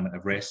taking on an element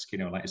of risk.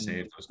 Like I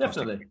say, if those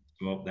costs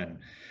go up, then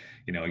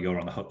you're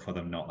on the hook for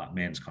them, not that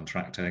mains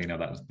contractor.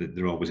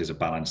 There always is a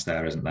balance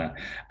there, isn't there?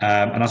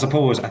 And I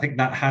suppose I think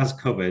that has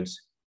covered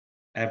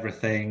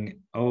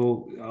everything.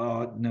 Oh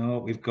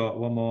no, we've got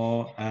one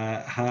more.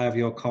 Have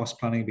your cost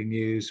planning been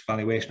used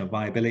valuation of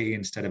viability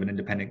instead of an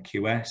independent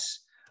QS?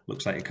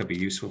 Looks like it could be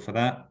useful for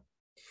that.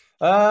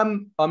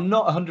 I'm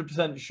not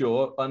 100%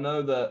 sure. I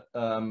know that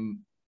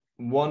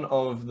one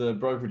of the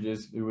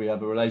brokerages who we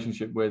have a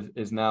relationship with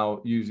is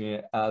now using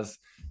it as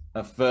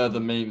a further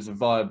means of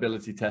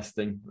viability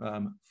testing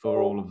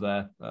for all of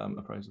their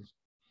appraisals.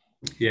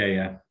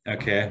 Yeah.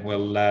 Okay.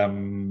 Well,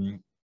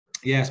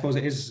 I suppose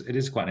it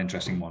is quite an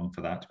interesting one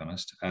for that, to be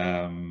honest.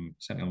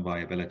 Certainly on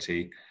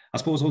viability. I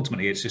suppose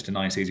ultimately it's just a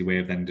nice, easy way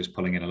of then just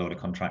pulling in a load of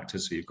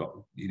contractors. So you've got,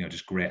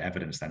 just great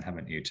evidence then,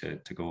 haven't you, to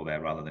go there,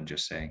 rather than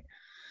just saying,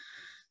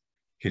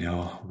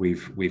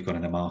 we've gone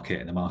in the market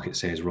and the market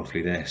says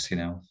roughly this,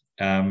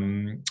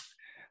 and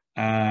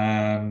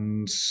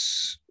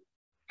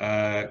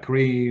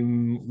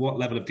Kareem, what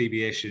level of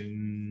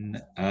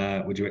deviation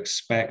would you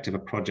expect if a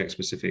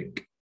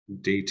project-specific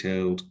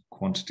detailed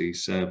quantity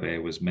survey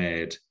was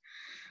made?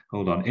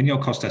 Hold on. In your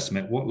cost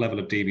estimate, what level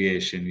of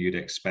deviation you'd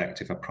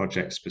expect if a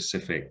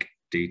project-specific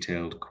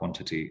detailed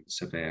quantity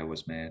survey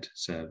was made?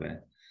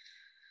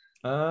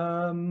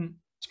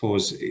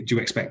 Suppose, do you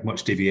expect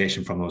much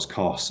deviation from those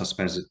costs? I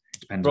suppose it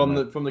depends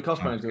from the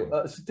cost planning tool.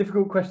 It's a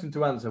difficult question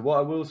to answer. What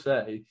I will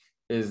say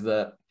is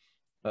that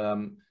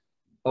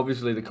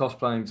obviously the cost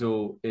planning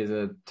tool is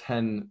a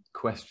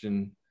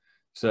 10-question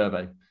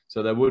survey,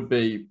 so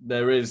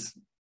there is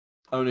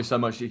only so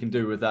much you can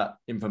do with that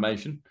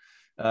information.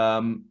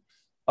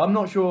 I'm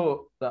not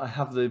sure that I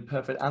have the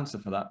perfect answer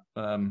for that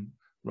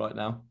right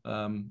now,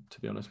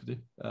 to be honest with you.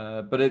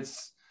 But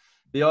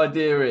the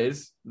idea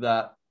is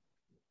that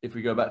if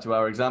we go back to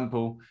our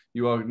example,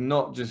 you are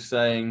not just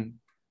saying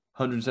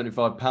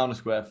 £175 a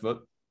square foot.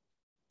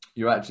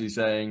 You're actually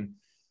saying,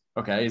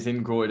 okay, it's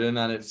in Croydon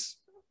and it's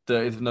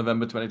 30th of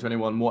November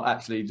 2021. What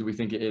actually do we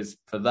think it is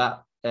for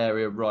that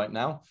area right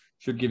now?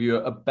 Should give you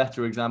a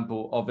better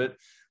example of it.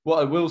 What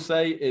I will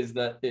say is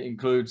that it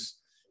includes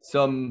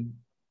some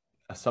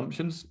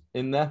assumptions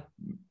in there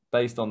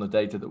based on the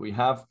data that we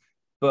have,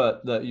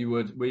 but that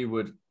we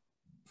would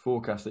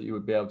forecast that you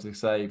would be able to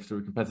save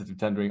through competitive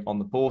tendering on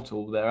the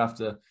portal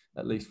thereafter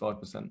at least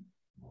 5%.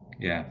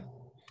 Yeah.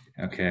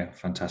 Okay,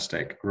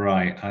 fantastic.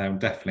 Right. I'm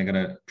definitely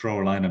going to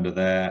draw a line under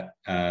there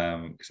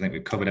because I think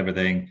we've covered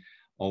everything,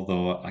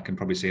 although I can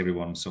probably see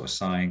everyone sort of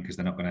sighing because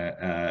they're not going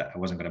to, I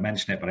wasn't going to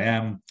mention it, but I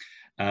am.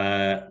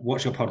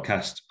 What's your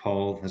podcast,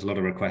 Paul? There's a lot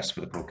of requests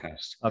for the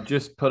podcast. I've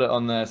just put it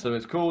on there. So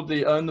it's called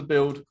the Own the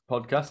Build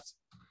podcast.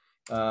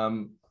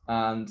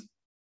 And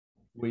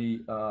we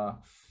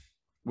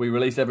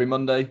release every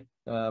Monday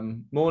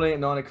morning at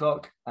 9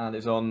 o'clock, and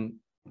it's on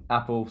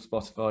Apple,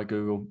 Spotify,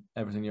 Google,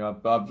 everything you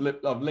have. But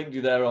I've linked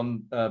you there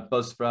on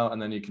Buzzsprout,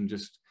 and then you can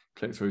just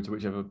click through to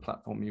whichever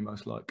platform you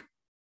most like.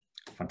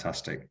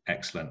 Fantastic.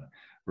 Excellent.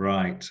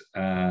 Right.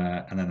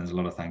 And then there's a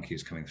lot of thank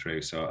yous coming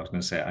through. So I was going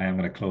to say I am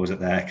going to close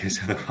it there because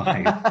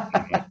otherwise.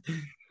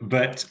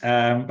 But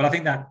I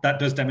think that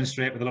does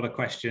demonstrate with a lot of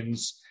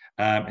questions.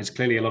 It's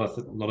clearly a lot of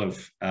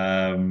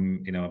a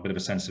bit of a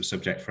sensitive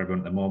subject for everyone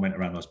at the moment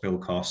around those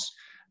build costs.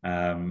 So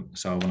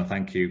I want to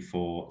thank you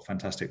for a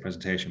fantastic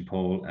presentation,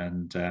 Paul,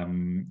 and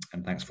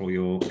thanks for all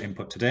your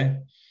input today.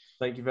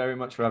 Thank you very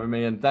much for having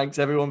me, and thanks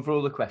everyone for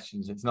all the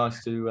questions. It's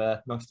nice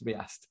to be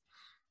asked.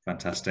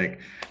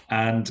 Fantastic.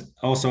 And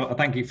also a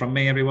thank you from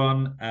me,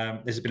 everyone.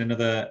 This has been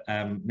another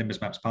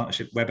Nimbus Maps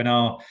partnership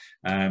webinar,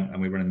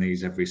 and we're running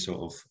these every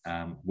sort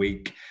of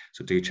week.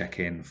 So do check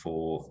in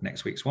for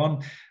next week's one.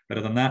 But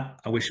other than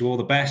that, I wish you all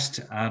the best,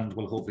 and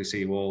we'll hopefully see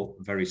you all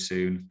very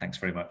soon. Thanks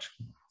very much.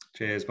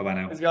 Cheers. Bye-bye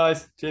now. Thanks,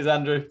 guys. Cheers,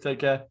 Andrew. Take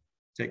care.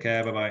 Take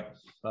care. Bye-bye.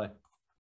 Bye.